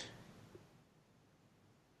like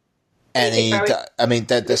any. I mean,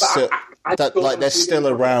 they're still. They're still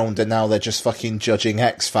around, and now they're just fucking judging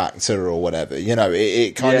X Factor or whatever. You know,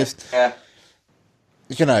 it kind of. Yeah.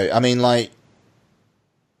 You know, I mean, like,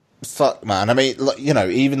 fuck, man. I mean, like, you know,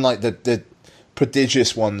 even like the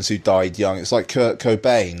prodigious ones who died young. It's like Kurt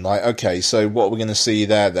Cobain. Like, okay, so what are we going to see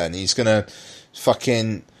there then? He's going to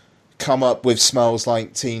fucking come up with Smells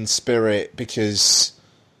Like Teen Spirit because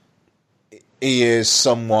he is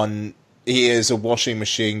a washing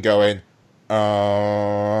machine going.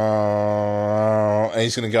 And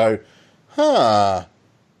he's going to go, huh,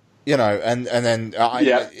 you know, and then I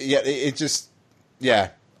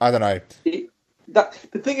don't know.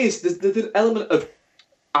 The thing is, there's an element of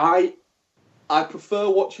I prefer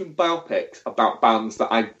watching biopics about bands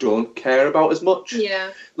that I don't care about as much.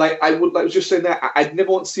 Yeah, like I was just saying that I'd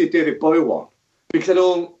never want to see a David Bowie one because I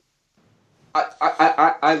don't.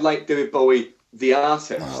 I like David Bowie. The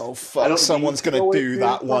artist. Oh fuck! Someone's going to do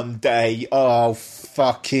that one day. Oh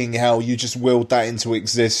fucking hell! You just willed that into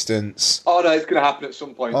existence. Oh no, it's going to happen at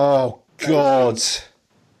some point. Oh god!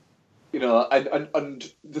 You know, and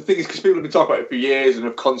the thing is, because people have been talking about it for years and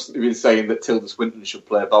have constantly been saying that Tilda Swinton should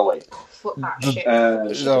play Bowie. Fuck that shit.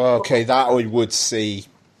 Okay, that I would see.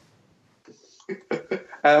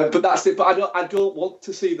 But that's it. But I don't want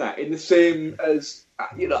to see that in the same as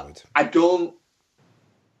you know. I don't.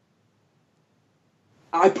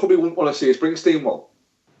 I probably wouldn't want to see a Springsteen one.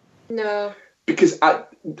 No. Because I'm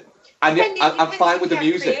fine with the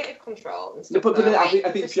music. Creative control and stuff. But I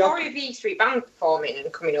think the story of the E Street Band performing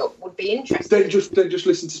and coming up would be interesting. Then just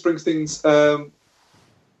listen to Springsteen's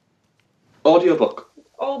audiobook.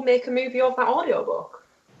 Or make a movie of that audiobook.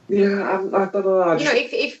 Yeah, I don't know.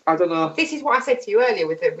 If I don't know. This is what I said to you earlier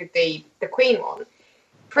with the Queen one.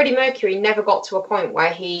 Freddie Mercury never got to a point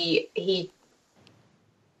where he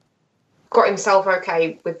got himself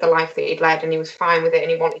okay with the life that he'd led, and he was fine with it, and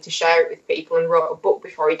he wanted to share it with people, and wrote a book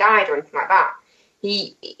before he died or anything like that.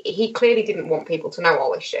 He clearly didn't want people to know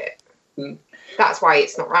all this shit. Mm. That's why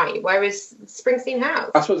it's not right. Whereas Springsteen has.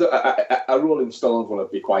 I suppose a Rolling Stones one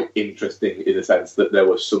would be quite interesting in the sense that there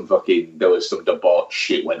was some debauched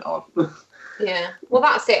shit went on. Yeah. Well,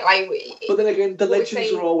 that's it. Like, but then again, the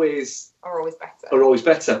legends are always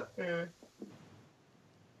better. Mm.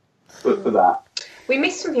 But for that, we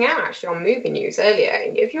missed something out actually on movie news earlier.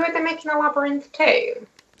 Have you heard they're making a Labyrinth 2?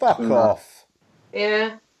 Fuck off.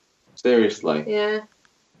 Yeah. Seriously. Yeah.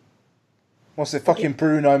 What's it? Fucking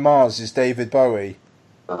Bruno Mars is David Bowie.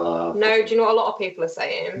 No, do you know what a lot of people are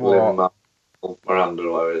saying? What? Miranda, or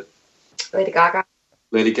whatever. Lady Gaga.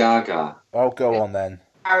 Lady Gaga. Oh, go on then.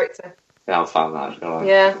 Character. Yeah, I'll find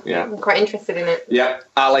that. Yeah. I'm quite interested in it. Yeah.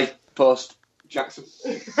 Ali, post, Jackson.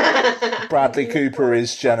 Bradley Cooper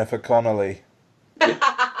is Jennifer Connelly.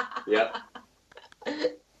 Yeah.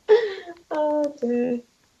 Oh dear.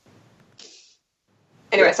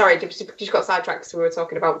 Anyway, sorry, just got sidetracked because we were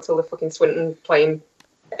talking about Tilda fucking Swinton playing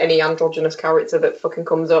any androgynous character that fucking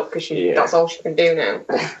comes up because that's all she can do now.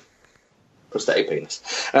 Prosthetic penis.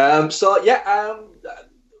 What are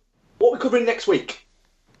we covering next week?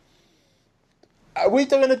 Are we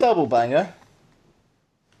doing a double banger?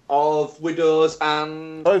 Of Widows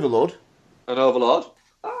and Overlord? An Overlord.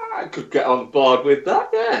 I could get on board with that,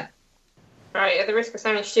 yeah. Right, at the risk of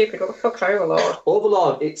sounding stupid, what the fuck's Overlord?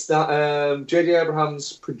 Overlord, it's that J.J.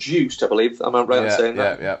 Abrams produced, I believe. Am I right in saying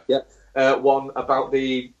that? Yeah. One about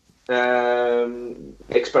the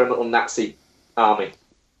experimental Nazi army.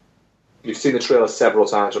 You've seen the trailer several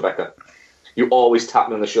times, Rebecca. You always tap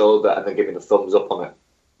me on the shoulder and then give me the thumbs up on it.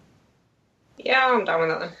 Yeah, I'm down with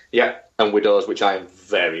that then. Yeah, and Widows, which I am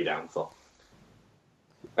very down for.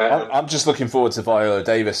 I'm just looking forward to Viola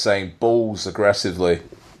Davis saying balls aggressively.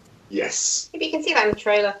 Yes. Maybe you can see that in the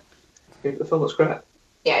trailer. The film looks great.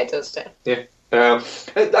 Yeah, it does too. Yeah.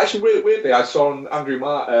 Actually, really weirdly, I saw on Andrew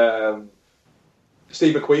Marr,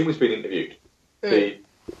 Steve McQueen was being interviewed, the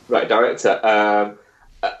director, and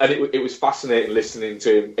it was fascinating listening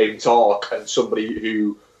to him talk, and somebody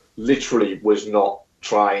who literally was not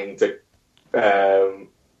trying to,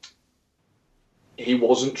 he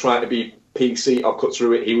wasn't trying to be PC or cut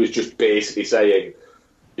through it. He was just basically saying,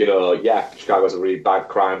 Chicago's a really bad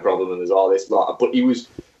crime problem and there's all this lot. But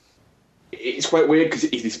it's quite weird because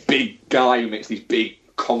he's this big guy who makes these big,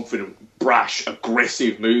 confident, brash,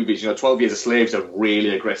 aggressive movies. 12 Years a Slave's a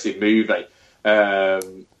really aggressive movie.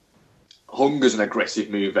 Hunger's an aggressive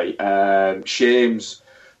movie. Shame's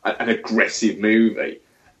an aggressive movie.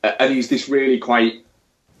 And he's this really quite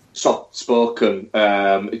soft-spoken,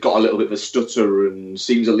 got a little bit of a stutter and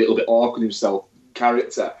seems a little bit awkward himself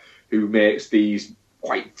character who makes these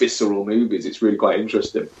quite visceral movies. It's really quite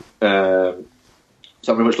interesting. So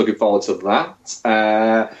I'm very much looking forward to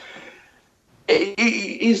that.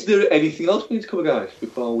 Is there anything else we need to cover, guys,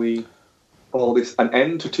 before we call this an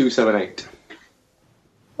end to 278?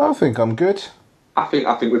 I think I'm good. I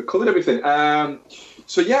think we've covered everything.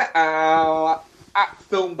 At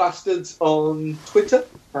Film Bastards on Twitter,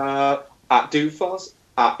 at Doofos,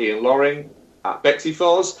 at Ian Loring, at Betsy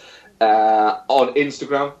Foz. On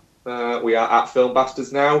Instagram, we are at Film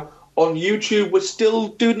Bastards now. On YouTube, we're still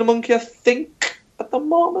Dude and the Monkey, I think, at the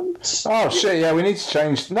moment. Oh, shit, yeah, we need to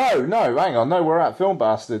change. No, hang on. No, we're at Film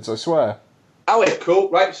Bastards, I swear. Oh, yeah, cool.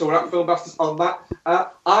 Right, so we're at Film Bastards on that.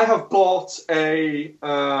 I have bought a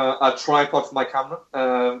tripod for my camera,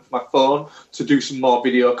 for my phone, to do some more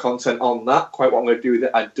video content on that. Quite what I'm going to do with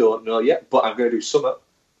it, I don't know yet, but I'm going to do something.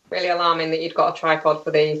 Really alarming that you'd got a tripod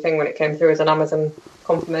for the thing when it came through as an Amazon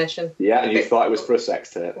confirmation. Yeah, and you thought it was for a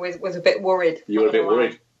sex tape. Was a bit worried. You were a bit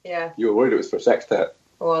worried. Yeah. You were worried it was for a sex tape.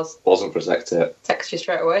 I was. Wasn't for a sex tape. Text you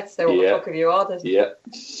straight away to say what the fuck have you ordered. Yeah.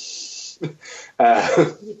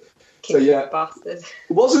 Bastard. It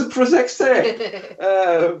wasn't for a sex tape.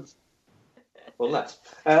 Unless.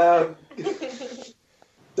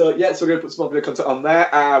 So we're going to put some more video content on there.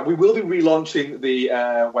 We will be relaunching the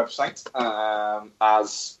website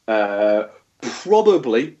as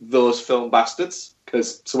probably Those Film Bastards,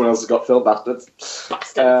 because someone else has got Film Bastards.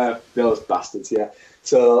 Those Bastards, yeah.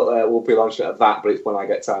 So we'll be launching it at that, but it's when I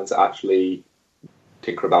get time to actually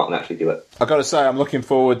tinker about and actually do it. I've got to say, I'm looking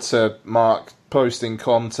forward to Mark posting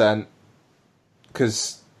content,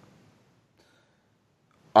 because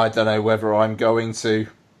I don't know whether I'm going to.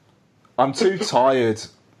 I'm too tired.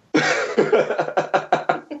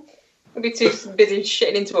 I'll be too busy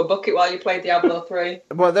shitting into a bucket while you play Diablo 3.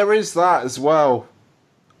 Well, there is that as well.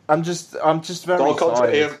 I'm just very Don't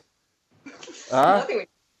tired. him. Huh? I think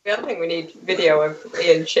I don't think we need video of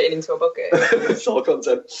Ian shitting into a bucket. It's all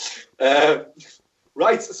content.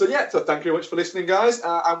 Right, so thank you very much for listening, guys,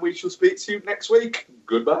 and we shall speak to you next week.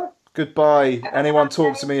 Goodbye. Goodbye. Anyone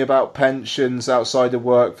talk to me about pensions outside of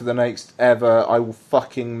work for the next ever, I will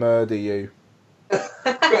fucking murder you. Well,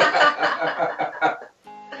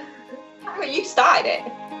 you started it.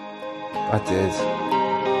 I did.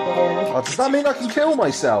 Oh, does that mean I can kill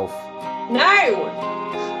myself? No!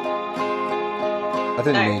 I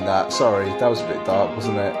didn't mean that. Sorry, that was a bit dark,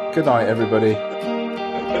 wasn't it? Good night, everybody.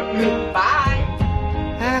 Bye!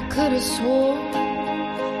 I could have sworn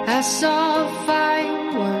I saw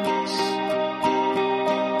fireworks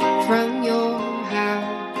from your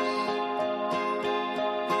house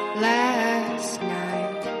last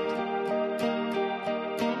night.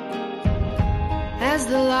 As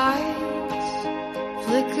the lights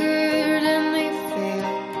flickered and they failed,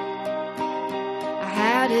 I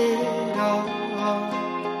had it all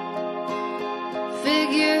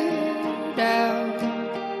figured out.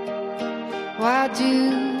 Why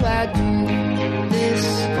do I do this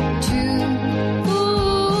to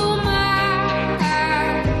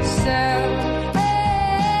myself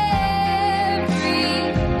every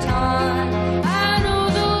time? I know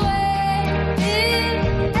the way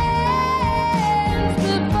it ends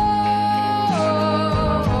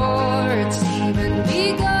before it's even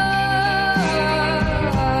begun.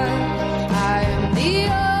 I am the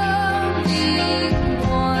only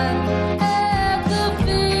one at the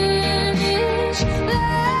finish line.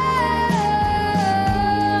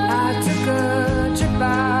 I took a trip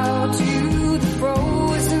out to the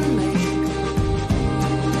frozen lake,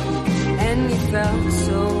 and you felt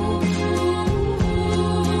so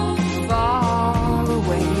far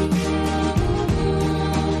away.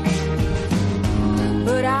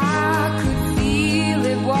 But I could feel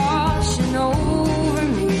it washing over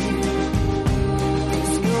me.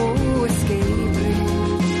 There's no escaping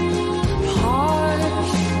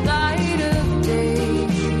harsh light of day.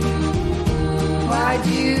 Why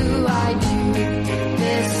do I do